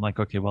old, and I'm like,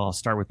 okay, well, I'll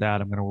start with that.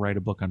 I'm going to write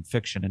a book on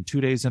fiction. And 2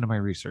 days into my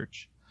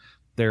research,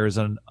 there's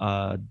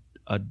a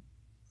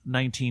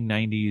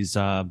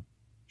 1990s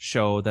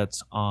show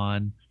that's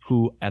on,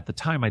 who at the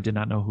time I did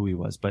not know who he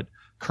was, but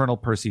Colonel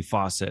Percy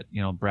Fawcett.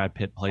 Brad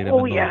Pitt played him.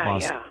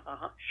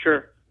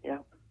 Sure, yeah.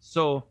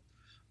 So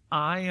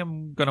I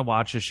am going to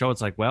watch a show.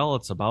 It's like, well,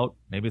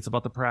 maybe it's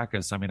about the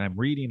Paracas. I mean, I'm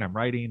reading, I'm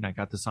writing. I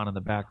got this on in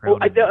the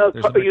background.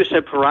 You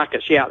said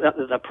Paracas. Yeah,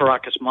 the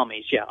Paracas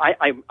mummies. Yeah,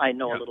 I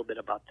know a little bit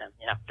about them.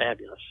 Yeah,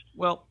 fabulous.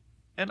 Well,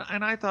 and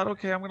I thought,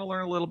 okay, I'm going to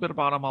learn a little bit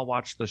about them. I'll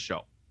watch the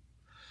show.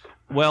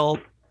 Well,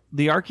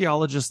 the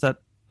archaeologist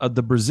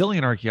the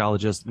Brazilian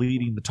archaeologist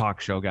leading the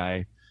talk show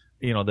guy,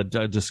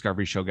 the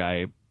Discovery Show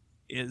guy,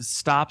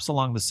 stops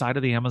along the side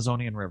of the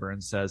Amazonian River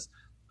and says,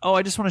 oh,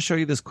 I just want to show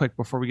you this quick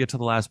before we get to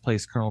the last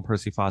place Colonel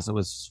Percy Fawcett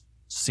was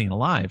seen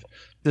alive.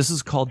 This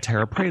is called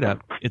Terra Preta.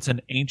 It's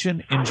an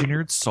ancient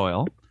engineered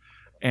soil,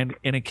 and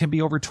it can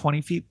be over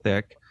 20 feet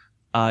thick.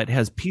 It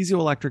has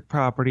piezoelectric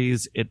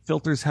properties. It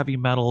filters heavy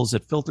metals.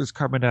 It filters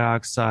carbon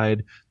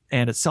dioxide,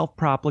 and it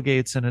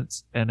self-propagates, and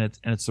it's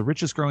the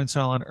richest growing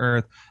soil on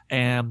Earth.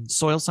 And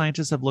soil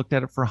scientists have looked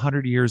at it for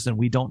 100 years, and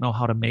we don't know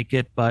how to make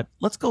it. But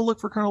let's go look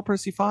for Colonel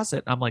Percy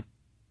Fawcett. I'm like,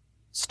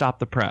 stop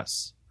the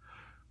press.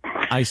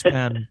 I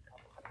spent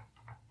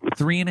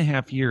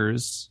 3.5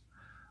 years,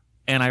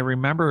 and I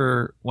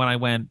remember when I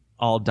went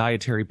all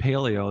dietary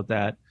paleo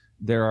that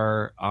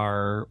there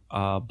are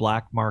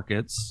black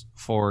markets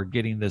for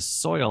getting this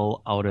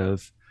soil out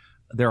of.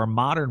 There are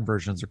modern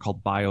versions. They're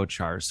called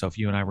biochar. So if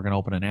you and I were going to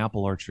open an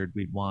apple orchard,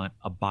 we'd want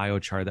a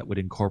biochar that would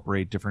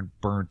incorporate different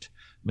burnt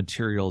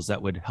materials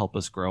that would help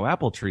us grow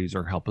apple trees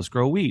or help us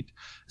grow wheat.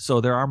 So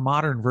there are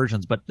modern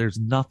versions, but there's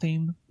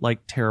nothing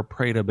like Terra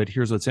Preta. But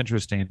here's what's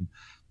interesting.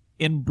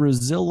 In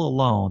Brazil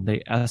alone,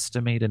 they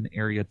estimate an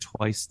area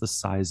twice the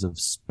size of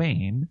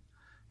Spain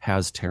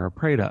has Terra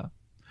Preta.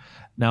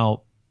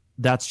 Now,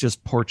 that's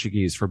just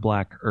Portuguese for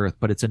black earth,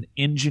 but it's an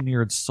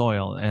engineered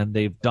soil, and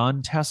they've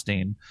done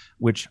testing,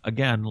 which,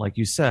 again, like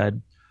you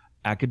said,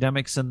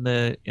 academics in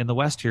the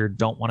West here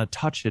don't want to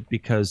touch it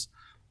because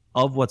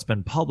of what's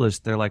been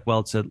published. They're like,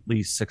 well, it's at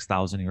least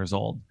 6,000 years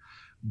old.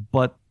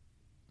 But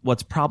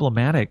what's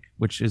problematic,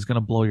 which is going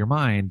to blow your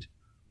mind,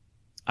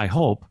 I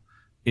hope,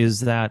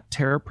 is that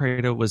Terra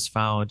Preta was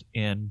found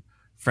in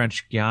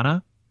French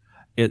Guiana.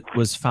 It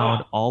was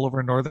found all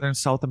over northern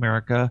South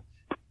America.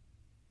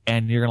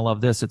 And you're going to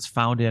love this. It's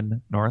found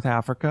in North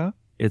Africa.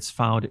 It's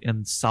found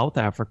in South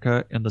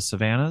Africa in the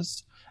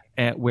savannas,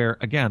 where,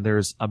 again,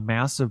 there's a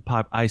massive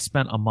I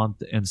spent a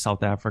month in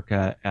South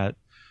Africa at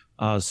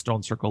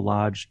Stone Circle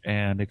Lodge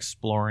and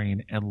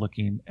exploring and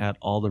looking at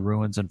all the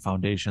ruins and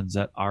foundations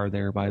that are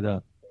there by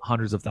the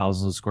hundreds of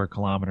thousands of square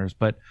kilometers.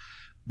 But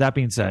that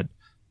being said,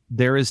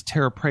 there is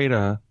Terra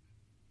Preta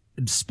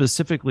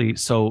specifically.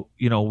 So,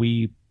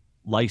 we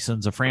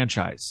license a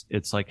franchise.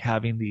 It's like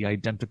having the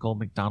identical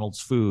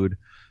McDonald's food.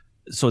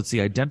 So it's the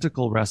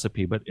identical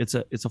recipe, but it's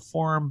a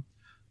form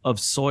of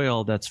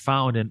soil that's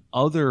found in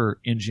other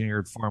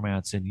engineered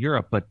formats in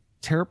Europe. But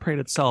Terra Preta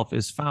itself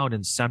is found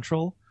in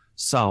Central,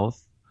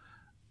 South,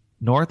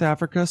 North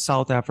Africa,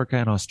 South Africa,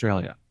 and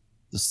Australia.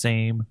 The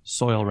same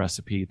soil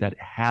recipe that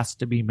has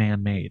to be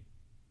man-made.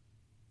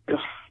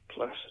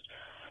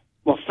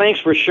 Well, thanks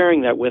for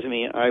sharing that with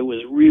me. I was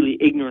really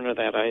ignorant of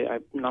that.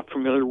 I'm not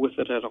familiar with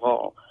it at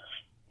all.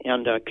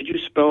 And could you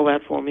spell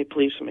that for me,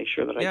 please, to make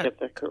sure that I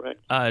get that correct?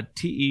 Terra,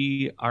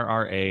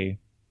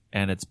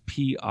 and it's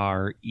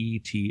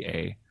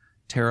Preta,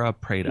 Terra Preta.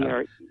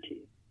 Preta.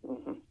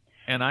 Mm-hmm.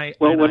 And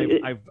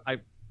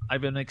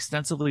I've been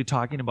extensively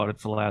talking about it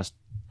for the last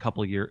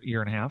couple of year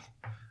and a half.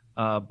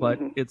 But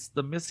it's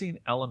the missing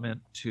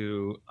element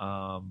to.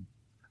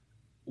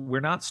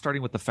 We're not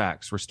starting with the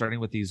facts. We're starting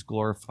with these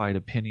glorified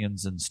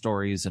opinions and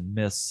stories and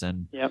myths,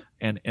 and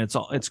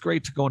it's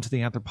great to go into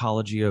the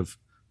anthropology of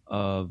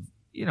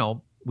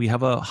we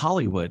have a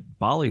Hollywood,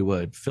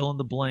 Bollywood, fill in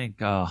the blank,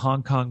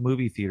 Hong Kong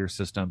movie theater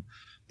system.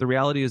 The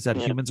reality is that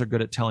humans are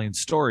good at telling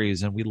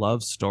stories, and we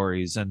love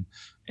stories, and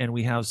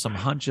we have some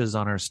hunches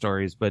on our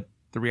stories. But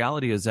the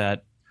reality is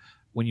that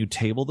when you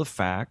table the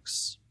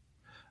facts,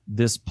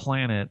 this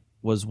planet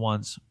was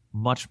once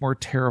much more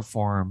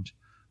terraformed,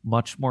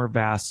 much more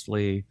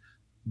vastly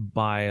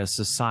by a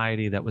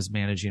society that was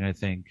managing, I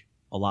think,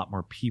 a lot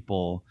more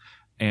people.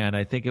 And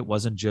I think it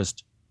wasn't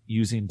just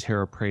using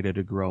terra preta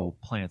to grow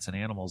plants and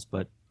animals,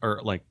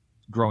 or like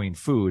growing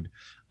food.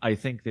 I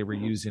think they were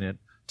using it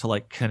to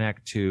like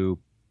connect to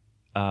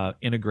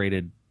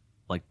integrated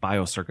like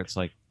biocircuits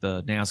like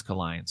the Nazca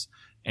lines.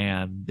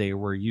 And they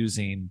were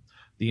using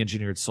the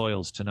engineered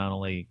soils to not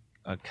only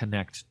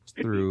connect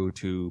through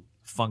to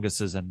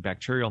funguses and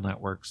bacterial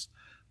networks,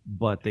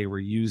 but they were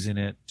using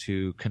it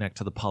to connect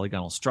to the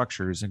polygonal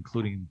structures,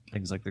 including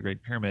things like the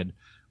Great Pyramid,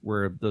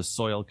 where the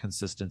soil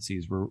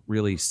consistencies were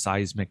really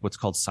seismic, what's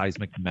called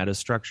seismic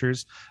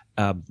metastructures,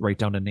 right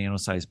down to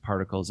nano-sized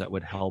particles that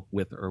would help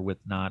with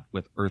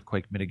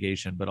earthquake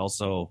mitigation, but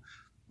also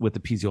with the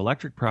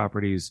piezoelectric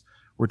properties.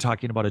 We're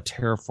talking about a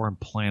terraformed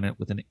planet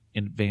with an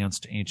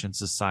advanced ancient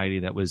society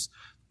that was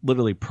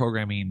literally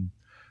programming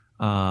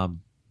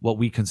what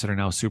we consider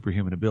now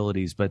superhuman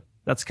abilities. But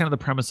that's kind of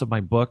the premise of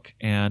my book.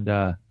 And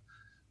I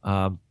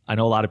know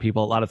a lot of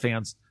people, a lot of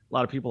fans, a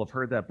lot of people have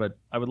heard that, but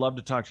I would love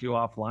to talk to you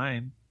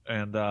offline.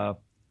 And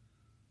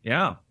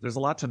yeah, there's a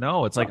lot to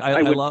know. It's like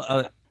I would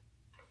love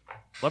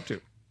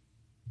to.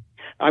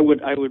 I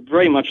would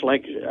very much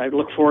like. I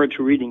look forward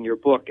to reading your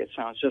book. It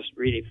sounds just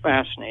really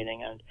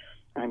fascinating, and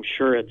I'm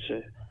sure it's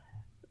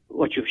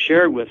what you've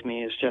shared with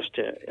me is just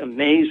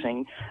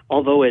amazing.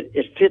 Although it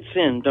fits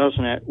in,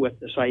 doesn't it, with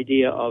this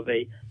idea of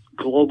a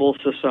global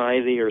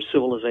society or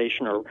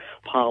civilization or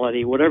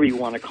polity, whatever you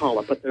want to call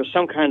it. But there's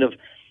some kind of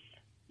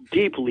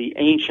deeply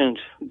ancient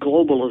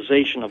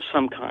globalization of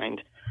some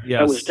kind. Yes,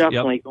 that was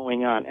definitely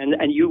going on.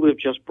 And you have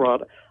just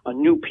brought a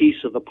new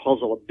piece of the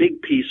puzzle, a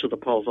big piece of the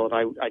puzzle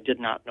that I did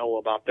not know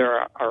about.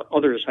 There are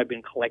others I've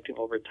been collecting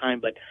over time,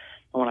 but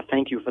I want to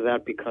thank you for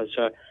that because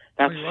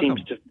that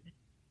seems to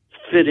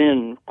fit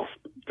in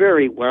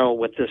very well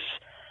with this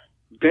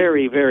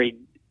very, very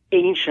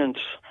ancient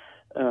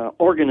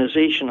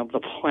organization of the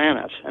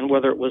planet. And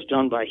whether it was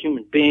done by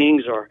human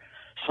beings or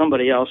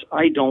somebody else,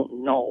 I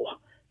don't know.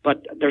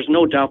 But there's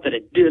no doubt that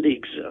it did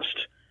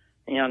exist.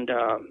 And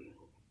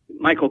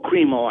Michael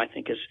Cremo, I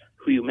think, is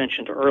who you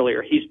mentioned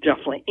earlier. He's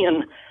definitely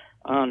in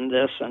on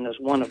this and is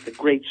one of the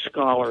great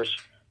scholars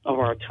of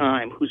our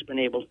time who's been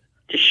able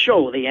to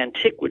show the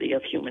antiquity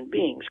of human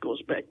beings.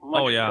 Goes back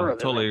much further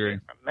totally than agree.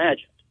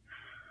 Imagined.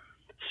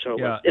 So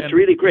it's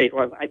really great.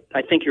 Well,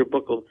 I think your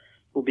book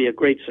will be a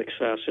great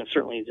success and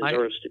certainly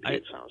deserves to be,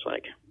 it sounds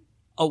like.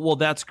 Oh, well,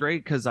 that's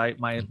great because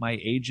my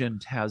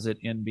agent has it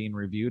in being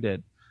reviewed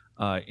at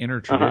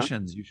Inner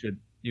Traditions.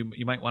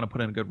 You might want to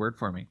put in a good word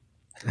for me.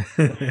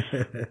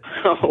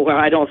 Oh, well,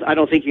 I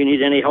don't think you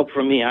need any help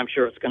from me. I'm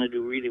sure it's going to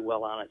do really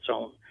well on its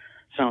own.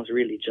 Sounds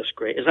really just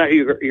great. Is that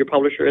who your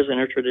publisher is,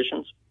 Inner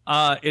Traditions?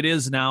 It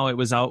is now. It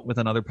was out with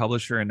another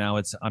publisher, and now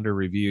it's under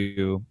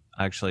review.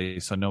 Actually,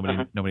 so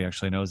nobody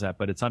actually knows that,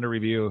 but it's under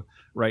review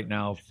right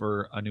now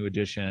for a new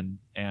edition,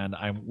 and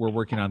we're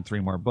working on 3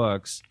 more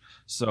books.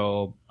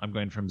 So I'm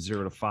going from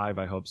 0 to 5,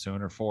 I hope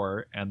soon, or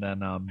 4, and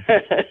then.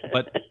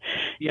 But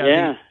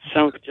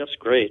sounds just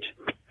great.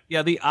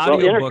 Yeah, the audio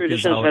book is out. Inner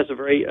Traditions has a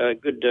very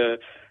good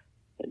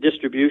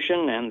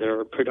distribution, and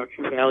their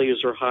production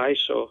values are high,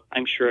 so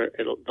I'm sure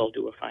they'll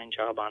do a fine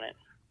job on it.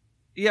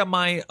 Yeah,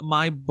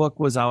 my book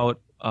was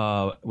out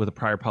with a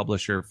prior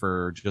publisher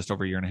for just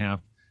over a year and a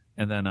half,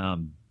 and then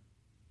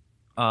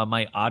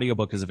my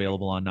audiobook is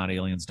available on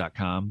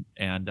notaliens.com,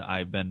 and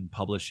I've been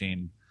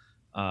publishing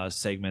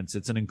segments.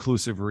 It's an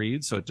inclusive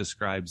read, so it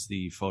describes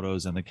the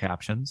photos and the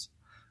captions.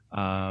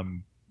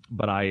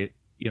 But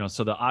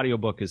so the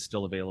audiobook is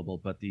still available,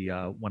 but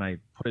when I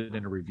put it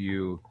in a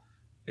review,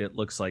 it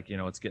looks like,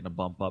 it's getting a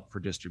bump up for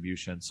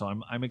distribution. So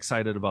I'm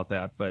excited about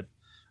that. But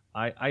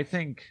I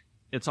think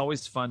it's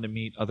always fun to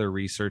meet other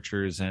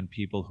researchers and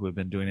people who have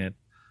been doing it.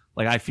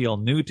 Like I feel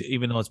new to,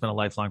 even though it's been a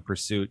lifelong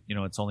pursuit,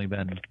 it's only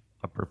been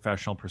a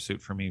professional pursuit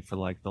for me for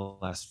like the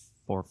last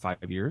 4 or 5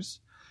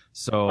 years.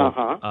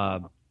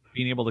 So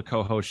being able to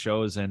co-host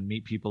shows and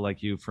meet people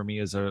like you for me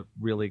is a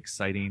really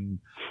exciting,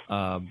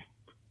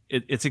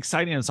 it's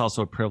exciting and it's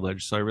also a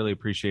privilege. So I really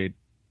appreciate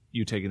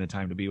you taking the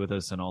time to be with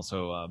us. And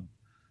also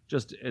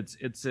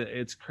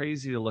it's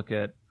crazy to look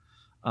at.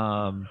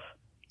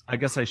 I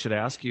guess I should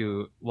ask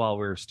you while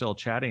we're still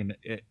chatting,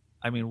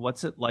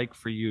 what's it like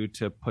for you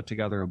to put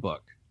together a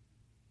book?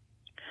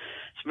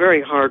 It's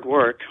very hard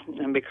work,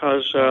 and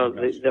because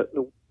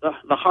the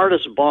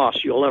hardest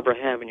boss you'll ever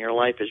have in your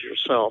life is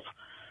yourself,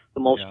 the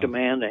most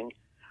demanding,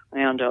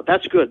 and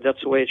that's good.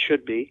 That's the way it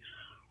should be.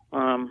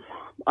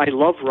 I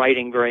love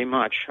writing very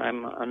much.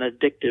 I'm an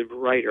addictive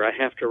writer. I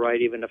have to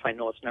write even if I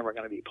know it's never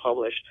going to be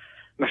published.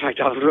 In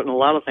fact, I've written a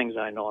lot of things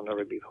that I know will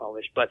never be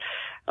published. But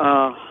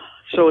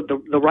so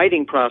the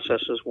writing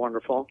process is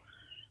wonderful,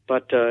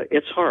 but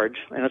it's hard,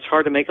 and it's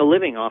hard to make a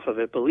living off of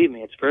it. Believe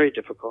me, it's very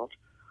difficult.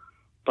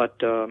 But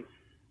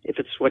if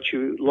it's what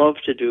you love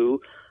to do,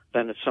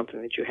 then it's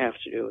something that you have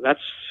to do. That's,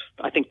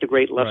 I think, the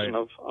great lesson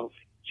of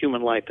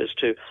human life is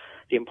the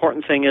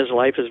important thing is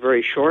life is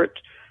very short,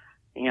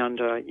 and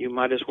you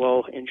might as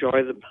well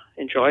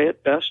enjoy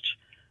it best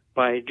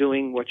by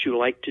doing what you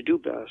like to do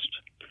best.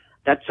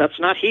 That's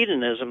not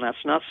hedonism.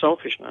 That's not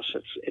selfishness.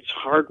 It's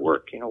hard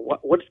work.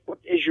 What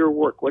is your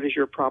work? What is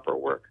your proper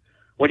work?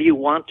 What do you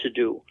want to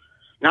do?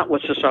 Not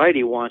what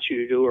society wants you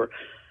to do, or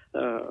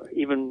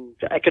even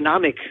the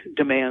economic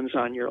demands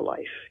on your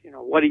life.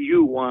 What do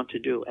you want to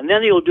do? And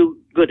then you'll do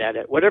good at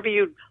it. Whatever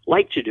you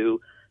like to do,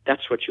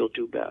 that's what you'll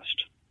do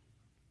best.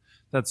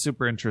 That's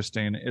super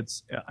interesting.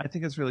 I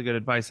think it's really good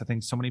advice. I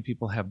think so many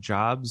people have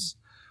jobs,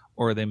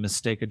 or they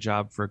mistake a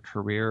job for a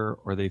career,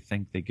 or they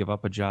think they give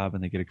up a job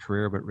and they get a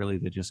career, but really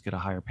they just get a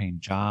higher paying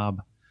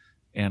job.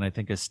 And I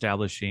think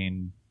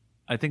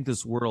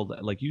this world,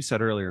 like you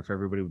said earlier, if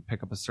everybody would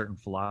pick up a certain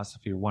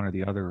philosophy or one or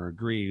the other or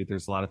agree,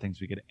 there's a lot of things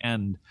we could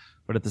end.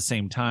 But at the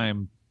same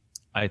time,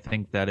 I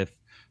think that if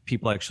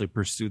people actually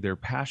pursue their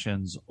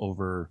passions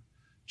over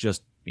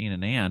just being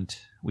an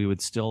ant, we would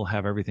still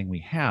have everything we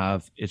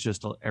have. It's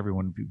just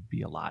everyone would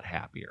be a lot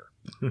happier.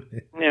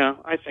 Yeah,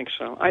 I think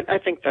so. I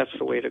think that's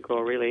the way to go,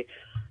 really.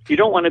 You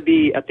don't want to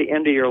be at the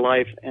end of your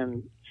life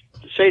and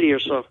say to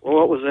yourself, well,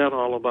 what was that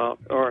all about?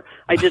 Or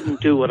I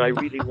didn't do what I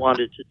really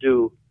wanted to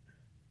do.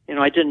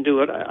 I didn't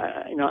do it.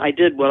 I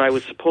did what I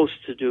was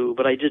supposed to do,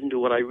 but I didn't do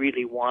what I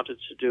really wanted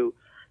to do.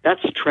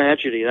 That's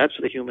tragedy. That's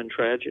the human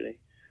tragedy.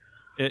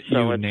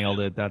 You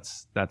nailed it.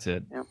 That's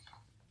it. Yeah.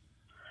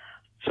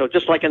 So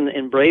just like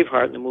in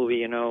Braveheart in the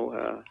movie,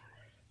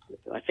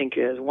 I think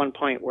there's one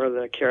point where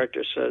the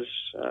character says,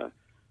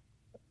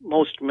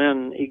 most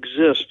men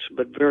exist,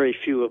 but very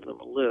few of them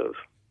live.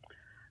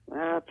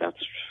 I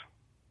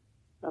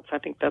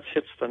think that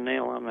hits the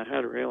nail on the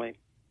head, really.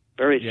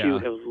 Very few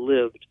have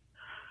lived.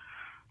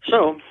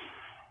 So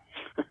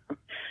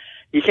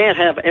you can't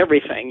have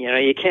everything.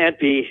 You can't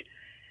be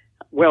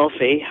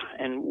wealthy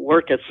and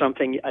work at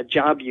a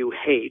job you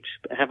hate,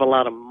 have a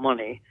lot of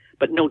money,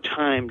 but no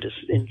time to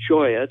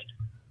enjoy it.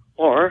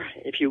 Or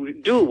if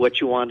you do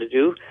what you want to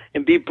do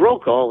and be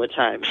broke all the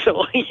time.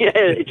 So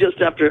you just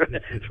have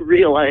to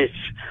realize,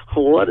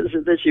 what is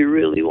it that you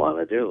really want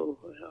to do?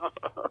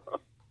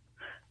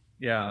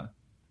 Yeah.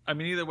 I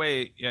mean, either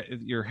way,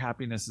 your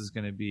happiness is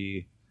going to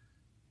be,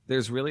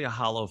 there's really a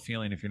hollow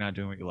feeling if you're not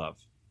doing what you love.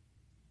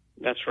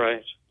 That's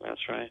right.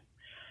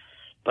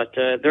 But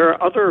there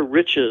are other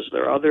riches.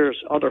 There are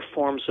other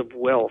forms of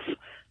wealth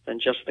than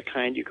just the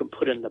kind you can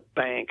put in the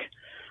bank.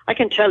 I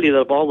can tell you that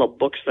of all the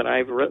books that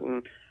I've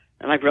written,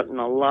 and I've written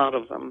a lot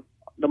of them,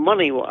 the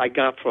money I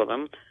got for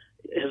them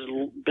has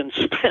been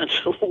spent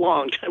a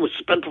long time. It was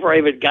spent before I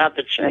even got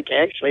the check,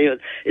 actually.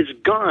 It's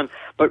gone.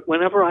 But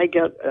whenever I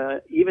get,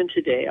 even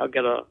today, I'll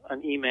get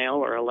an email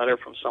or a letter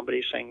from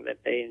somebody saying that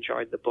they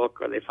enjoyed the book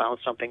or they found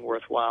something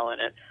worthwhile in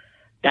it.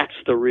 That's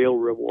the real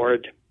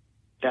reward.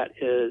 That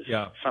is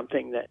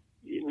something that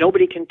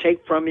nobody can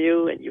take from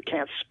you, and you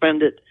can't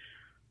spend it.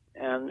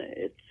 And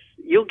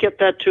you'll get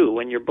that too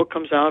when your book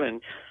comes out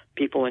and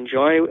people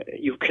enjoy.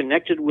 You've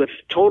connected with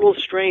total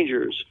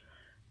strangers.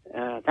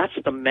 That's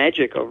the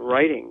magic of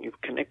writing.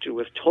 You've connected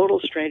with total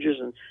strangers,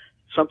 and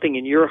something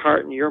in your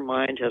heart and your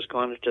mind has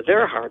gone into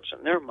their hearts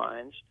and their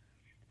minds.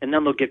 And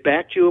then they'll get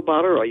back to you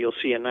about it, or you'll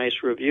see a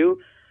nice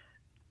review.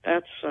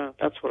 That's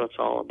what it's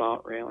all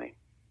about, really.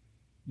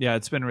 Yeah,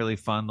 it's been really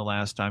fun the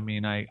last time. I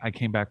mean, I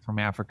came back from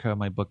Africa.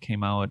 My book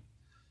came out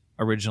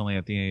originally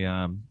at the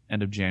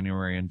end of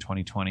January in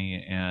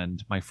 2020,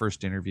 and my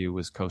first interview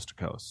was coast to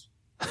coast.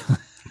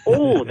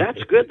 Oh,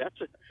 that's good.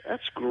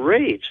 That's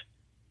great.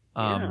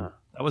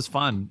 That was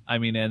fun. I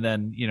mean, and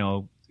then,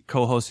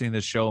 co-hosting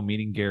the show,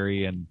 meeting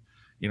Gary, and,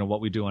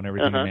 what we do on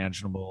Everything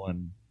Imaginable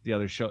and the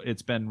other show.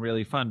 It's been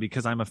really fun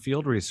because I'm a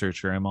field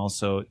researcher. I'm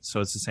also, so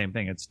it's the same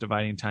thing. It's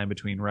dividing time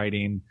between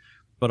writing,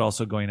 but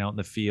also going out in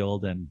the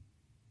field. And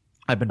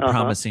I've been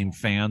promising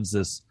fans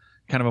this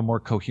kind of a more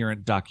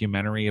coherent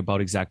documentary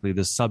about exactly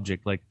this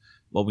subject. Like,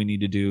 what we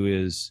need to do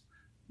is,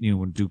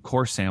 do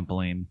core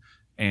sampling,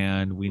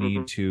 and we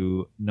need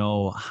to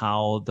know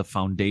how the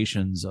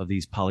foundations of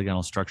these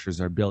polygonal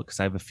structures are built. Because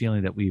I have a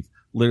feeling that we've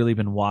literally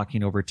been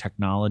walking over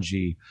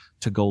technology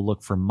to go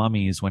look for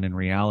mummies, when in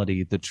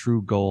reality, the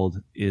true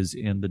gold is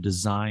in the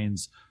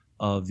designs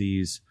of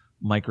these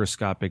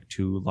microscopic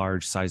to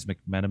large seismic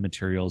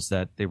metamaterials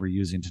that they were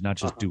using to not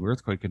just do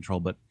earthquake control,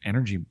 but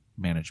energy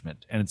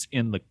management. And it's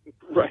in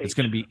it's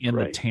going to be in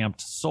the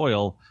tamped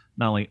soil,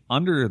 not only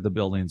under the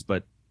buildings,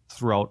 but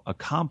throughout a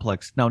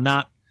complex. Now,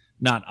 not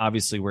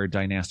obviously where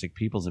dynastic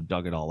peoples have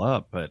dug it all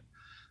up, but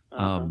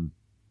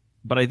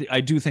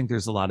I do think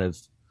there's a lot of,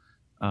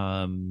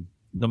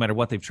 no matter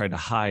what they've tried to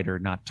hide or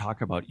not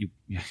talk about,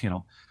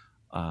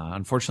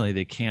 unfortunately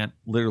they can't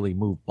literally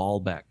move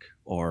Baalbek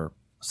or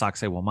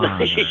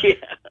Sacsayhuaman. Yeah,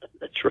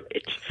 that's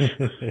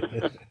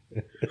right.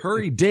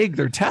 Hurry, dig,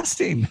 they're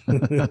testing.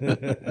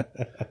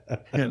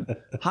 And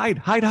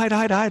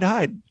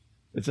hide.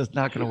 It's just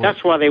not going to work.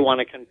 That's why they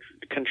want to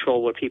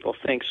control what people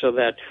think, so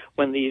that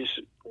when these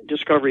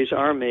discoveries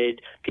are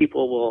made,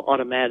 people will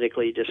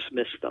automatically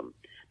dismiss them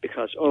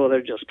because,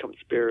 they're just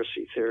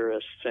conspiracy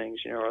theorist things,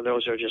 or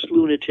those are just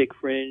lunatic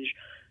fringe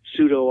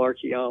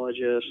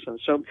pseudo-archaeologists. And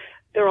so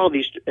there are all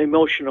these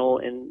emotional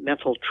and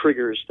mental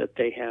triggers that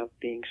they have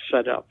being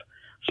set up.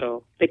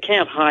 So they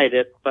can't hide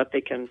it, but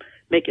they can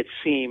make it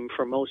seem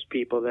for most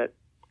people that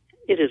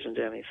it isn't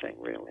anything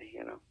really,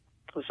 you know.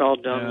 It was all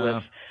done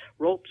with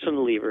ropes and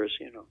levers,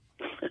 you know.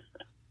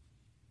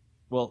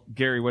 Well,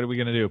 Gary, what are we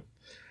going to do?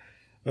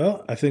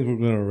 Well, I think we're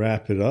going to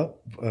wrap it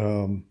up.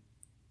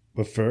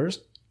 But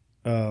first,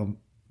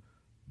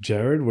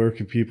 Jared, where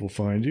can people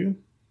find you?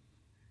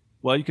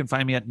 Well, you can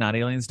find me at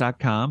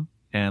notaliens.com.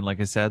 And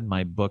like I said,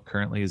 my book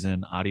currently is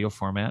in audio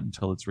format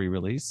until it's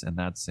re-released, and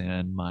that's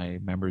in my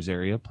members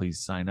area. Please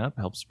sign up,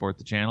 help support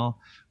the channel,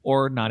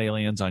 or Not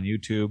Aliens on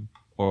YouTube,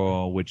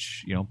 or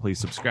which, you know, please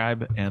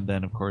subscribe. And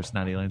then, of course,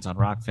 Not Aliens on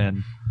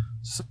Rockfin,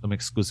 some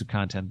exclusive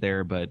content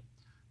there. But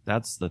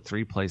that's the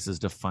 3 places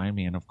to find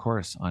me, and of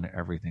course, on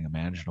everything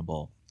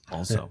imaginable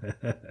also.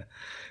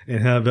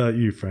 And how about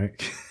you,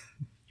 Frank?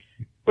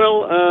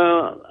 Well,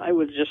 I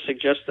would just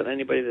suggest that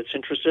anybody that's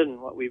interested in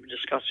what we've been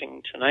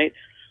discussing tonight,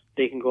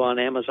 they can go on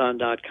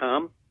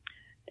Amazon.com,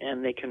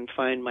 and they can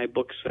find my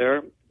books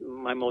there.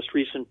 My most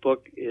recent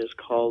book is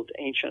called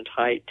Ancient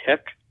High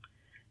Tech.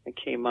 It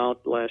came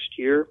out last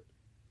year,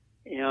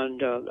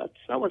 and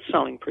that one's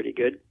selling pretty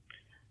good.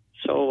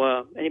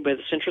 So anybody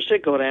that's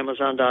interested, go to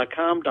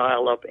Amazon.com,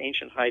 dial up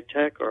Ancient High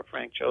Tech or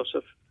Frank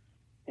Joseph,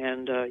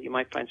 and you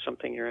might find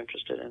something you're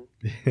interested in.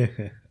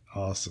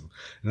 Awesome.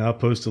 And I'll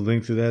post a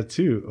link to that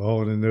too,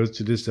 all in the notes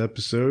to this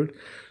episode,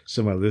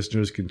 so my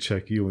listeners can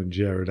check you and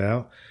Jared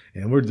out.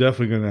 And we're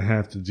definitely going to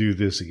have to do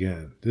this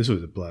again. This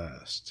was a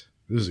blast.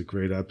 This is a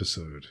great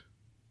episode.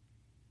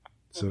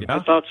 So I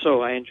thought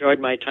so. I enjoyed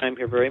my time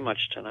here very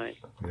much tonight.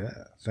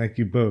 Yeah. Thank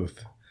you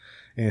both.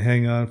 And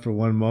hang on for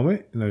one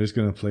moment, and I'm just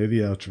going to play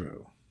the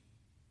outro.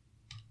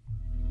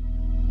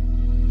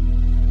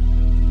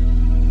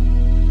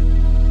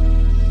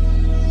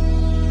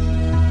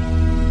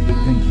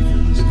 Thank you for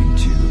listening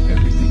to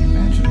Everything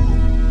Imaginable.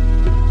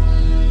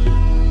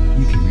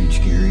 You can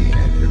reach Gary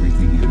at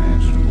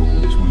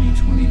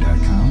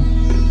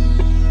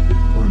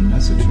everythingimaginable2020.com or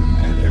message him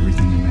at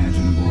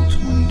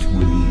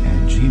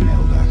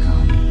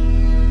everythingimaginable2020@gmail.com.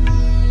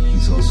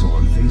 He's also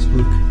on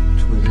Facebook,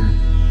 Twitter,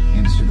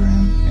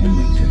 Instagram, and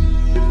LinkedIn.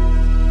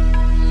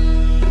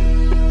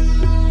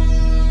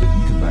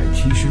 You can buy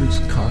t-shirts,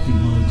 coffee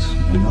mugs,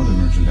 and other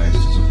merchandise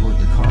to support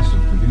the cost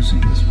of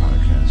producing this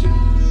podcast.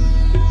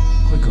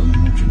 Click on the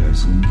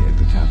merchandise link at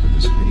the top of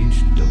this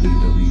page,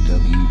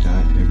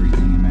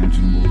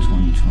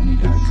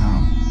 www.everythingimaginable2020.com.